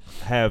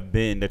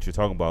you're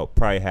talking about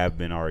probably have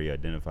been already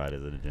identified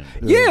as an agenda.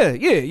 Yeah.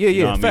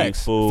 You know what I mean?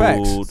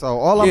 Food. So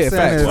all I'm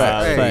saying is,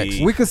 facts.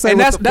 we can say and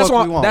what the fuck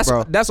we want,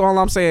 bro. That's all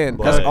I'm saying.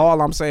 But that's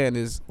all I'm saying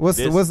is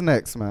what's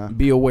next, man?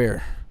 be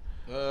aware.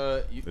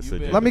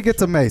 Let me get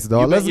to Mace,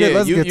 dog. Let's get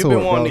to it,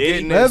 bro.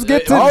 Let's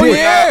get to D.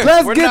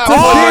 Let's get to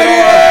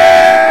D.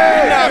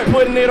 We're not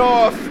putting it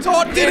off.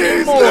 Talk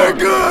anymore.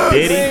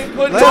 Diddy?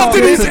 Talk to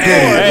this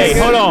Hey,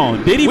 hold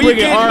on. Diddy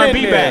bringing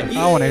R&B back.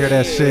 I want to hear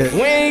that shit. We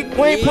ain't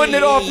putting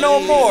it off no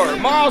more.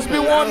 Miles be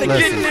wanting to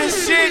get in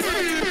this shit.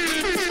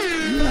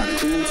 You're not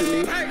cool to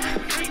me.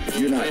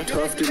 You're not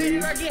tough to me.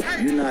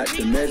 You're not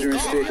the measuring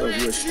stick of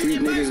what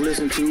street niggas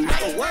listen to.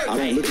 I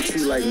don't look at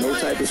you like no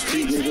type of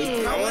street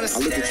nigga. I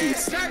look at you.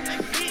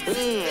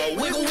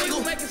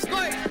 Wiggle, make it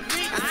squirt.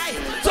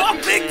 Talk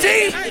Big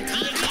T.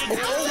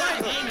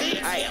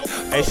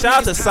 Hey, shout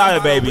out to Sire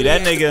Baby.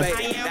 That nigga.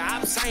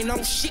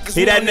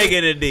 He that nigga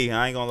in the D.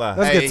 I ain't gonna lie.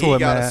 Let's get to it,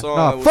 got man. a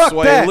song with Fuck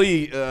Sway that.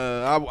 Lee.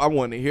 I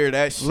want to hear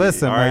that shit.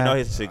 Listen, I already man. know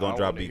his shit gonna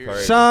drop. Be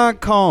crazy. Sean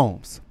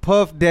Combs,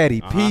 Puff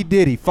Daddy, P.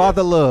 Diddy,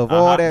 Father Love,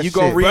 all that You shit.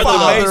 gonna read Brother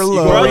what Mace- love. you You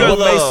gonna read brother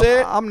what Mace love.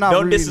 said? I'm not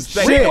Don't reading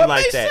disrespect shit. him What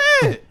like Mace that.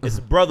 said? It's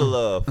brother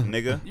love,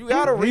 nigga. You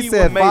gotta He read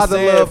said what Mace father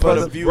said love for for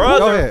the the- viewers. Go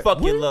Brother ahead.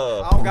 fucking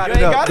love. I don't got You it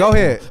ain't up. got Go it?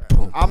 ahead.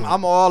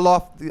 I'm all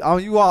off.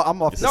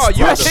 I'm off. No,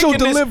 you Special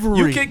kicking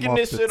delivery. this. You kicking Off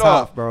this the shit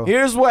top, off, bro.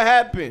 Here's what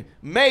happened,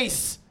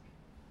 Mace.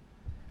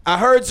 I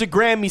heard your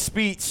Grammy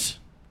speech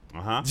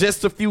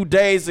just a few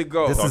days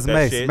ago. This Talk is that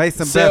Mace. shit.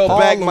 Mason Sell Beth.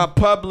 back my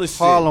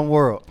publishing Harlem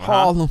World.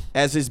 Harlem.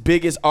 as his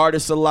biggest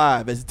artist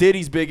alive, as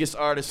Diddy's biggest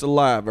artist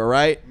alive. All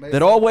right,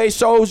 that always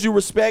shows you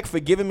respect for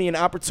giving me an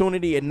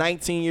opportunity at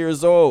 19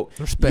 years old.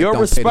 Respect Your don't pay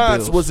the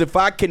response bills. was, if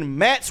I can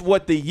match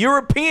what the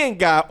European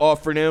guy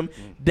offered him,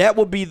 that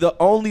would be the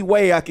only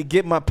way I could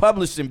get my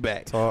publishing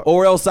back. Talk.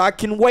 Or else I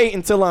can wait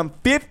until I'm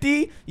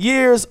 50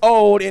 years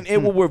old and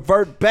it will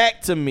revert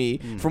back to me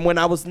from when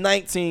I was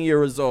 19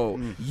 years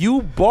old.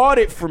 You bought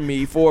it from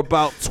me for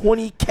about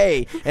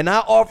 $20K and I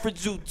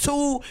offered you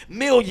 $2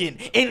 million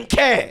in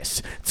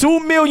cash.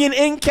 $2 million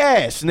in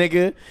cash,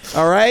 nigga.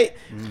 All right?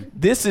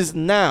 This is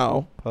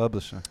now.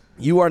 Publishing.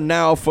 You are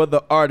now for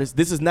the artist.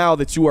 This is now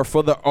that you are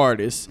for the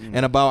artist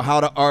and about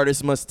how the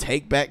artist must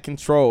take back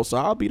control. So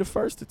I'll be the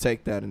first to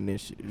take that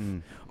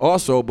initiative.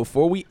 Also,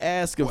 before we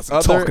ask of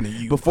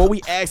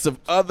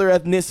other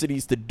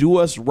ethnicities to do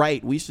us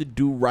right, we should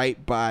do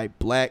right by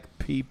black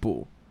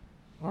people.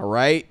 All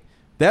right?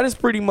 That is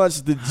pretty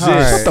much the gist.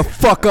 right. Shut the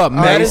fuck up,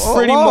 man. That is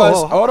pretty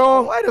much. Hold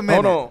on. Wait a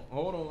minute.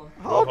 Hold on.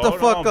 Hold the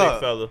fuck on, up. big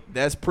fella.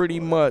 That's pretty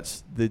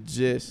much the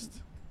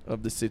gist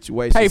of the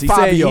situation. Hey, he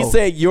Fabio.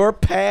 said your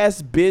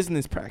past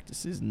business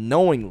practices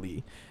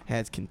knowingly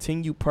has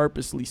continued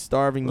purposely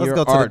starving Let's your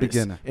go to the artists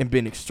beginning. and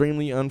been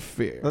extremely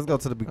unfair. Let's go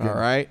to the beginning. All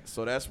right,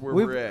 so that's where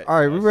We- we're at. all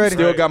right, we ready?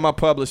 Still got my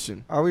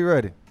publishing, Are we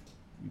ready?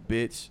 you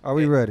bitch. Are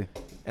we ready?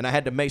 And I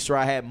had to make sure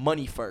I had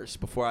money first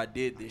before I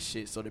did this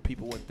shit, so that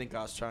people wouldn't think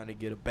I was trying to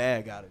get a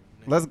bag out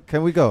of it.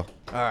 Can we go?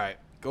 All right,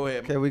 go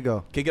ahead. Can we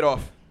go? Kick it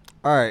off.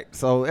 All right,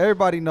 so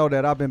everybody know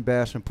that I've been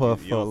bashing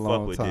Puff You for a don't fuck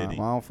long with time.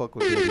 Diddy. I don't fuck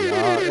with Diddy.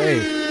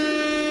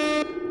 Hey,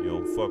 You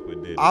don't fuck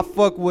with Diddy. I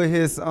fuck with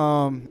his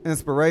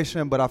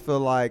inspiration, but I feel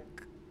like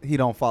he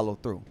don't follow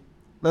through.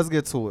 Let's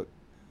get to it.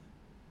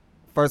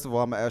 First of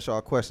all, I'm gonna ask y'all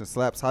a question.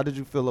 Slaps, how did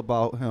you feel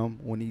about him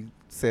when he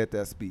said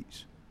that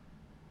speech?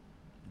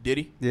 Did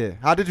he? Yeah,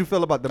 how did you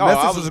feel about the Oh, I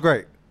message? was- Was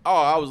great. Oh,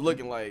 I was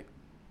looking like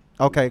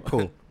Okay,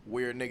 cool.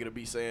 weird nigga to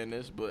be saying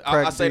this, but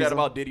Craig I say that Diesel.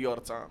 about Diddy all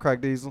the time.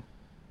 Crack Diesel.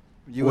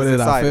 You What was did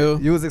I excited.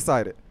 feel? You was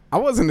excited. I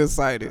wasn't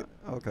excited.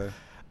 Okay.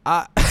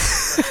 I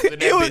that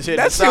it was, bitch hit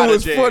that the shit side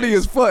was of funny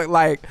jazz. as fuck.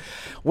 Like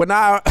when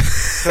I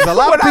Because a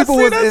lot of when I people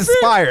see was that shit-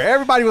 inspired.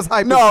 Everybody was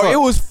hyped. as No, fuck. it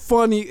was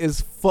funny as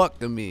fuck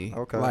to me.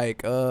 Okay.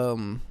 Like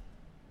go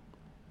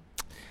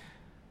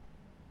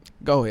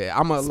ahead.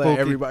 I'm gonna Spooky. let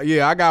everybody.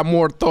 Yeah, I got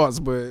more thoughts,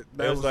 but It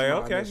that was like, my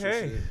okay, initial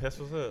hey, shit. that's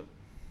what's up.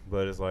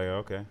 But it's like,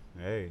 okay,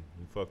 hey,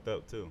 you fucked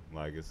up too.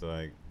 Like, it's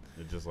like,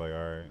 it's just like, all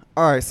right.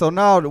 All right, so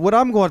now what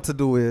I'm going to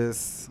do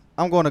is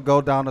I'm going to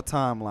go down the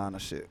timeline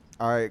of shit.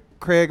 All right,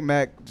 Craig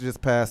Mack just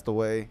passed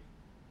away.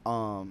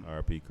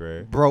 R.P.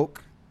 Craig.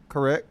 Broke,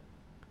 correct?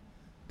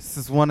 This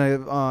is one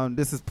of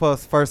this is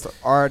Puff's first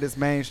artist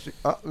mainstream.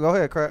 Go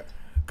ahead, Craig.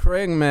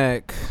 Craig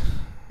Mack.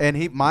 And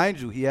he, mind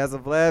you, he has a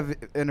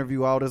Vlad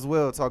interview out as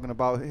well, talking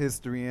about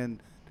history and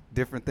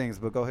different things.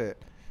 But go ahead.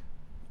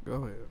 Go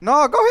ahead.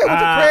 No, go ahead. With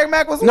the Craig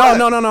Mack was No,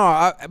 what?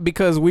 no.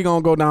 Because we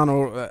gonna go down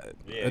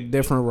Yeah, a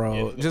different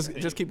road. yeah,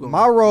 just keep going.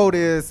 My road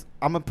is,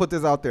 I'm going to put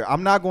this out there.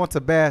 I'm not going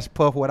to bash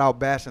Puff without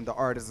bashing the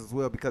artist as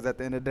well, because at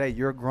the end of the day,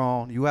 you're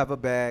grown. You have a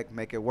bag.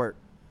 Make it work.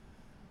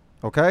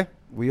 Okay?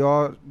 We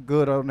all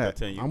good on that.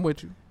 Continue. I'm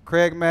with you.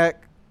 Craig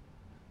Mack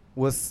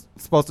was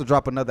supposed to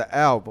drop another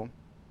album,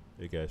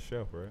 It got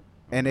shelf, right?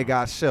 and it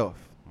got shelved.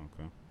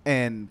 Okay.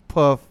 And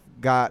Puff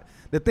got...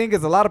 The thing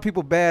is, a lot of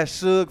people bash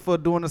Suge for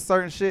doing a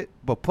certain shit,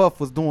 but Puff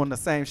was doing the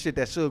same shit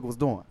that Suge was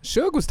doing.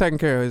 Suge was taking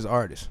care of his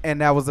artist. And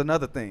that was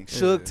another thing.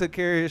 Suge Yeah. took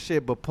care of his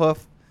shit, but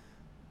Puff,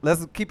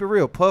 let's keep it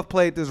real. Puff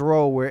played this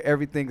role where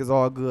everything is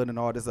all good and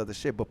all this other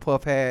shit, but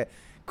Puff had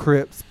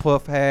Crips.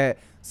 Puff had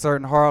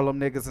certain Harlem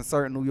niggas and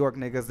certain New York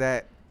niggas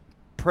that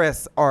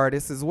press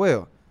artists as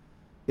well.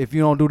 If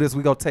you don't do this,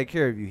 we gonna take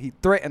care of you. He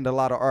threatened a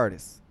lot of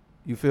artists.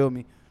 You feel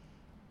me?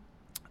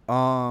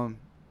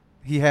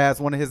 He has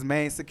one of his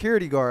main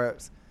security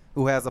guards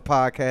who has a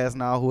podcast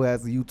now, who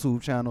has a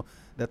YouTube channel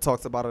that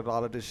talks about a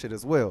lot of this shit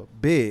as well.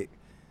 Big.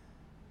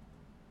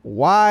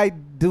 Why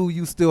do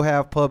you still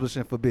have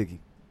publishing for Biggie?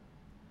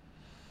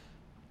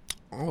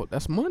 Oh,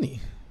 that's money.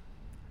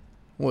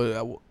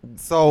 Well,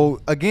 So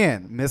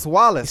again, Miss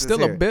Wallace He's is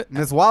still a here. bit-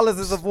 Miss Wallace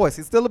is a voice.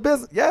 He's still a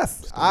business.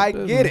 Yes, Still a I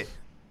get it.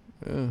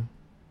 business. Yeah.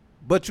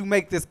 But you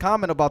make this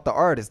comment about the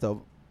artist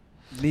though.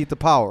 Need the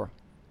power.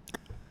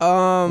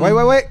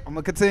 Wait. I'm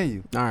gonna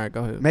continue. All right,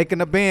 go ahead.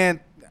 Making a band,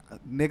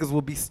 niggas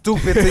will be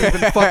stupid to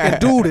even fucking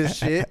do this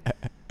shit.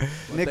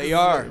 Niggas they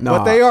are. is-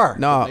 But they are.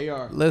 No, They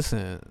are.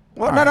 listen.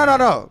 Well, All right.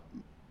 no.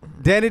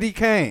 Danity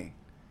Kane.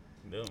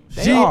 No.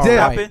 They G all Dip.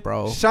 right,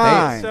 bro.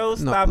 Shine. Show, No,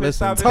 stop it,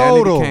 listen. stop it.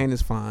 Total. Danity Kane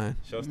is fine.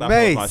 Show, stop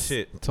Mace. my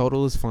shit.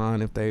 Total is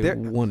fine if they They're-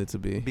 want it to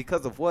be.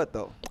 Because of what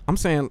though? I'm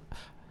saying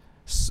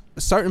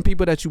certain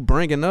people that you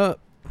bringing up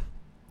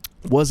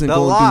wasn't The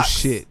gonna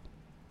Locks. do shit.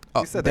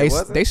 You said they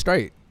wasn't? They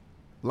straight.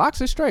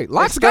 Locks is straight. They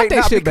Locks got straight that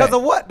now shit because back.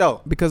 of what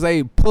though? Because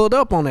they pulled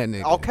up on that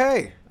nigga.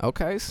 Okay.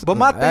 Okay. But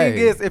my thing hey.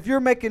 is, if you're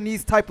making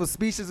these type of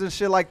speeches and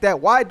shit like that,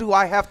 why do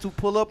I have to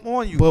pull up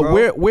on you, But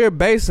bro? we're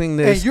basing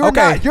this. And you're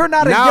okay, not- you're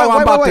not a now young- I'm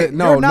wait, about wait. to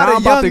no. You're not now a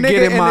I'm about to young get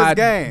nigga in in my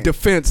this game.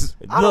 defense.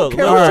 I don't Look,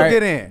 care look. what All you right.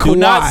 get in. Do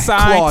not Kawhi,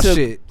 sign claw to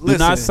shit. do not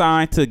Listen.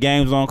 sign to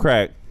Games on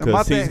Crack My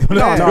because thing- he's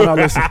gonna no, No,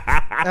 listen.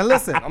 And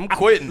listen, I'm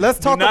quitting. let's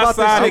do talk not about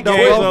this sign to shit though,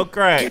 Games bro. on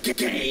Crack.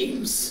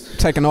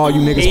 Taking all you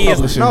niggas He is-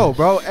 publishing. No,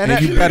 bro. And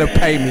And you better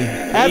pay me.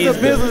 as He a is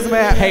the-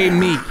 businessman, Pay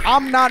me.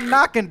 I'm not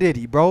knocking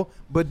Diddy, bro.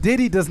 But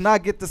Diddy does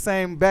not get the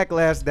same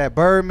backlash that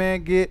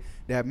Birdman get,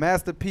 that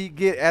Master P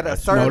get at a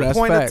That's certain true. No, that's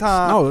point facts. of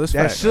time. No, that's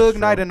that facts. Suge That's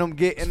Knight true. and them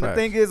get. And the That's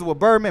thing is with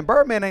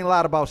Birdman ain't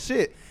lied about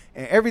shit.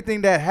 And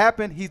everything that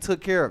happened, he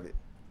took care of it.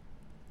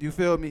 You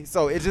feel me?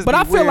 So it just But be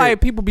I feel weird.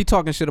 like people be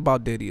talking shit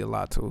about Diddy a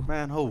lot too.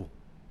 Man, who?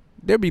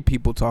 There be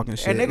people talking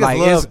shit. And niggas like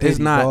love it's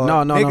Diddy, not.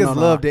 dog. No, Niggas no.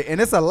 loved it.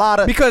 And it's a lot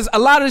of... Because a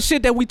lot of the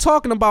shit that we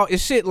talking about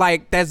is shit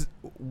like that's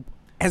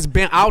has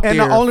been out And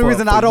there. the only for-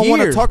 reason for I don't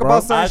want to years, talk bro.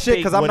 about certain I shit think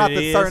because I'm what not it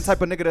the certain is-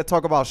 type of nigga that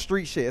talk about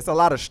street shit. It's a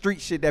lot of street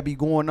shit that be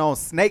going on,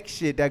 snake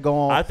shit that go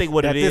on. I think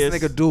what that it this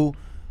is- nigga do,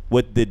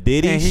 With the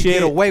Diddy and he shit,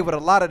 get away with a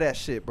lot of that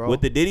shit, bro.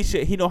 with the Diddy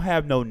shit, he don't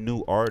have no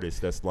new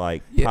artist that's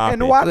like Yeah, popping.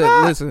 and why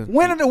not? Listen.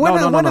 when No, when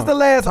no, is the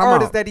last Time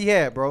artist out. that he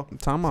had, bro?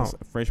 Time out.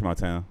 French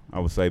Montana, I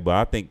would say, but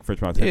I think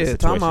French Montana's Yeah,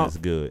 time situation out. is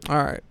good.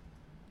 All right.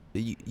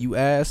 You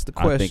asked the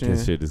I think question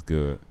his shit is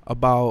good.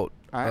 about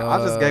I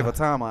just gave a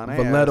timeline. I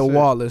ain't asked Valletta shit.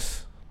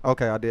 Wallace.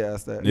 Okay, I did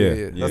ask that.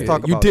 Yeah. Let's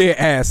talk You about it. did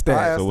ask I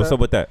that. asked So what's that. up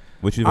with that?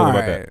 What you feel All about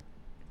right. that?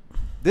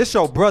 This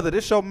your brother.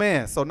 This your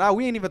man. So now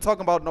we ain't even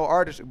talking about no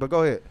artist. But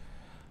go ahead.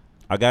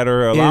 I got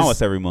her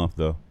allowance every month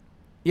though.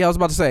 Yeah, I was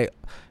about to say,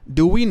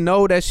 do we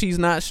know that she's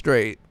not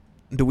straight?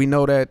 do we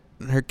know that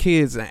her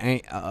kids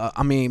ain't?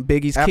 I mean,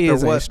 Biggie's After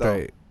kids what, ain't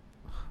straight.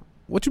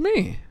 What you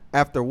mean?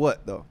 After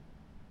what though?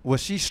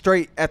 Was she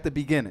straight at the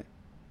beginning?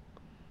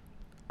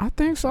 I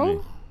think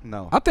so.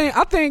 No. I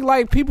think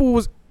like people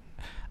was.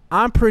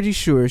 I'm pretty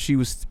sure she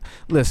was.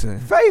 Listen.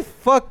 Faith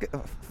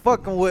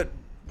fucking with.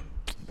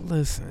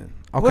 Listen.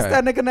 Okay. What's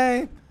that nigga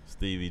name?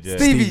 Stevie J.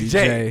 Stevie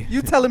J.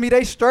 You telling me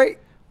they straight?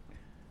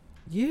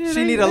 Yeah.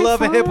 She need a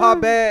love and hip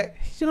hop bag.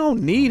 You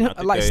don't need her.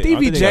 think Like they- I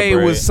Stevie think they got J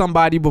bread. was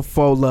somebody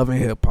before Love and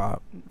Hip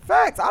Hop.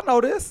 Facts. I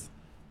know this.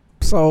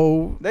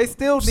 So They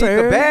still need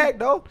Sir. the bag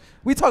though.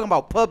 We talking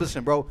about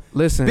publishing, bro.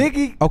 listen.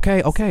 Biggie.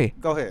 Okay.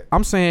 Go ahead.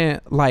 I'm saying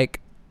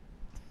like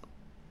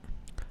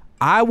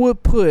I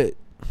would put.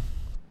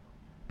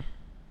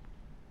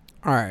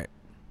 All right.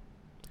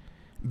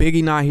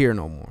 Biggie not here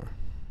no more.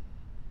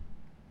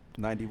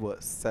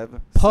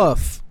 7?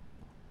 Puff.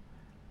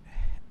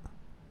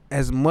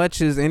 As much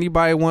as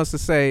anybody wants to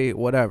say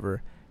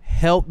whatever,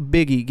 helped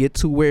Biggie get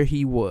to where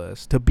he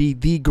was to be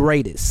the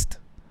greatest,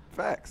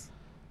 Facts.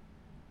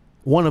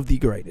 one of the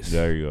greatest.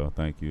 There you go.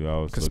 Thank you. I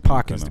was Because looking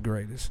Pac to is the know.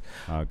 greatest.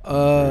 I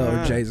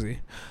Or Jay-Z.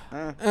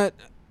 Uh,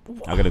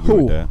 I gotta agree who?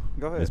 with that.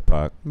 Go ahead. It's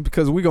Pac.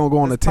 Because we gonna go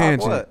on a It's Pac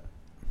tangent. what?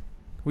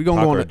 We gonna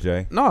Pac go on or a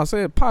Jay. No, I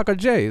said Pac or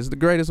Jay is the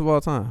greatest of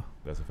all time.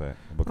 That's a fact.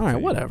 All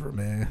right, whatever,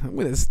 man.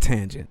 With this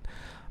tangent.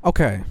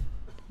 Okay.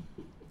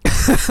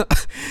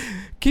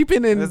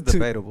 Keeping It's into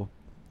debatable.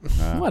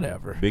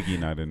 whatever. Biggie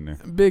not in there.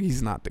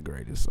 Biggie's not the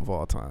greatest of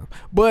all time.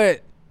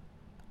 But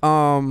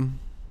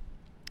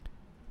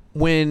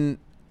when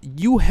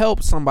you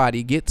help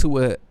somebody get to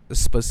a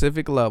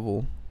specific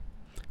level,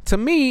 to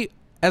me,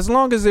 as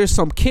long as there's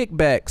some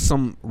kickback,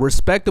 some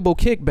respectable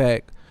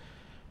kickback,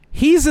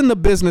 he's in the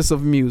business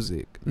of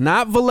music.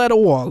 Not Valletta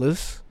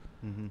Wallace.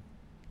 Mm-hmm.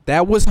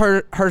 That was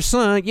her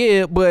son,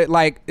 yeah, but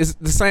like it's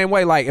the same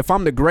way. Like if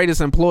I'm the greatest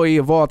employee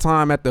of all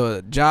time at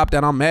the job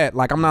that I'm at,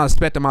 like I'm not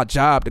expecting my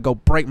job to go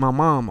break my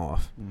mom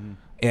off Mm-hmm.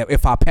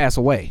 if I pass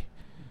away.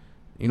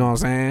 You know what I'm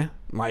saying?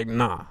 Like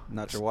nah.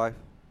 Not your wife.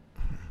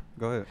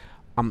 Go ahead.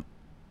 Go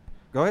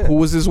Who ahead.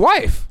 was his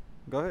wife?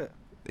 Go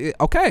ahead.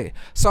 Okay,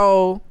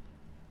 so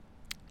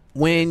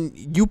when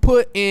you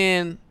put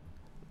in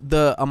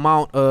the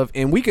amount of,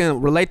 and we can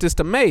relate this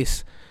to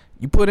Mace,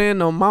 you put in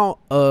the amount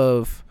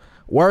of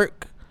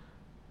work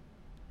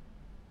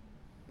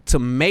to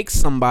make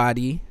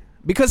somebody,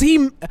 because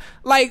he,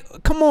 like,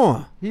 come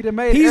on, He done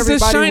made he's a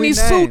everybody shiny we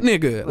suit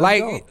named. nigga. Let's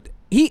Like go.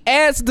 he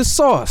adds the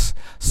sauce.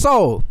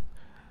 So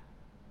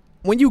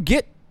when you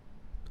get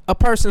a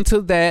person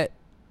to that,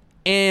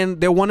 and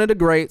they're one of the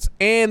greats,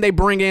 and they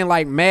bring in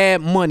like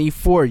mad money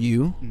for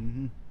you,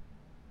 Mm-hmm.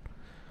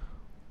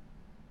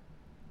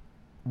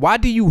 why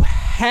do you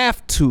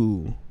have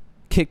to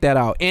kick that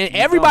out? And You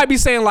everybody don't. be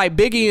saying like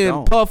Biggie You and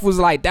don't. Puff was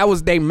like that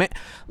was they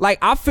like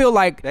I feel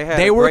like They had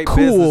they a were great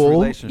business cool.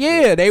 relationship.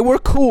 Yeah, they were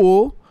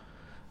cool.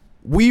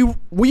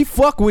 We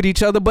fuck with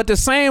each other, but the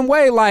same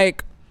way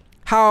like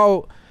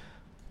how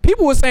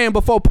people were saying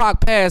before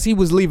Pac passed, he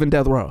was leaving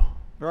Death Row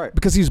Right.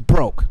 because he's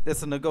broke.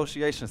 It's a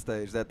negotiation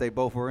stage that they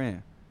both were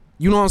in.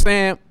 You know what I'm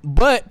saying?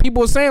 But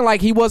people were saying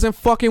like he wasn't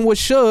fucking with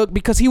Suge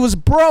because he was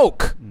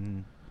broke.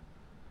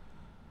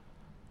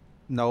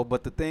 No,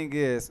 but the thing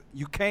is,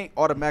 you can't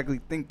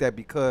automatically think that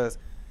because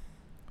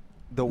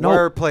the No.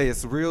 wordplay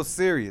is real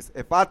serious.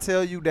 If I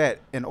tell you that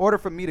in order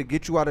for me to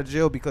get you out of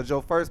jail because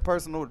your first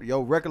personal,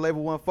 your record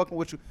label wasn't fucking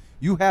with you,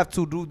 you have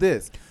to do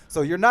this.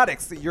 So you're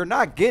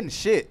not getting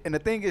shit. And the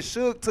thing is,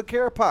 Suge took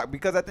care of Pac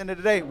because at the end of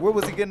the day, where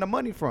was he getting the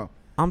money from?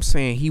 I'm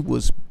saying he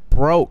was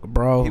broke,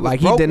 bro. He was Like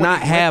he broke did when not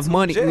he went have to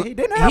money. jail. He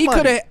didn't have money.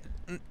 could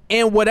have,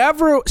 and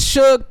whatever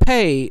Suge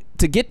paid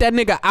to get that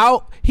nigga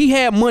out, he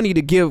had money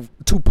to give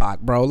Tupac,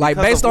 bro. Like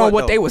Because based of on what,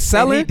 what they though? were And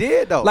selling. he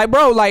did, though. Like,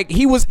 bro, like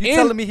he was You in.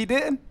 telling me he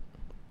didn't?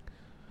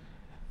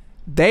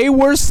 They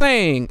were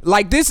saying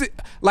like this.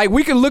 Like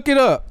we can look it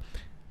up.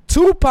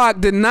 Tupac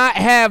did not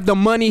have the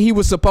money he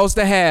was supposed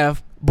to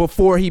have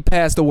before he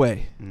passed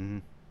away.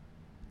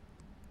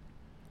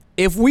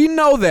 If we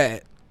know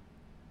that,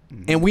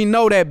 and we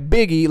know that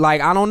Biggie,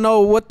 like I don't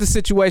know what the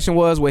situation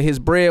was with his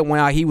bread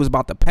when he was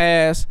about to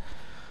pass,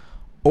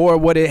 or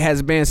what it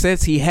has been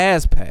since he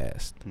has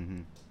passed.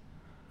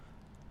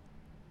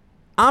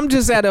 I'm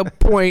just at a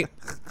point.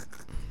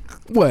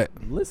 What?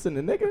 Listen,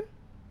 nigga.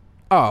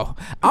 Oh,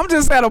 I'm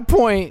just at a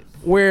point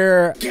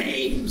where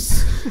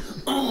Games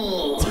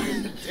on.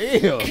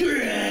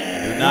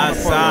 Do not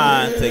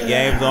sign to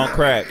Games on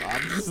Crack.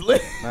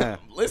 Man.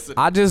 Listen.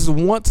 I just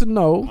want to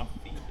know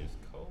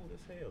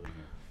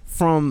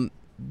from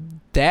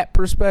that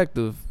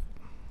perspective.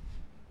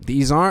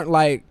 These aren't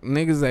like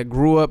niggas that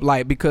grew up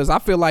like, because I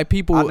feel like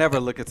people. I never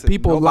look at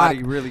people nobody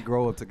lock- really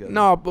grow up together.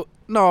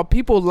 No,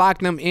 people lock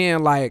them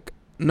in like,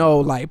 no,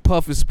 like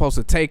Puff is supposed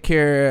to take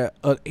care.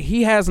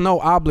 He has no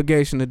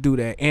obligation to do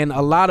that. And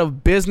a lot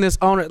of business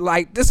owners,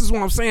 like this is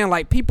what I'm saying.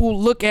 Like people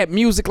look at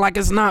music like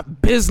it's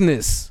not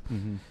business.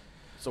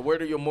 So where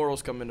do your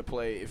morals come into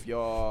play if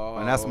y'all?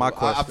 And that's my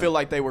question. I feel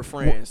like they were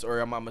friends,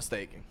 or am I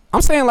mistaken? I'm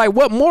saying like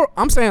what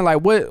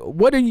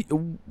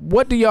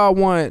do y'all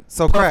want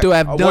So, Puff Crack, to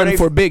have done they-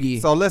 for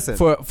Biggie? So listen.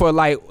 for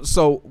like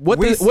what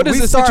We- is what is we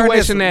the starting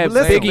situation this- that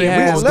listen, Biggie we-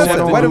 has listen,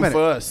 going wait a on? minute.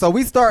 For us. So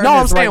we starting No,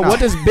 I'm this saying right what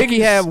now. does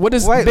Biggie have? What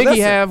does Wait, Biggie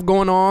listen. have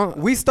going on?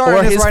 We starting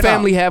or this his right now.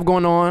 family have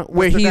going on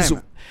where Mr. he's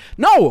Damon.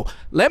 no.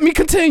 Let me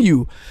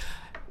continue.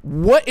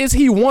 What is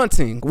he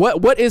wanting?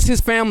 What is his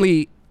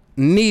family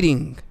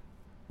needing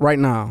right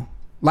now?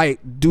 Like,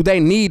 do they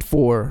need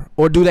for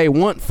or do they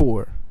want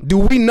for? Do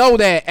we know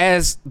that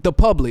as the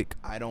public?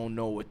 I don't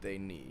know what they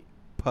need.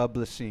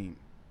 Publishing.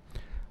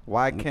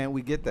 Why can't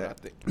we get I that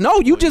think No,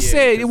 you Well, just yeah,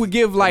 said it because would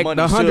give like money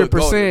the should go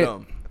to 100%.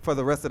 them. for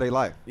the rest of their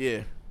life? Yeah.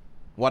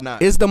 Why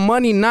not? Is the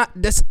money not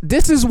this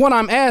is what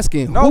I'm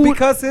asking. No, Who-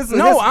 because his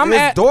I'm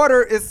at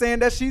daughter is saying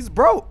that she's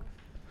broke.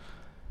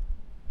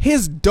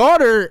 his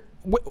daughter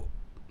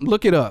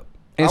look it up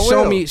and I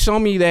show will.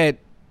 me that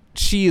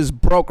she is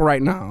broke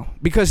right now,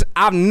 because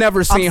I've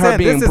never seen her saying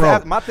being this is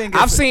broke. my thing is-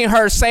 I've seen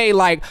her say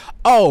like,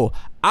 "Oh,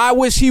 I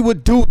wish he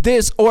would do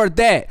this or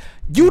that."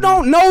 You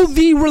don't know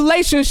the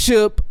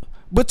relationship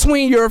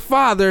between your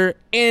father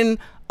and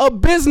a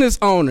business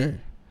owner.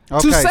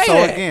 Okay, to say so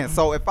that. again,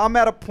 so if I'm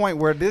at a point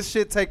where this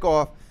shit take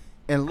off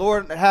and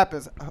Lord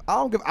happens,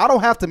 I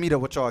don't have to meet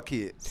up with y'all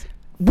kids.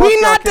 We Fuck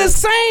y'all not the kids.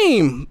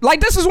 same. Like,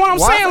 this is what I'm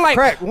Why is saying. it Like,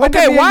 crack? When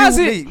okay, did me why and is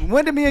you it? meet?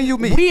 When did me and you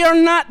meet? We are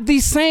not the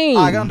same.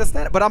 I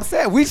understand it, but I'm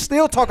saying we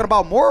still talking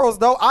about morals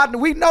though.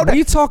 We know that.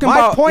 We talking My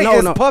about- point no,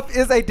 is no. Puff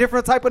is a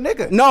different type of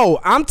nigga. No,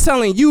 I'm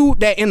telling you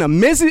that in the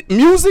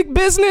music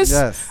business,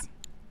 Yes.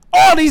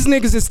 all these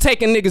niggas is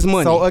taking niggas'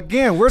 money. So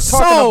again, we're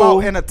talking So-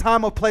 about in a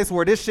time or place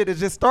where this shit has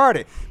just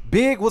started.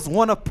 Big was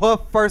one of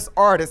Puff's first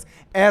artists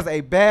as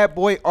a bad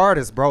boy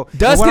artist, bro. And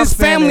Does what I'm his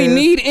saying family is-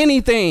 need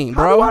anything,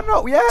 How bro? do I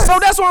know? Yes. So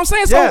that's what I'm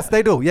saying. So Yes,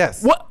 they do.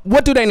 Yes.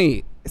 What do they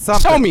need?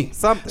 Something. Show me.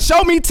 Something.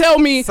 Show me. Tell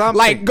me. Something.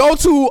 Like, go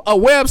to a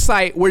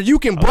website where you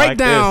can I break like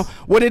down this.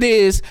 what it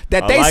is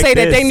that I they like say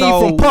that they this. need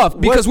So from Puff.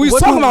 Because we was what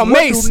talking do- about what do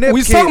Mace. Nip We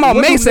was kids- talking about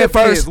what do Mace Nip at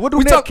first. kids- What do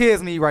We Nip talk-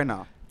 kids need right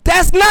now?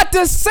 That's not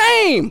the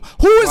same.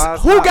 Why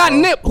it's Who not, got bro?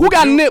 Nip? Who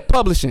got Nip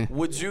Publishing?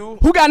 Would you?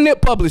 Who got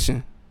Nip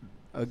Publishing?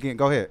 Again,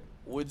 go ahead.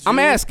 Would you? I'm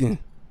asking.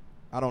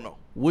 I don't know.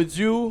 Would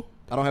you?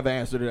 I don't have an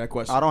answer to that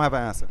question. I don't have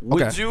an answer.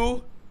 Would Okay. you?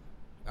 All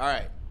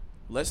right.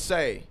 Let's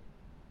say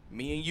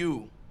me and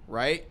you,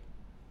 right?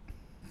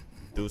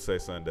 Do say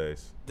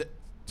Sundays.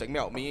 Check me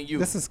out. Me and you.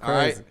 This is all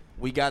right? crazy.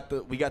 We got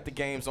the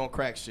games on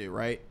crack shit,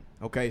 right?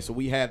 Okay, so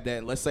we have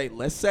that. Let's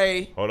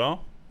say. Hold on.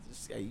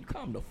 Hey, you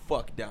calm the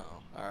fuck down.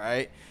 All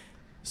right.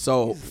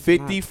 So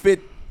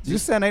 50-50. You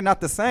saying they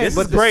not the same? This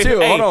but is great. chill,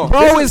 Hey, hold on.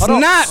 Bro, it's hold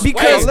on. not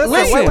because Wait,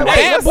 listen, wait,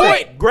 bad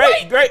boy. Great.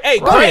 Hey,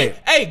 Go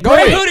ahead. Go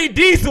Great ahead. Hoodie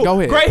Diesel. Go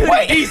ahead. Great Hoodie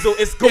Wait. Diesel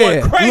is going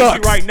Yeah, crazy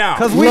looks. right now.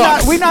 Because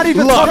we not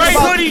even Look. talking Great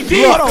about. Hoodie Hold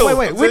Diesel. on,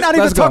 wait. We're not even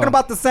Let's go. talking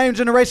about the same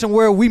generation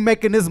where we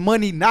making this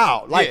money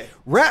now. Like Yeah.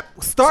 rap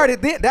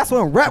started then. That's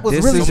when rap was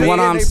This really is big what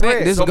in I'm they saying.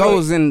 bread. This So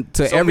goes me-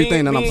 into So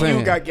everything that me I'm and saying.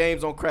 You got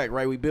games on crack,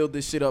 right? We build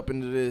this shit up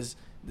into this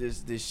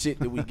shit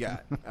that we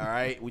got. All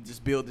right, we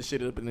just build this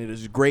shit up into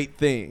this great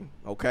thing.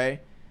 Okay,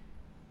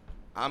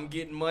 I'm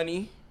getting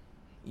money,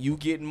 you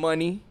getting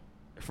money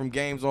from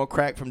games on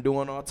crack, from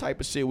doing all type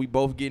of shit. We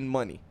both getting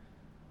money.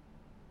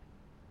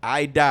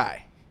 I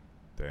die.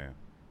 Damn.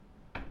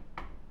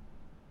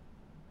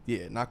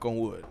 Yeah, knock on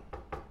wood.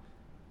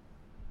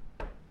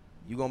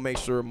 You gonna make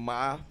sure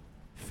my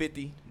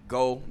 50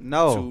 go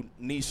No.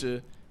 to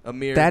Nisha,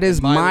 Amir. That is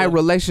and my Mila.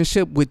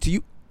 relationship with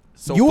you.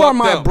 So You fuck are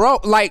my them. bro.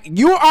 Like,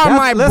 you are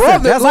my listen,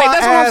 brother. that's Like, why I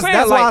that's what I'm asked- saying.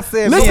 that's why Like, I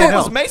said me listen, and him.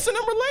 Was Mason in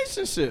a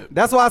relationship?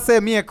 That's why I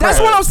said me and Craig. that's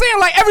what I'm saying.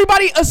 Like,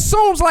 everybody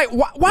assumes. Like,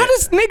 why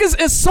does niggas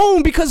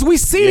assume because we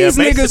see these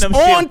Mason niggas them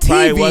on shit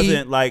probably TV?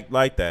 wasn't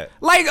like that.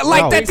 Like No.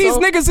 that Think these so?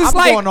 niggas is I'm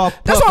like. going off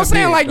That's what I'm Puff and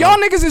saying. Big, Like, though. y'all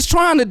niggas is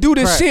trying to do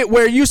this Crack. shit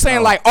where you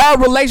saying like our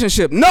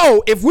relationship.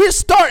 No, if we're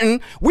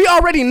starting, we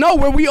already know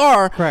where we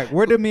are. Craig,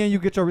 where did me and you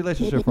get your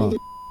relationship from?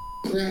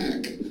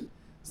 Crack.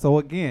 So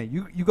again,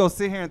 you go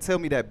sit here and tell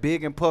me that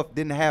Big and Puff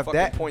didn't have Fucking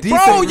that point.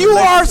 decent Bro, you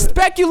are relationship.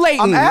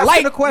 speculating. I'm asking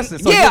like, the question,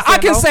 so yeah,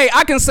 you saying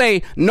I can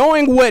say,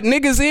 knowing what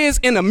niggas is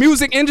in the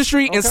music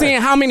industry and Okay.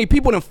 seeing how many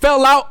people done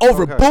fell out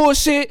over Okay.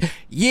 bullshit.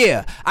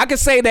 Yeah, I can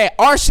say that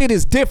our shit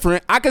is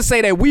different. I can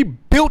say that we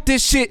built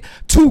this shit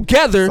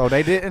together. So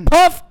they didn't?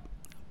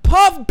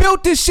 Puff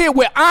built this shit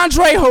with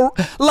Andre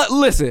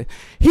listen,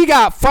 he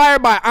got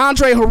fired by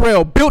Andre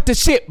Harrell, built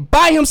this shit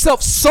by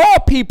himself, saw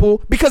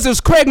people because it was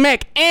Craig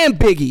Mack and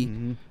Biggie.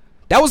 Mm-hmm.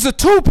 That was the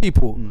two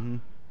people.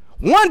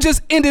 One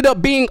just ended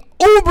up being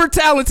uber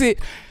talented,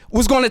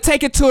 was going to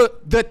take it to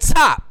the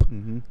top.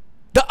 Mm-hmm.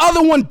 The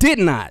other one did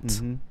not.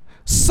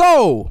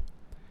 So,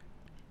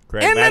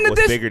 Craig And Mack then was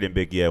this- bigger than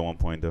Biggie at one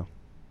point though.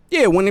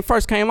 yeah, when it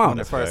first came out. When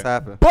it first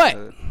happened. But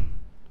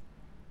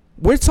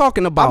We're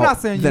talking about I'm not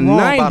saying you the wrong,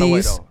 by the way,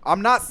 90s though.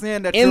 I'm not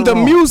saying that in you're the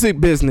wrong.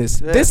 music business.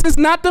 Yeah. This is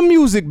not the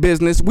music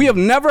business. We have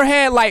never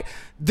had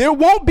there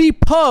won't be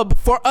pub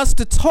for us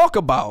to talk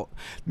about.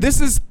 This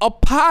is a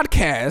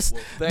podcast.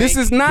 This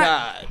is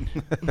not.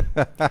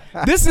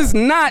 This is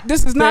not a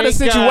Thank God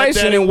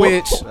situation that in it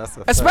which, That's a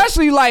fact.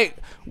 especially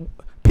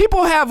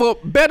people have a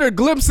better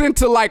glimpse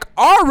into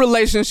our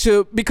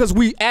relationship because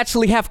we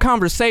actually have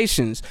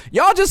conversations.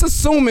 Y'all just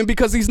assuming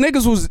because these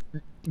niggas was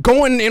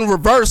going in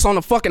reverse on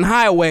the fucking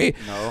highway,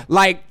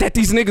 that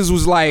these niggas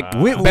was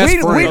best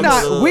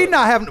friends. we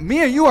not having.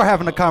 Me and you are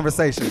having a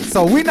conversation,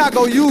 so we not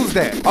gonna use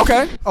that.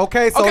 Okay.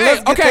 So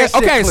let's get that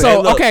shit clear.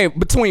 So Hey, look.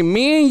 between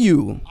me and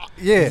you,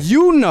 Yeah.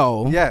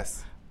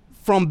 Yes.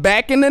 from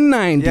back in the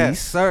 90s, Yes,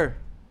 sir.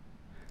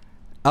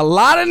 a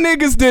lot of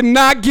niggas did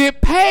not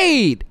get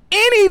paid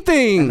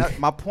anything.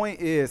 My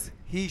point is,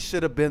 he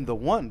should have been the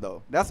one,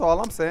 though. That's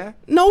all I'm saying.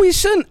 No, he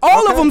shouldn't.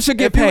 All of Okay. them should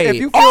get If you paid.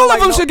 feel All like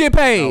of them no- should get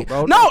paid.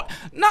 No, bro. No,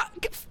 not.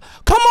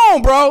 Come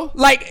on, bro.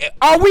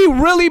 Are we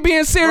really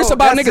being serious Bro,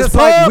 about that's niggas just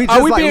pub? like- we Are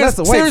just we like- being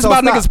listen, wait, serious so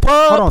about stop. niggas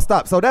pub? Hold on,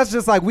 stop. So that's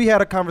just like we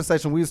had a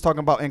conversation we was talking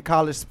about in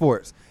college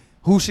sports.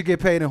 Who should get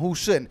paid and who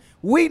shouldn't.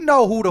 We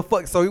know who the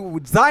fuck. So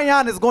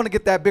Zion is going to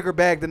get that bigger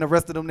bag than the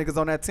rest of them niggas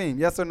on that team.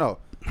 Yes or no?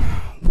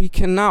 We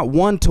cannot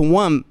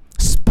one-to-one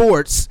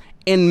sports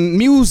and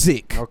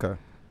music. Okay.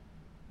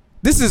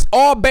 This is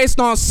all based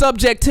on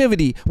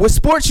subjectivity. With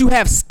sports, you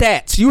have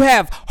stats. You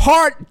have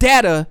hard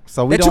data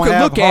So we that you don't can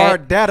have look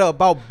hard at. data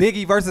about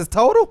Biggie versus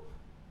Total?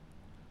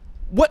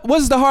 What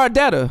is the hard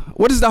data?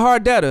 What is the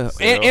hard data?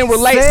 In Sales.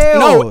 relation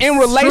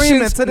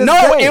Streaming to this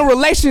day. in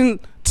relation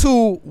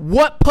to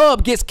what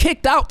pub gets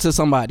kicked out to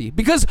somebody,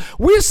 because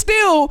we're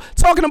still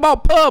talking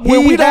about pub where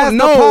we He has don't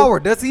the know. power.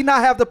 Does he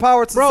not have the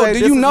power to Bro, say do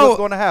this you is know? what's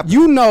going to happen?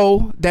 You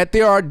know that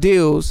there are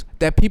deals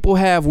that people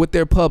have with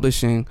their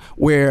publishing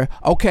where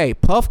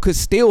Puff could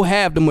still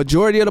have the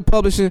majority of the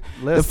publishing.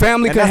 The Listen,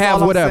 family and could that's have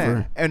all I'm whatever.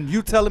 saying. And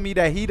you telling me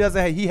that he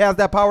doesn't? He has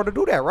that power to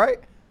do that, right?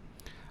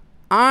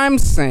 I'm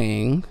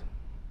saying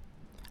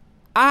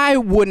I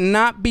would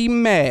not be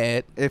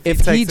mad If if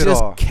he he takes it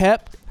just off.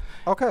 kept.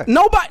 Okay.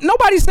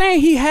 Nobody's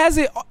saying he has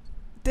it.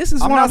 This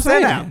is I'm what not I'm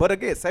saying saying. that, but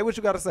again, say what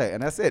you got to say,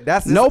 and that's it.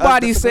 That's just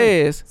Nobody us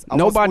disagreeing. says- I want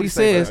nobody Smoothie to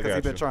say says- that 'cause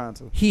he been I got trying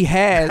to. He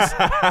has He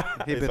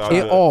been It's trying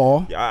it good.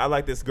 all. Yeah, I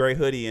like this gray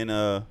hoodie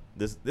and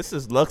this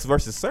is Lux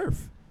versus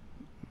Surf.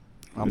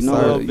 I'm No,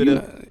 sorry. bit you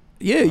of- know-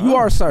 yeah, you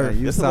are, sir. Man,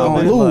 you Just a sound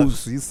little like bit.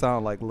 Lux. You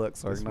sound like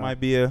Lux right This now. might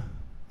be a.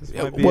 This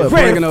might be what, a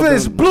bringing up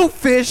Redfish, the-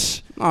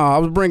 bluefish. Oh, I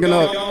was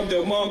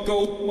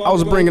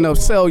bringing up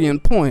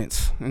salient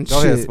points and Go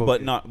ahead, shit.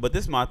 Smooth. But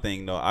this is my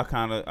thing though. I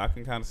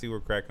can kind of see where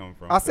crack coming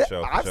from. I for said-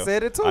 sure, for I sure.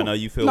 said it too. I know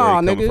you feel Nah,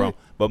 where you're coming nigga. from.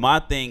 But my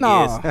thing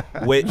Nah. is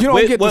with You don't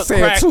with, get to with say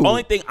it crack. too.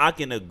 Only thing I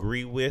can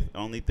agree with.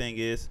 Only thing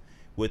is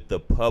with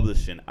the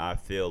publishing. I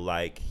feel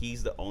like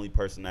he's the only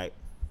person that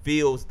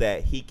feels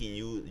that he can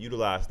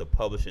utilize the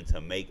publishing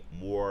to make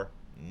more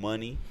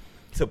money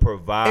to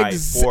provide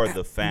for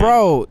the family.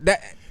 Bro,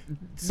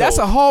 that's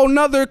a whole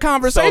nother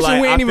conversation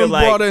we I ain't feel even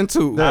like- brought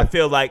into. I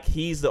feel like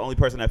he's the only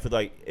person I feel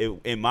like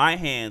in my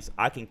hands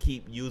I can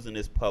keep using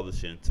this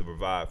publishing to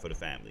provide for the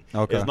family.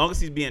 Okay. As long as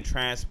he's being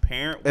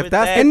transparent If with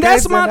that's that. the And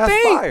that's case, my then that's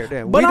thing. fire,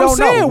 then. But We I'm don't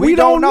know. saying We we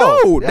don't don't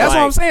know. know. That's what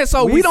I'm Like, saying.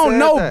 So we we don't said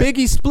know that.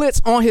 Biggie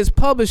splits on his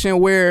publishing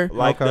where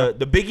like Okay.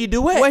 the Biggie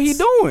duets. What he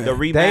doing? The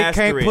They remastering.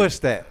 can't push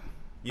that.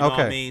 You know what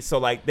I Okay. mean? So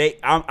like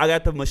I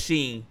got the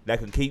machine that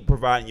can keep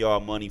providing y'all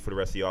money for the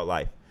rest of y'all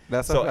life.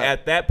 That's so okay.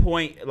 at that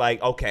point,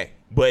 like, okay.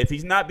 But if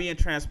he's not being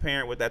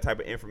transparent with that type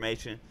of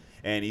information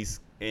and he's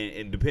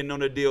and depending on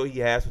the deal he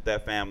has with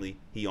that family,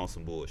 he on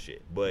some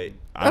bullshit. But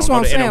I That's don't know what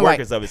I'm the inner saying, like-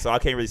 workings of it, so I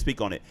can't really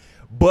speak on it.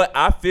 But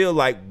I feel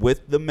like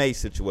with the Mace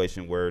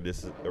situation where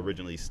this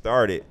originally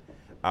started,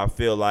 I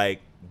feel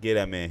like get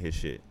that man his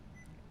shit.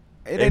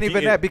 It If ain't you-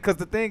 even that because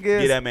the thing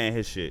is, Get that man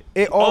his shit.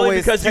 it Only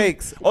always because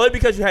takes. only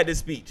because you had this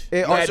speech. It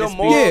You always- had Your this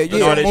morals, Yeah, speech and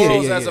yeah, all this yeah,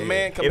 shit. yeah, as a yeah.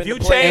 man come If into you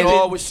play change and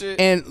all it- with shit.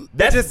 and It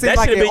That's, just that seems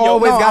like should have it been your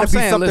always No, got I'm to be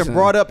saying, something listen.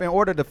 brought up in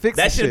order to fix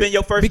that the should have been shit.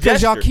 your first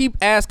because y'all gesture. keep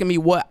asking me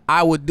what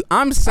I would do.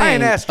 I'm I saying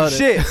ain't asked you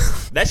shit.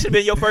 That should have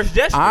been your first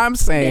gesture. I'm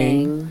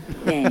saying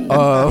Bang, bang,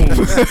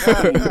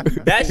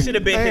 That should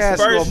have been They his asked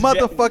you a first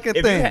motherfucking if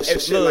you thing. had-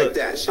 if- Shit look, like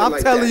that. Shit I'm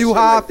like telling that, you shit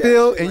how like I that,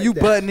 feel, shit and like you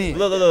that. butting in.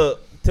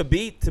 Look. To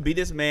be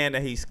this man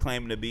that he's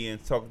claiming to be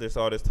and talk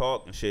all this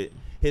talk and shit.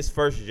 His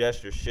first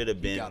gesture should have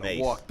You been gotta Mace.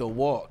 walk the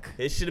walk.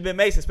 It should have been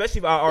Mace, especially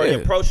if I already Yeah.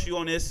 approached you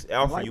on this,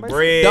 offer Like you Mace.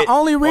 bread. The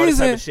only all this type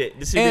reason- of shit.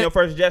 This should be and- your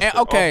first gesture. and-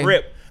 okay. Off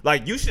rip.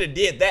 Like you should have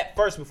did that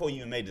first before you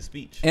even made the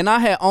speech. and I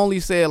had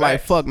only said like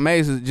Facts. fuck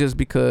Mason just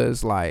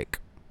because like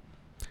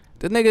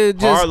the nigga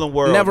just Harlem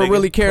World, never nigga.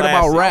 really cared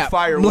about Classic. rap.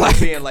 Fire Like, was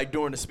being like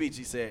during the speech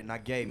he said, and I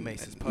gave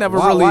Mace's public. Never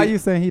Why, really. why you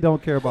saying he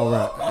don't care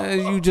about rap?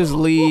 You just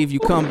leave, you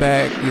come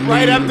back, you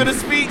Right leave. after the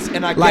speech,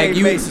 and I Like, gave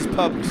you- Mace's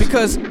public.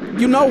 Because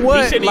you know He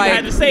what, shouldn't even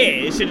have like to say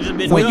it. It should have just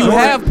been when you done.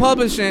 have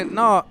publishing,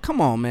 no, come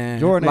on, man.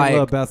 Jordan like, ain't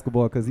love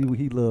basketball because he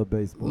loved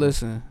baseball.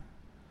 listen,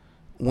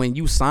 when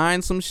you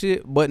sign some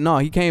shit, but no,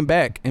 he came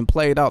back and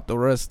played out the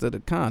rest of the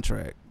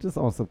contract. Just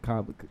on some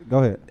comic. Go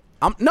ahead.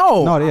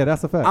 Yeah,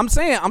 that's a fact.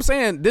 I'm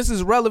saying this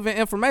is relevant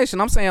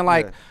information. I'm saying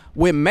like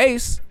with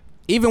Mace,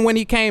 even when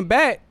he came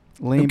back,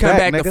 Lean came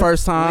back nigga. the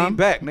first time. Lean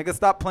back, nigga.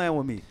 Stop playing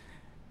with me.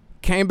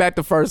 Came back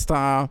the first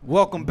time.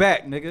 Welcome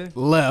back, nigga.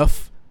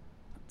 Left.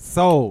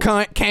 So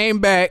Came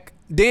back.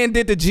 Then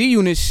did the G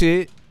Unit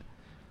shit.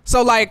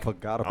 So like,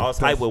 Forgot about I was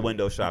hyped with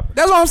window shopping.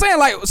 that's what I'm saying.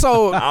 Like,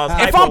 so I was if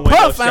hyped I'm on window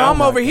Puff and I'm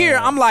shopping. over here,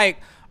 I'm like,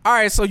 all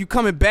right, so you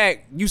coming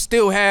back, you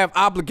still have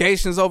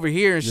obligations over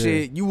here and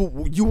shit. You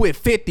with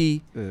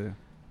 50. Yeah.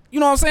 You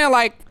know what I'm saying?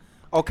 Like,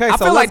 Okay, I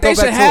so feel let's like they go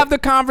should back to have it. the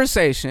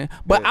conversation,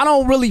 but Yeah. I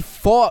don't really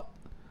fault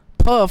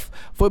Puff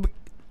for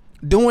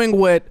doing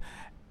what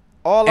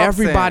All I'm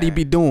everybody saying,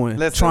 be doing,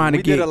 listen, trying to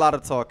we get did a lot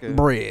of talking.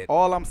 bread.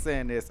 All I'm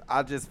saying is,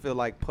 I just feel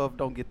like Puff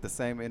don't get the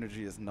same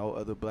energy as no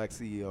other black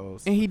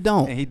CEOs, And he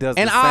don't. and he does.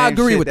 And the I same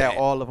agree shit with that that.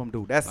 all of them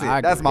do. That's it.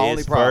 I That's agree. my only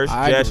His problem. first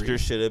I agree. gesture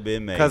should have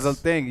been Mace. Because the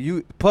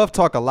thing, Puff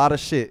talk a lot of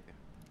shit.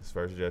 His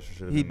first gesture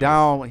should have He been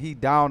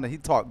down, and he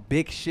talk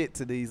big shit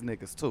to these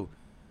niggas too.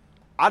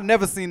 I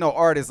never seen no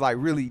artist like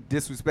really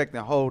disrespect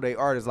and hold they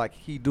artists like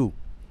he do.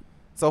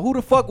 So who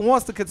the fuck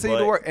wants to continue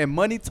to But- work? And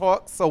money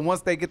talks. So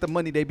once they get the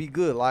money, they be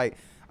good. Like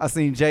I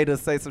seen Jada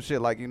say some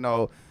shit like,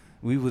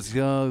 we was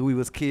young, we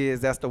was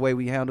kids. That's the way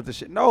we handled the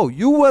shit. No,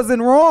 you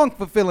wasn't wrong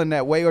for feeling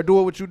that way or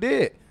doing what you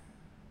did.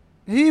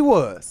 He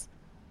was.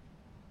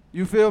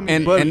 You feel me?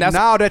 And but that's-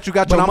 now that you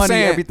got But your I'm money,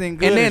 saying, everything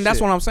good. And then that's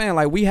shit. what I'm saying.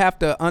 Like, we have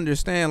to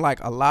understand,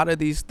 like, a lot of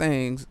these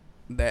things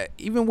that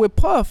even with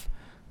Puff,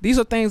 these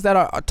are things that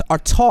are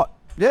taught.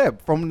 Yeah,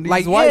 from these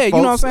Like, white yeah, you know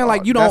what I'm folks, saying?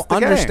 Like, you that's don't the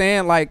game.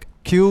 understand, like,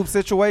 Cube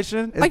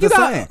situation is like the you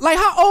got, same. like,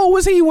 how old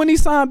was he when he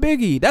signed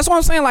Biggie? That's what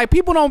I'm saying. Like,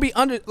 people don't be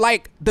under,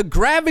 like, the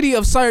gravity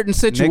of certain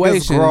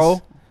situations Niggas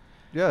grow.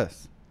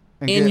 Yes.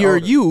 And in get your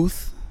older.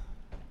 youth.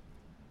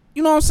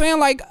 You know what I'm saying?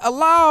 Like,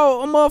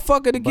 allow a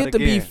motherfucker to But get to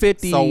be again,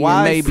 50 so and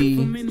why- maybe.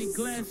 Mini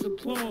glass of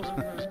Paul,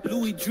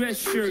 Louis dress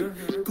shirt,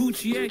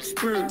 Gucci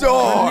expert.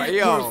 Dog,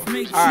 yo. All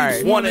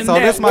right, So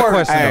this my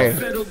question. Hey.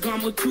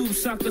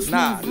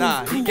 though.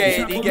 Nah, he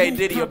gave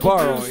Diddy a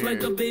bar on here.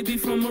 Like a baby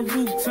from a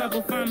rooftop,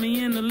 will find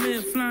me in the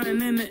lift, flying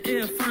in the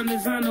air, find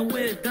designer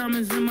wear,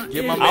 diamonds in my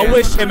Get ear. my I man.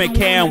 wish him and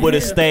Cam would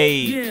have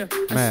stayed. Yeah,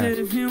 I Man. said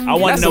if you don't I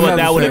want That's to know what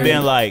another that would have thing.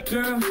 been like.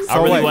 Girl, I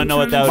really wait, want to know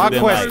what that would my have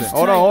been question. like.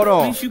 Hold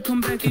on. Make you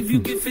come back if you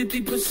get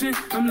 50%.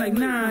 I'm like,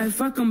 nah,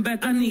 if I come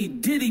back, I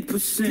need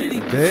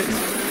Diddy%.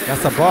 Bitch,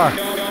 that's a bar.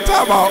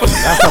 Time out.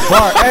 That's a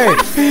bar. Hey,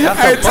 that's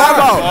Hey, a time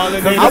bar.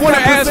 out. I want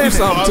to ask you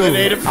something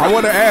too. I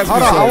want to ask you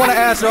Hold on, I something. want to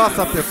ask y'all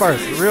something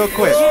first, real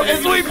quick.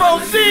 As we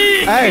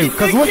proceed. Hey,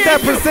 cause what's that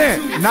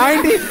percent?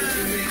 90?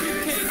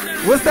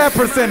 What's that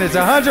percentage?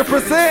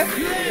 100%?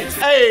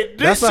 Hey,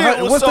 this That's a shit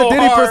hun- was what's so the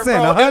Diddy hard,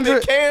 percent? bro.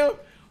 100? Cam.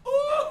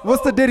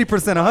 What's the Diddy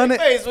percent? 100?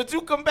 Face, would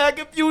you come back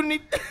if you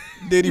need?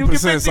 Diddy you get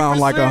percent sound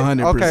like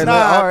 100%. Okay, Nah,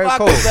 all right, fuck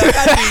cool.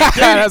 that.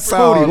 that Scooty,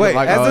 sound wait,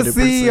 like as a 100%.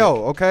 CEO,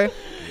 okay?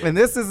 And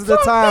this is the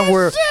time that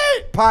where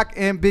shit. Pac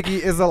and Biggie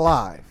is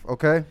alive,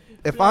 okay?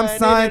 If I'm Flying in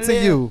signed and to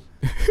in. you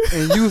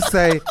and you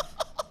say,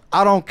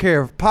 I don't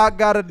care if Pac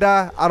gotta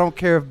die, I don't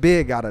care if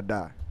Big gotta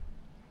die.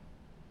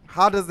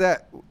 How does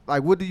that,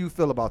 like, what do you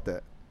feel about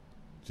that?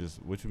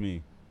 Just what you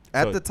mean?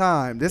 At So, the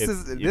time, this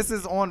if-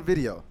 is on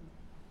video.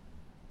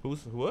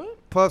 Who's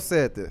what? Puff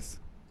said this.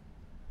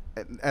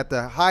 At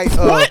the height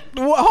of What?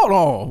 Hold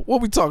on.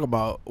 What we talking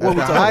about? What at we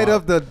the talking height about?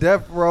 of the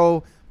Death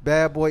Row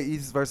Bad Boy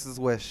East versus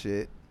West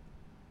shit.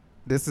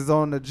 This is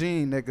on the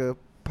Gene nigga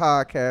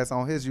podcast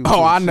on his YouTube.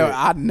 Oh, I know. shit.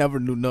 I never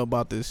knew nothing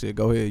about this shit.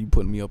 Go ahead. You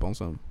putting me up on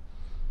something.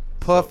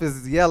 Puff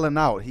is yelling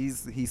out.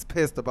 He's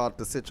pissed about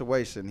the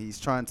situation. He's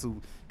trying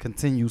to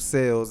continue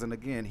sales, and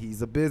again,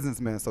 he's a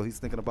businessman, so he's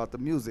thinking about the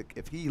music.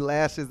 If he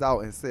lashes out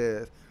and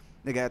says,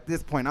 "Nigga, at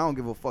this point, I don't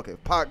give a fuck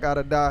if Pac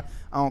gotta die.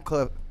 I don't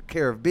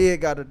care if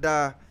Big gotta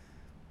die.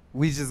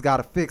 We just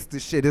gotta fix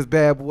this shit. This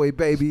Bad Boy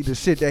baby, the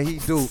shit that he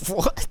do."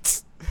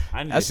 What?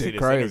 I need That to see shit this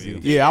crazy.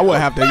 interview. Yeah, I would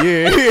have to.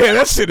 Yeah,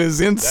 that shit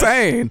is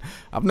insane.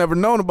 I've never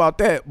known about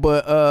that,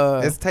 but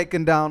It's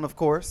taken down, of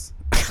course.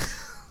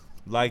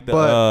 Like the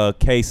But-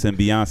 Case and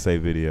Beyonce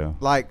video.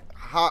 Like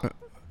how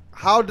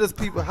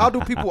do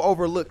people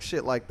overlook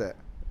shit like that?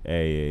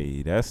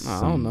 Hey, that's I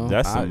some, don't know.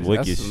 that's some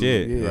wicked that's some-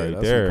 shit yeah, right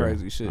that's there. Some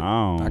crazy shit.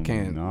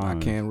 I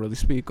can't really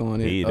speak on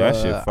it. Hey, that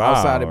shit foul.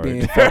 outside of right being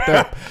there. fucked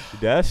up.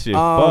 That shit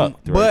Um,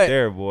 fucked right but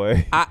there,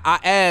 boy. I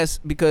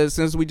asked because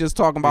since we just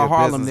talking about You're a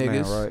Harlem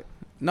businessman, niggas, right?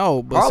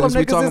 no, but Harlem since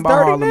we niggas talking is about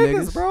dirty Harlem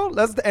niggas,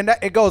 niggas, bro.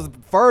 It goes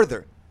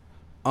further.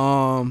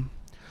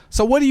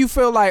 So what do you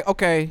feel like?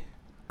 Okay,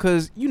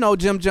 because you know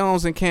Jim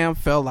Jones and Cam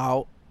fell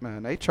out,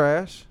 Man, they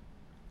trash.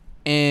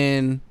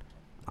 and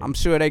I'm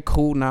sure they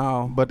cool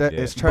now. But that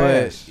Yeah. it's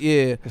trash. But,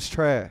 yeah. It's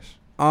trash.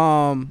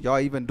 Um, Y'all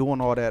even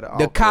doing all that.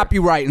 the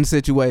copywriting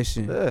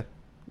situation Yeah.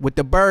 with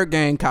the Bird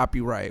Gang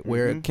copyright,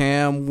 where Mhm.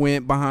 Cam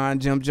went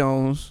behind Jim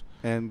Jones.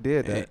 And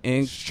did that.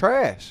 And- It's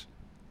trash.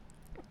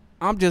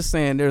 I'm just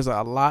saying, there's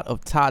a lot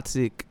of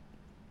toxic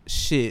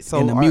shit So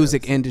in the all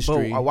music right,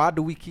 industry. But why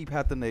do we keep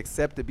having to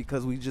accept it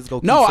because we just go?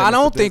 Keep No, saying I it's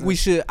don't the think we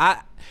business?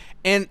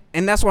 should.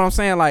 And that's what I'm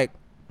saying. Like,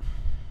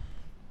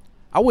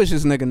 I wish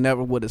this nigga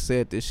never would have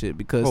said this shit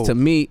because Who? to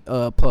me,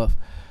 Puff,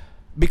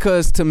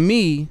 because to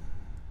me,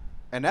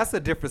 And that's a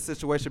different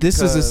situation.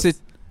 this is a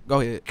because Go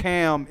ahead.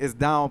 Cam is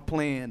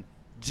downplaying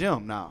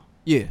Jim now.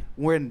 Yeah.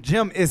 When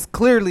Jim is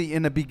clearly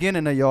in the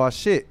beginning of y'all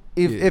shit,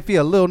 if Yeah. if he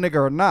a little nigga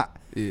or not.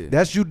 Yeah.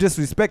 That's you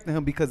disrespecting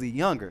him because he's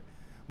younger.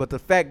 But the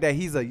fact that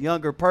he's a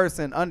younger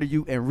person under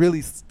you and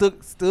really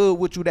stood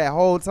with you that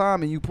whole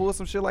time and you pull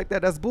some shit like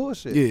that, that's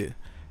bullshit. Yeah.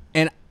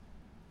 And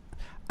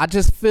I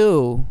just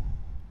feel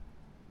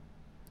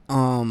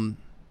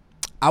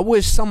I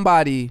wish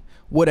somebody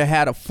would have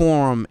had a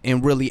forum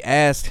and really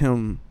asked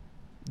him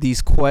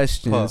these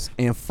questions Puff.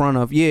 in front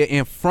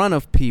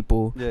of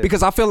people. Yeah.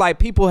 Because I feel like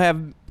people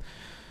have,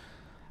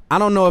 I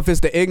don't know if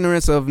it's the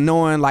ignorance of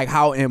knowing like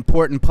how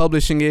important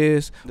publishing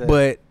is, Yeah.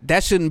 but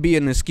that shouldn't be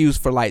an excuse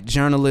for like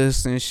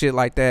journalists and shit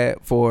like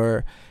that.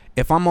 For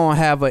if I'm gonna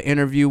have an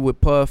interview with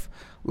Puff,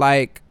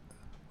 like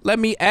let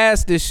me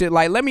ask this shit.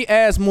 Like let me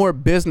ask more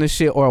business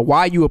shit or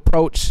why you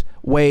approach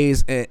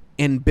ways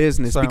in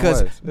business, Certain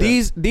because ways,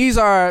 yeah. these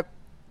are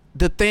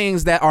the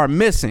things that are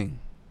missing.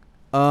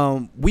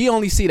 We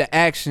only see the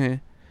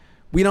action.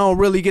 We don't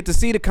really get to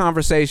see the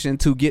conversation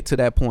to get to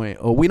that point,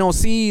 or we don't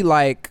see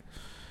like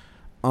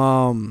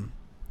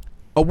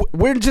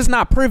we're just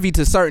not privy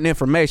to certain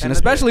information, And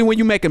especially when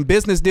you're making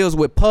business deals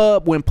with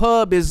Pub. When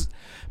Pub is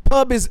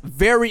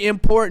very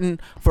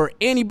important for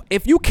any.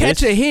 If you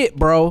catch a hit,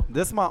 bro,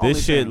 This my only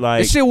This shit thing.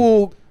 like this shit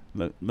will.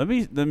 let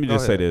me Go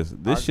just say ahead. this.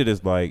 This I- shit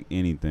is like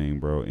anything,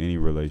 bro. Any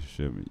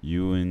relationship.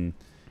 You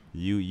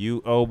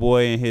old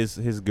boy and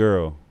his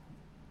girl.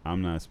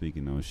 I'm not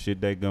speaking on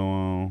shit that go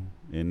on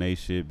in they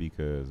shit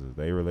because of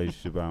they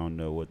relationship. I don't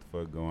know what the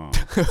fuck go on.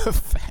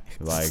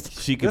 Like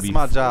she could This be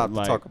my job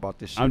like, to talk about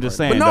this shit. I'm just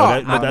right saying. But though, no,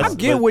 that, but I that's,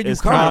 get but where you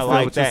it's coming kinda from.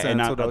 like What you're that, saying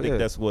and I too, though, think yeah.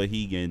 that's what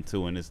he getting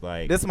to, and it's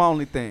like This is my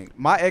only thing.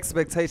 My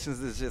expectations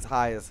is just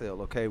high as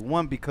hell, okay?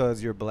 One,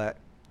 because you're black.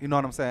 You know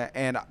what I'm saying?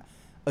 And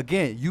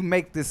again, you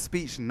make this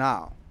speech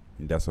now.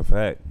 that's a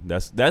fact.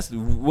 That's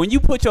when you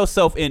put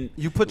yourself in.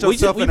 You put when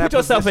yourself when in you that put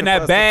yourself in position for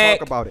that us to bag.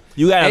 talk about it.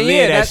 You gotta And live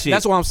yeah, that shit.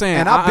 that's what I'm saying.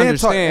 And I I've been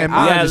understand. talking-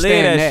 I You gotta understand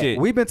live that that. shit.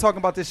 We've been talking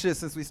about this shit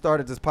since we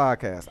started this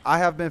podcast. I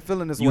have been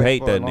feeling this You way hate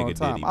for that a long nigga,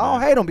 time. Diddy, I don't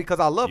man. hate him because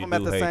I love You him at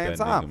do the hate same that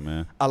time. nigga,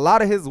 man. A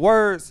lot of his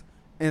words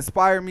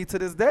inspire me to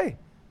this day.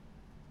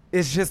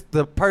 It's just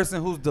the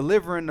person who's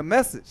delivering the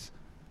message.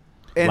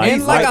 And Like,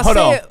 he's like I hold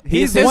on. said,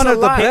 he's there's one a of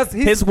the lot. best.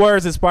 His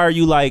words inspire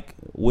you like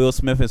Will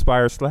Smith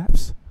inspires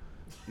slaps.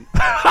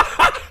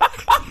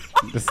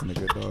 This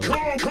nigga,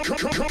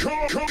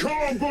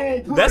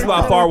 dog. That's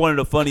by far one of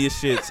the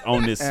funniest shits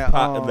on this And,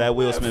 that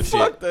Will Smith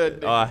fuck shit. that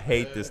nigga. Oh, I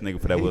hate this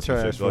nigga for that He Will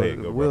Smith trash shit. Go for ahead,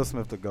 go, Will bro.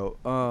 Smith to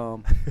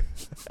go.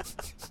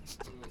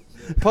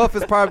 Puff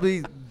is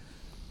probably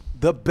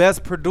the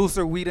best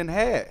producer we done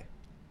had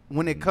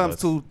when it comes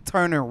to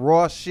turning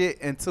raw shit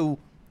into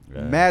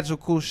Yeah.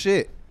 magical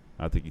shit.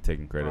 I think he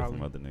taking credit Probably.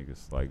 from other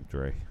niggas like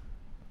Dre.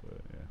 But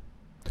yeah,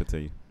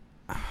 continue.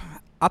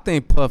 I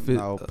think Puff is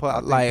No, I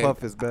think like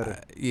Puff is better.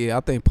 Yeah, I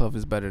think Puff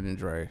is better than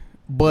Dre.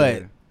 But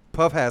Yeah.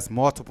 Puff has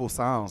multiple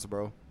sounds,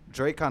 bro.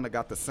 Drake kind of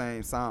got the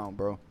same sound,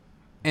 bro.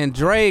 and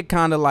Dre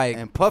kind of like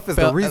And Puff is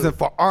felt- the reason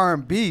for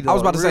R&B. I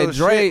was about to say real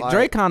Dre. shit, like,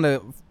 Dre kind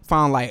of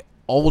found like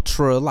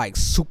ultra like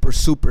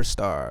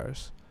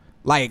superstars.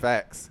 Like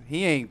facts.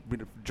 He ain't.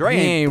 Dre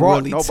he ain't brought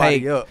really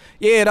nobody take- up.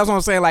 Yeah, that's what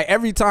I'm saying. Like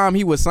every time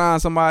he would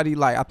sign somebody,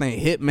 like I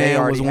think They Hitman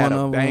already was had one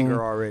a of banger them.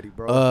 already,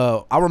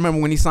 bro. I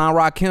remember when he signed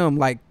Rakim,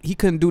 like he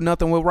couldn't do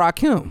nothing with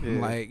Rakim.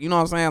 Yeah. Like you know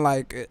what I'm saying?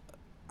 Like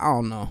I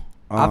don't know.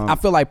 Um, I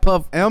feel like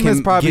Puff M can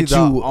is probably get the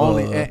you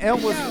only. And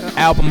M was.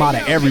 album out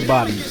of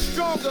everybody.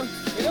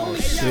 Oh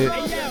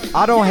shit!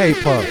 I don't hate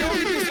Puff.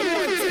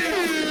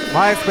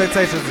 My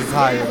expectations is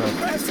higher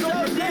though.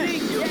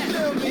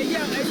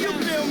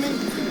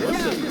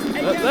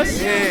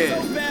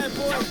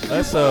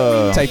 Let's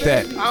Take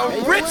that.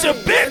 I'm rich a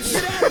bitch.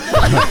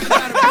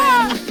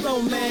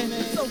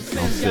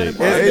 I'm sick.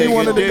 Hey, He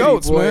one of the Diddy,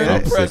 goats, boy. man.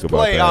 I'm Press sick about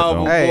play that,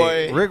 album, though.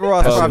 Hey, boy. Rick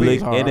Ross probably.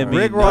 Public enemy.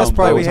 Rick Ross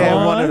probably number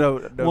had one of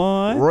one. the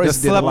One. Royce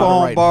the did a lot of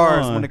slip-on writing.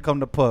 bars One. when it come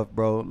to Puff,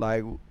 bro.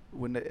 Like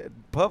when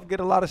Puff get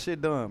a lot of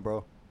shit done,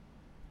 bro.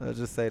 Let's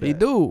just say that. He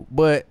do,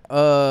 but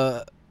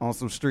On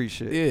some street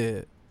shit.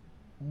 yeah.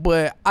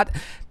 But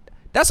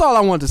that's all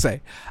I wanted to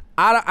say.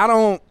 I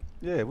don't.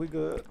 Yeah, we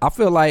good. I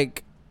feel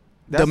like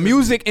That's the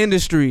music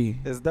industry.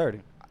 It's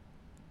dirty.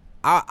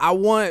 I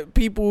want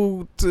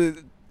people to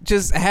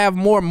just have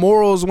more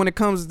morals when it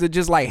comes to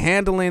just like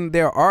handling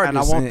their artists. And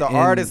I want the and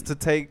artists to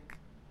take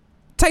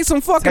take some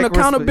fucking take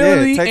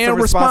accountability take some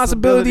and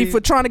responsibility for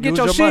trying to get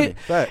use your money. shit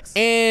Facts.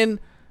 and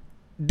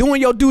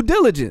doing your due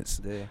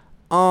diligence. Yeah.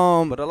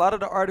 Um, But a lot of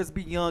the artists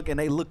be young and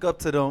they look up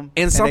to them.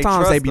 And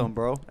sometimes they they trust be- them,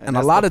 bro. and a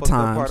that's lot the of fucked up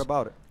times- part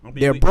about it.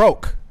 they're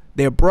broke.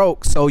 They're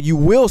broke, so you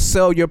will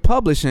sell your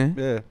publishing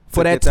Yeah.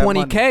 for to that get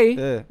 20K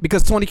money. Yeah.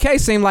 because 20K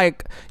seemed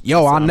like,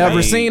 yo, I I never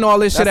mean, seen all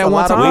this shit that's at a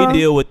one lot of- time. We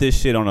deal with this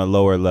shit on a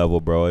lower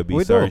level, bro. It be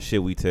We certain do.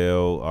 shit we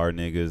tell our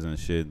niggas and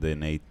shit.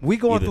 Then they We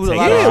going either through a take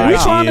lot it of how Yeah, we shit.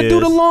 it trying to do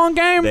the is, long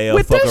game They'll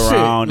with fuck this shit.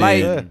 around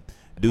Like, Yeah. and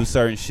do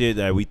certain shit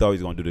that we thought we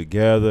was gonna do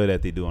together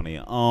that they do on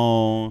their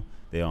own.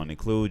 They don't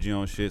include you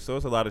on shit. So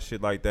it's a lot of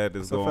shit like that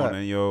that's That's a going on fact.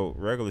 in your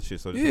regular shit.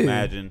 So just Yeah.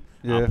 imagine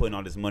Yeah. I'm putting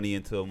all this money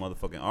into a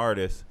motherfucking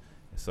artist.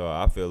 So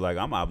I feel like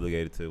I'm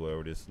obligated to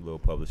whatever this little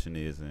publishing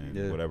is and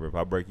Yeah. whatever. If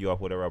I break you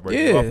off, whatever I break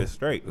you off, it's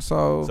straight.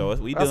 So, So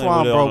we That's dealing why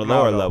I'm with it on broke the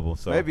lower now, though. level.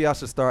 So Maybe I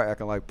should start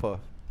acting like Puff.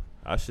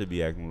 I should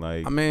be acting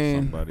like I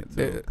mean, somebody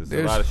too. Because a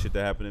there's- lot of shit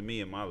that happened to me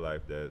in my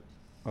life that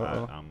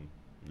Uh-oh. I'm,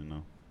 you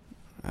know,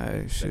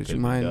 hey, that shit, could you be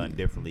might. done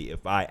differently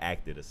if I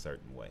acted a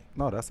certain way.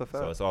 No, that's a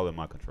fact. So it's all in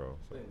my control.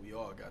 So We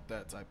all got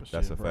that type of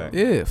that's shit, a bro. fact.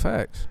 Yeah,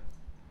 facts.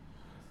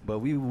 But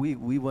we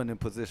weren't in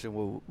position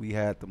where we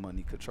had the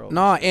money control.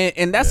 No,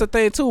 and that's Yeah. the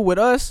thing too with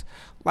us.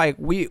 Like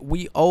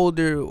we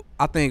older.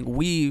 I think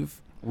we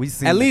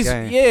seen at the least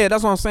game. yeah.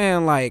 That's what I'm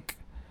saying. Like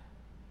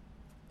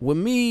with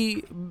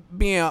me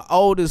being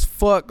old as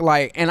fuck.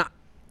 Like and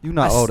You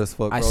not I old as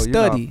fuck, bro. I You're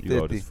study. not You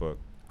old 50. as fuck.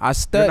 I You're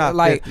study not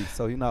like 50,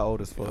 so you're not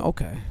old as fuck.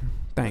 okay.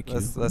 Thank you.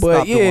 Let's but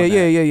stop yeah, doing yeah,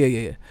 that. yeah, yeah,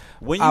 yeah.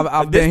 When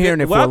I've been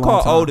hearing it for what a I long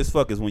call time. old as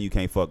fuck is when you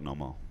can't fuck no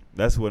more.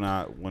 That's when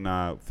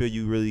I feel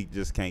you really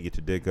just can't get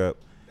your dick up.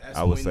 That's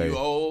I would when say- you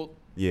old.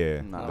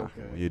 Yeah, Nah.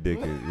 your dick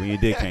when your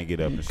dick can't get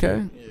up and Okay.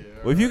 shit. Yeah.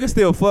 Well, if you can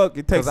still fuck,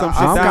 it takes 'Cause some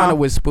shit I'm down. kind of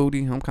with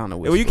Spooty. I'm kind of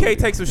with. When you can't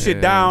Spooty. take some shit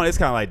Yeah. down, it's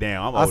kind of like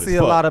damn. I'm I old see as a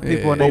fuck. lot of people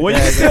Yeah. in But their when you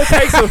bag. still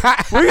take some,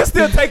 when you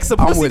still take some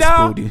I'm pussy with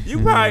down, Spooty. you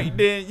probably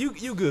then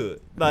you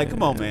good. Like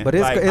come on, man. But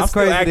it's like, I'm it's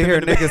still crazy to active hear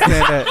in the- niggas saying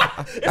that.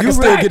 I can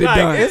still get it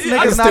done. It's I niggas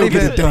can not still even-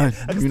 get it done, I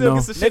can you still know?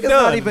 get some shit Niggas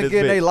done. not even in this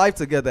getting their bitch. life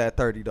together at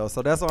 30 though.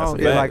 So that's why I That's don't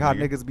a get fact, like how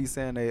nigga. niggas be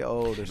saying they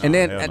old and shit. And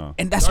then hell no.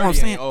 and that's what I'm 30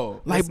 ain't saying.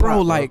 old. Like It's bro, not,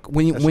 bro. like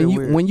when That shit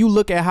weird. you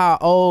look at how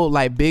old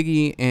like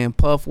Biggie and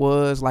Puff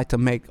was like to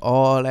make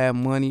all that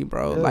money,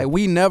 bro. Yeah.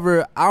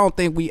 Like I don't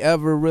think we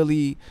ever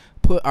really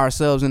put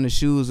ourselves in the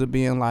shoes of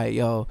being like,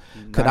 yo,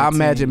 could I 19,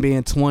 imagine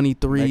being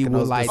 23 making with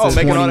those like Oh,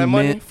 making all that $20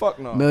 money? Fuck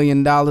no.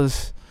 million?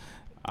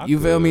 I You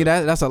feel me? could.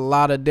 That's a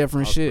lot of I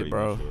different was shit, pretty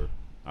bro. sure.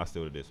 I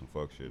still would've did some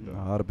fuck shit though.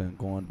 No, I'd have been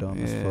going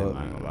dumb as Yeah, fuck.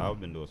 I ain't gonna lie,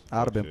 I've been doing some I'd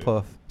have fuck been shit.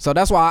 Puff. So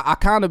that's why I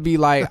kind of be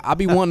like, I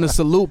be wanting to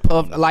salute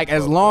Puff, like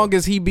as long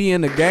as he be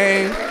in the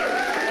game.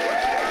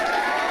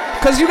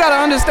 Cause you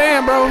gotta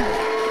understand, bro.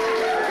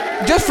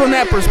 Just from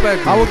that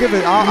perspective, I will give it.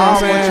 You know what I'm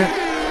saying?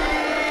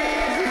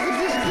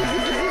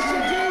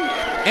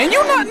 And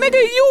you not,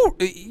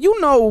 nigga, you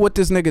know what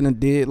this nigga done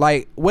did.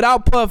 Like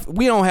without Puff,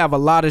 we don't have a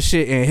lot of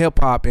shit in hip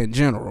hop in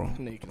general.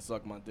 Nigga can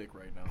suck my dick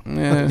right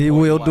now. Yeah. He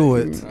will do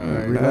it.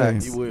 Alright,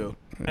 Relax. He will.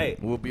 Hey,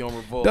 We'll be on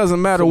revolt.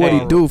 Doesn't matter what he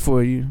Hey. do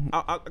for you.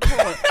 come on.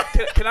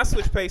 Can I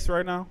switch pace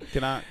right now?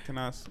 Can I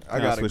I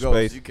gotta switch go.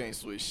 pace? So you can't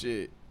switch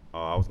shit. Oh,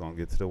 I was gonna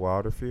get to the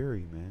Wilder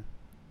Fury, man.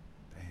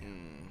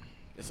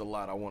 It's a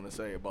lot I want to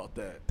say about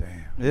that.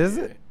 Damn. Is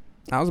it?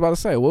 I was about to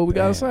say, what we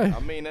gotta say? I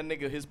mean, that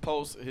nigga, his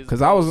post,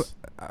 Cause I was,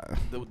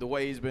 the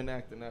way he's been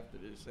acting after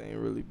this I ain't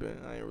really been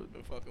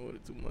fucking with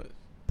it too much.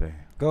 Damn.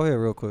 Go ahead,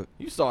 real quick.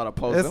 You saw the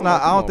post. It's I'm not-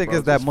 like, I come don't on, think bro,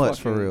 it's that just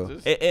much for fucking- real.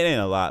 just- It ain't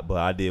a lot, but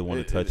I did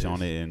want It- to touch it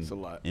on is. it It's a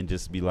lot. and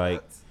just be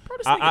like, Bro,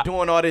 this I- nigga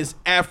doing all this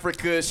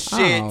Africa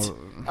shit. Oh.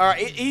 All right,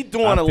 he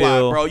doing I a lot,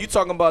 feel- bro. You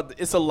talking about?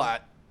 It's a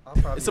lot.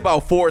 It's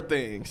about 4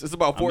 things. It's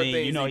about I 4 mean,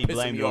 things. you know, he pissing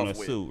blamed me it on off a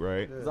with. suit,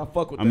 right? 'Cause I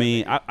fuck with I that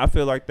mean, nigga. I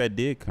feel like that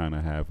did kind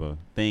of have a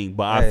thing,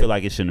 but I Hey, feel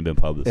like it shouldn't have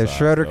been publicized. If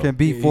Shredder so. can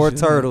beat Yeah, 4 he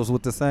should. turtles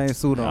with the same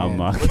suit Oh on,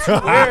 my you wear suits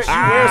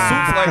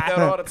god, like that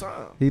all the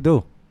time. he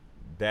do.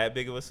 that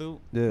big of a suit?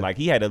 Yeah. Like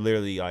he had to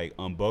literally like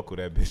unbuckle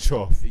that bitch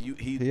off. He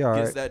He gets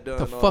alright. that done.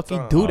 the all fuck the he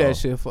time. do Oh. that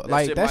shit for?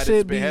 Like shit that might have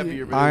should been be.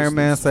 heavier, but Iron it was-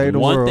 Man saved the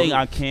One world. thing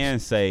I can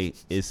say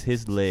is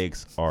his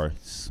legs are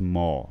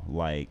small.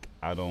 Like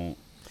I don't.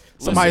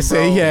 Somebody Listen,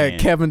 said he bro, had man.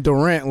 Kevin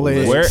Durant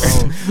legs. Where-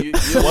 Bro, you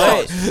What?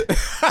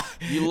 lost.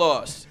 You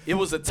lost. It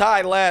was a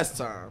tie last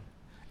time.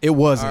 It All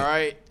wasn't.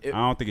 right. I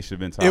don't think it should have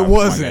been tied. It Somebody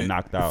wasn't. got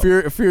knocked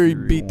out. Fury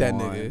beat that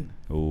won.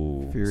 nigga.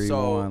 Ooh. Fury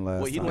So won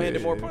last he time.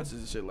 landed more Yeah. punches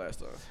and shit last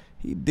time.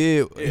 He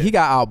did. Yeah. He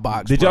got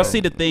outboxed. Did y'all bro. see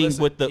the thing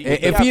Listen, with the? he-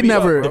 If got he beat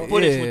never, up, bro. The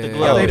footage with the yeah.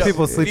 gloves. I think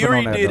people sleeping Fury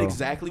on that did though.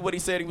 exactly what he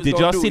said he was Did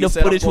going y'all to do. see He the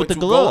said, footage I'm with going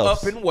the to go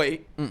gloves? up in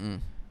weight.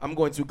 I'm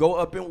going to go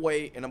up in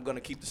weight, and I'm going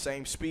to keep the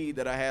same speed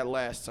that I had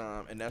last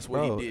time, and that's what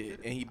Bro. he did.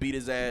 And he beat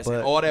his ass, But-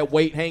 and all that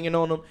weight hanging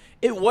on him.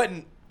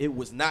 It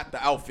was not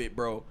the outfit,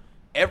 bro.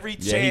 Every Yeah,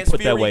 he chance put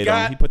that Fury weight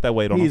got, on. He put that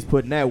weight on. he's him.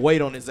 putting that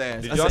weight on his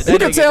ass. Did I y'all said, see You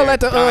that could nigga tell there at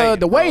the dying,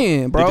 the bro.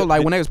 weigh-in, bro. Did-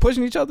 Like when they was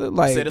pushing each other, I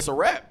like said it's a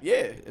wrap. Yeah,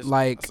 it's,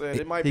 Like, I said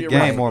it might He be a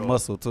gained wrap, more bro.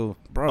 muscle too.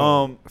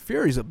 bro.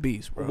 Fury's a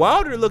beast, bro.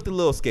 Wilder looked a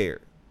little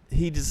scared.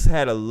 He just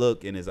had a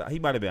look in his eye. He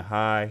might have been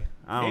high.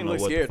 I He don't ain't know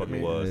look what the scared fuck to it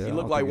me. was. Yeah. He I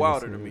looked don't like think he was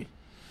Wilder to scared. me.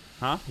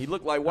 Huh? He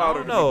looked like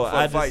Wilder to me know. before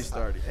I the fight just-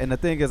 started. And the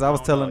thing is, I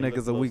was I don't know, telling he niggas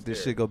looked a a week little this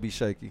scared. shit gonna be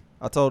shaky.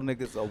 I told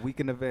niggas a week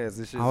in advance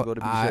this shit is gonna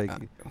be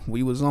shaky.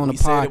 We was on We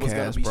the said it was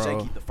gonna podcast, be bro.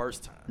 shaky the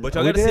first time. But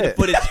y'all We got to see the did.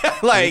 footage.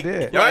 Like, We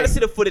did. Y'all got to see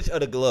the footage of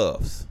the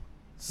gloves.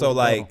 So What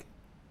like, about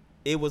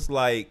it was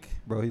like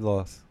Bro, he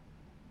lost.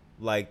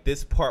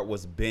 this part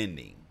was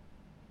bending.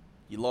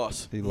 You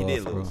lost. He He lost,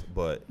 did bro. lose,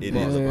 but it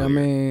Yeah, is I weird.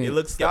 mean- it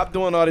looks Stop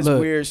doing all this Look,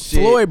 weird shit.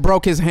 Floyd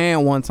broke his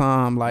hand one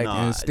time, like,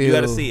 Nah, and still. you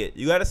got to see it.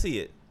 You got to see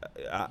it.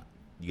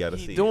 You gotta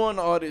He see. doing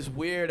all this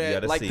weird You ass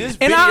gotta like see this it.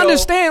 video. And I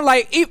understand,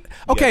 like, okay,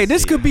 gotta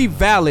this see could it. be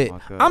valid. Oh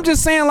my God. I'm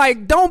just saying,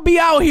 like, don't be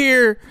out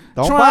here.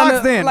 Don't trying box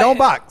to, then. like, Don't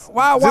box.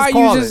 Why Just you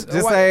call just it.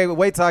 Just why- say,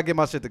 wait till I get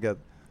my shit together.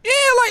 Yeah,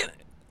 like,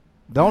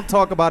 Don't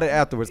talk about it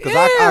afterwards. Because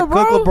Yeah, I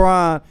bro. cook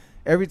LeBron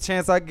every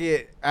chance I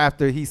get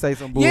after he say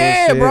some bullshit.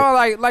 yeah, bro,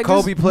 like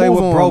Kobe just played move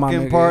with on, my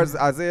broken nigga. parts.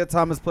 Isaiah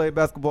Thomas played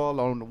basketball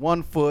on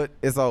 1 foot.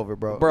 It's over,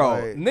 bro. Bro,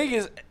 Like,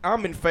 niggas,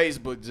 I'm in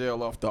Facebook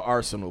jail off the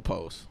Arsenal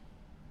post.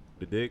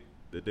 The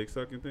dick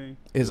sucking thing.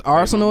 Is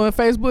Arsenal in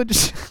Facebook?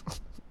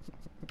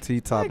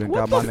 T-Top done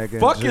What got my the nigga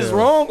fuck in is jail.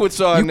 wrong with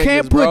y'all You niggas,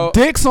 can't put bro?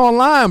 dicks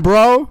online,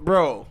 bro.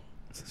 Bro,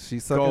 She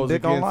sucking Goes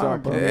dick against our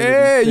online, bro. community.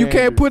 Yeah, you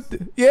can't put.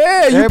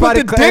 Yeah, you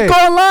Everybody put the dick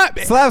hey,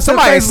 online. slap some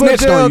Somebody Facebook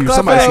snitched jail, on you. clap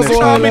Somebody ass you snitched know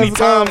boy. how on many you.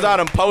 times I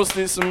done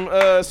posted some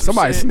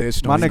Somebody shit?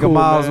 snitched My on nigga you.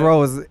 Miles man.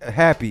 Rowe is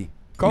happy.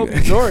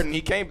 Kobe Jordan,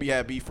 he can't be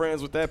happy. He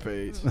friends with that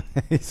page.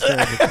 He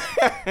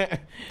said,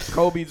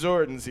 Kobe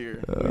Jordan's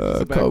here.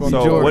 Kobe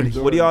So Jordan.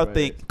 what do y'all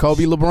think?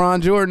 Kobe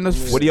LeBron Jordan.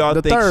 What do y'all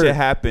the think third. should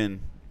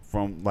happen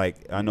from like?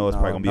 I know it's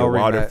No, probably gonna be no a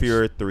Wilder rematch.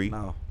 Fury 3.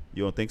 no,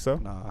 You don't think so?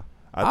 nah.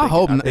 I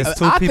hope not. it's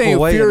two I people think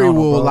waiting Fury on him,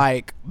 will bro.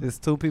 like. It's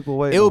 2 people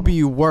waiting. It'll on him.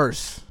 be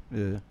worse.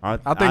 Yeah. I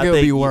think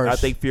it'll be worse. I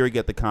think Fury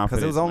get the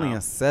confidence. Because it was only now.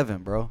 a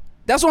 7, bro.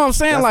 That's what I'm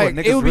saying. That's what Like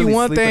niggas it would be really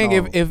one thing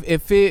sleeping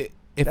if it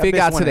That bitch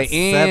got to went the at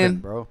 7,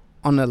 end bro.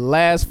 on the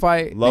last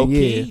fight. Low then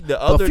key, yeah. the But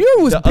other-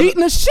 Fury was the other- beating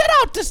the shit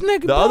out this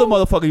nigga. The bro. other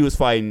motherfucker he was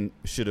fighting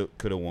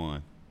could have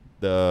won.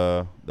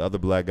 The other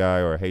black guy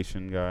or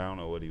Haitian guy, I don't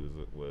know what he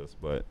was,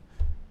 but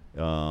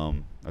I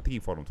think he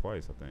fought him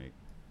twice.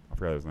 I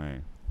forgot his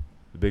name.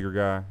 The bigger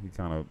guy, he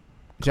kind of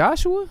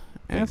Joshua,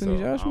 Anthony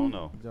so. Joshua. I don't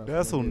know.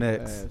 That's who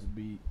next.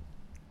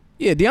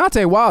 Yeah,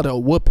 Deontay Wilder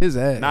whoop his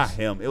ass. Not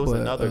him. It was But,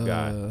 another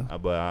guy.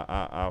 But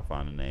I'll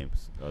find the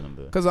names of them.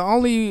 Cause the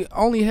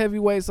only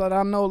heavyweights that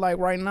I know like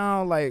right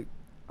now like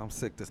I'm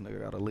sick this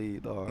nigga got a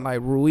lead, dog.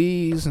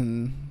 Ruiz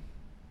and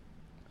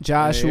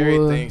Joshua,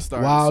 everything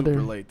started Wilder.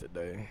 super late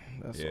today.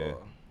 That's Yeah.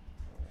 all.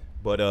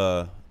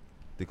 But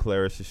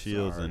declare us your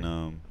shields Sorry.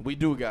 and We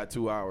do got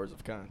 2 hours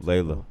of content.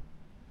 Layla.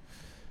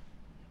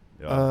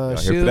 Y'all here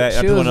for Shields, that?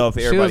 I just want to know if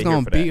Shields everybody here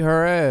gonna for beat that.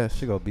 her ass.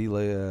 She gonna beat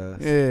Leia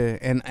ass. Yeah,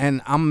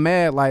 and I'm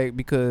mad like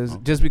because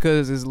just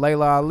because it's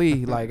Layla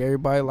Ali, like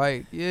everybody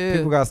like yeah.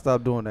 People gotta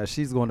stop doing that.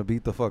 She's gonna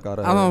beat the fuck out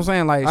of I know what I'm her.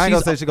 saying. Like I ain't gonna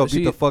she's- say she gonna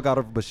beat the fuck out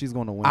of her, but she's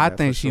gonna win. I that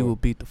think for she sure. will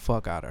beat the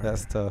fuck out of her.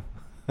 That's tough.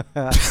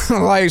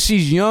 like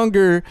she's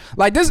younger.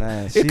 Like this,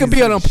 Man, it could she's be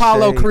an in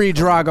Apollo shape. Creed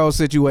Drago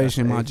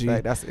situation, my That's, G.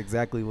 that's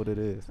exactly what it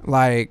is.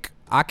 Like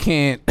I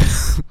can't.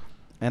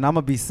 And I'm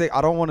gonna be sick.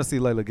 I don't want to see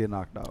Layla get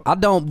knocked out. I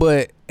don't,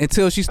 but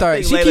until she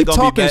started, she Layla keep gonna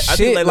be talking I think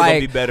shit. Layla gonna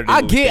be Like better than I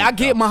what we get think,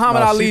 though. Muhammad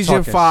No, she Ali's your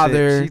talking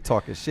father. Shit. She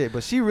talking shit,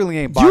 but she really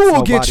ain't. You boxing will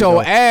nobody, get your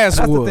though. ass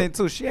That's the whooped. thing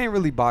too. She ain't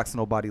really boxing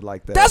nobody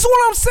like that. That's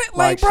what I'm saying.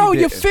 Like, she bro,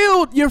 your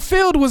didn't.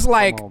 field was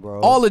like on,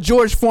 bro. all the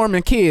George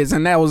Foreman kids,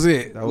 and that was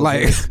it. That was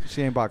like, it.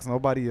 She ain't boxing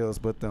nobody else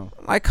but them.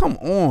 like, come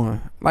on.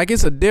 Like,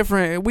 it's a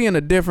different. We in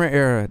a different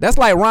era. That's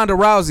like Ronda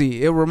Rousey.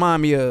 It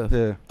remind me of.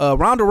 Yeah.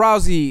 Ronda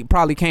Rousey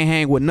probably can't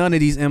hang with none of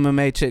these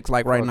MMA chicks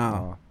like right Fuck now.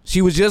 no.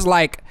 She was just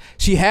like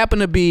she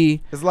happened to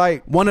be It's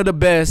like one of the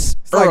best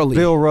it's like early.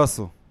 Bill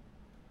Russell.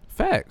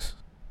 Facts.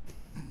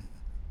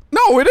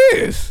 No, it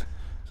is.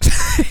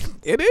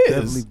 It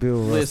Definitely is.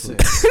 Bill Russell.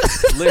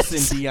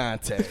 Listen,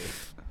 Deontay.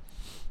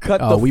 Cut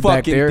Oh, the we back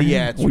fucking there.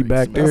 theatrics. We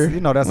back man. there. That's- you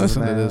know that's his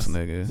Listen to this ass.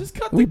 nigga. Just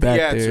cut We the back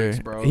theatrics,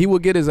 there. bro. He will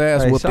get his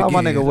ass Hey, whooped shout out my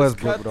again. nigga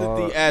Westbrook, Cut the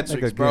dog. theatrics,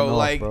 Nigga bro. getting off,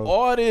 Like bro.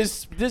 all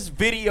this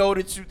video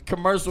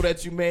commercial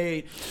that you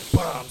made,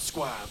 Bomb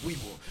Squad, we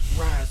will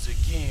rise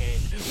again.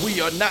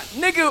 We are not,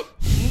 nigga.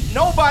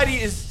 Nobody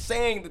is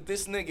saying that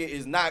this nigga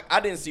is not. I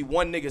didn't see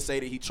one nigga say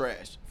that he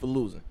trashed for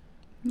losing.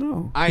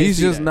 No, I ain't he's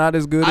see just that. not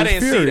as good I as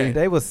didn't see Fury. that.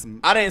 They was some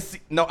I didn't see.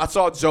 No, I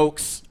saw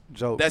jokes.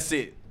 jokes. That's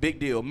it. Big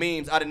deal.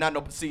 Memes. I did not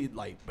know. See,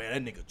 like,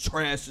 man, that nigga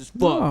trash as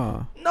fuck.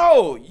 Nah.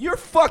 No, you're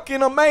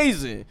fucking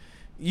amazing.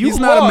 He's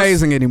not lost-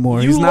 amazing anymore.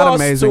 you He's not lost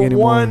amazing to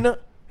anymore. one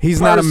He's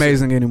not person.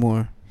 amazing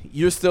anymore.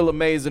 You're still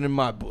amazing in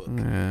my book.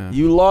 Yeah.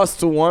 You lost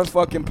to one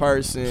fucking This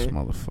person.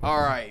 motherfucker. All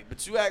right,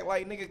 but you act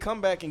like nigga, come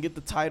back and get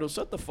the title.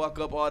 Shut the fuck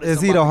up. All this. Is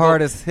I'm he about the to go-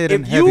 hardest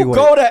hitting If you heavyweight?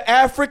 go to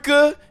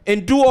Africa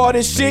and do all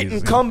this shit and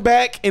Amazing. come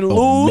back and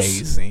lose,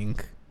 Amazing.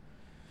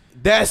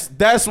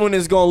 that's when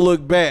it's gonna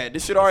look bad.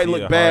 This shit already Is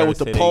he look the bad with hardest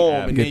the hitting poem,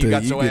 athlete? and then you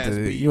got your ass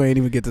beat. You ain't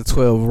even get to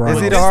 12 rounds.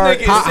 Is he the This hard-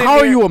 nigga is How sitting are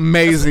here- you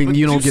amazing? But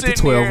You don't get to sitting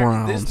 12 here,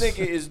 rounds. This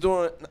nigga is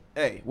doing.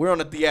 Hey, we're on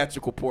the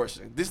theatrical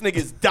portion. This nigga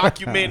is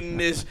documenting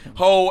this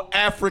whole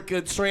Africa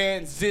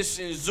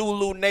transition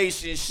Zulu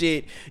Nation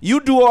shit. You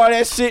do all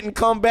that shit and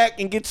come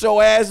back and get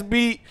your ass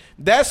beat.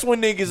 That's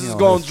when niggas is know,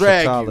 gonna this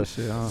drag T'Challa you.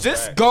 shit, huh?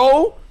 Just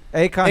go,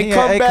 Akon, and he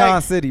come at back.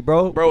 Akon City,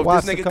 bro. bro. If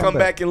Watch this the nigga come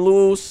back and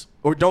lose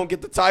or don't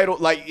get the title,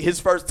 like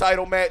his first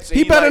title match, and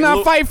He better like, not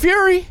look- fight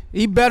Fury.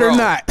 He better Bro.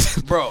 not.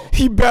 bro.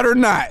 He better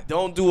not.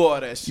 Don't do all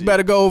that shit. You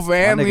better go for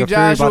Anthony nigga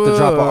Fury Joshua about to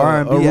drop a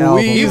R&B or album.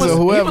 Ruiz He or was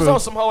whoever. on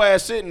some whole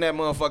ass shit in that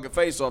motherfucking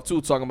face off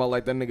too, talking about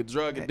like that nigga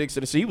drug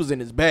addiction and shit. He was in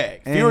his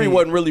bag. And Fury he-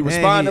 wasn't really and he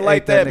responding ate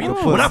like that that.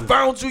 nigga When I pussy.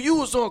 found you, you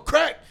was on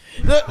crack.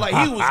 Look, like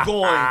he was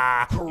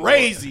going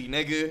crazy,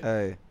 nigga.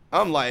 Hey,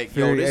 I'm like,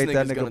 yo, Fury this ate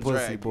that nigga's nigga gonna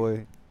pussy, drag.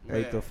 boy. Man.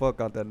 Ate the fuck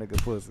out that nigga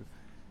pussy.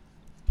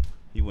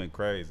 He went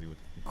crazy with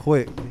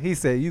Quick. He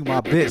said, "You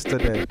my bitch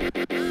today."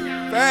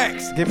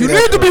 Facts. Give me You that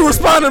need to be pussy.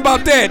 responding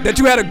about that. That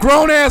you had a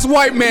grown ass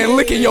white man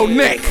licking your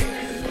neck.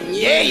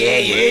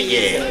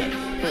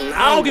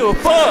 I don't give a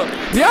fuck.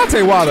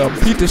 Deontay Wilder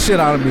beat the shit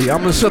out of me. I'm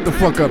gonna shut the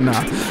fuck up now.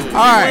 All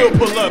right.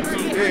 We'll pull up.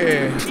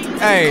 Yeah.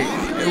 Hey,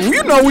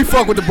 you know we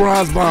fuck with the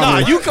bronze bomber. Nah,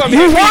 you come You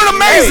hit me. weren't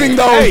amazing Hey,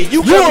 though. hey,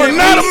 you come are hit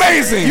not me.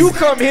 amazing. You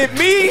come hit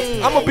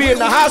me, I'm gonna be in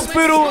the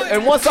hospital,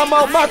 and once I'm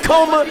out my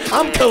coma,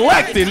 I'm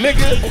collecting,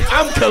 nigga.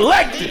 I'm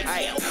collecting.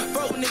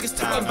 What you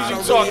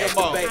talking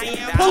about?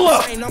 Pull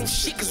up.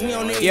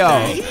 Yo,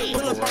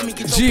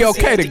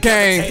 GOK the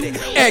gang,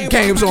 at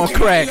Games on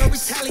Crack,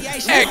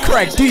 at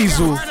Crack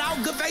Diesel.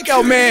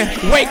 Yo, man,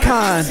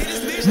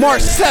 Waycon,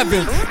 March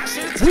 7th.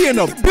 We in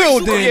the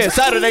building. Yeah,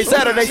 Saturday.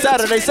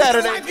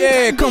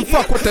 Yeah, come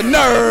fuck with the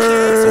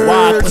nerds.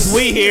 Why? Cause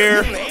we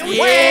here.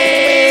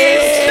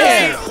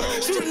 Yeah.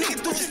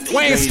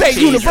 Wayne State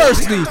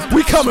University,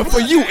 we coming for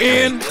you,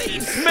 in.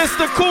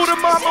 Mr.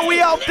 Cooter Mama, we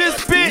out this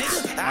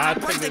bitch. I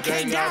think the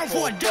gang out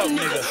for a dope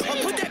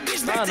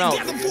nigga. I know.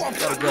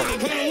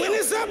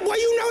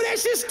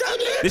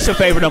 This your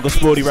favorite Uncle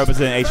Spooty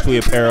representing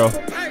H3 Apparel.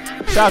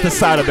 Shout out to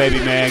Sada Baby,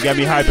 man. Got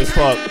me hype as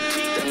fuck.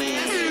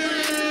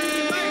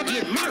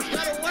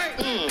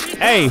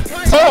 Hey,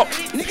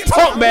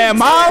 talk, man,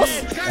 Miles.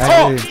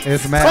 Hey,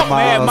 it's Matt Talk,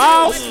 man,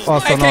 Miles, Miles.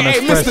 also known AKA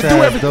as Mr. Fresh Do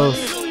Ass Everything.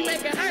 Dose.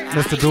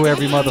 Mr. Do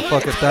Every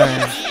Motherfucking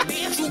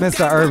Thing.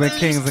 Mr. Urban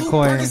Kings and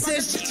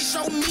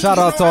Queens. Shout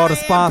out to all the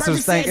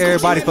sponsors. Thank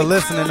everybody for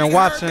listening and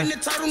watching.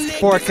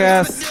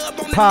 Forecast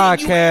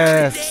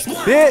Podcast.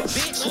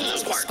 Bitch.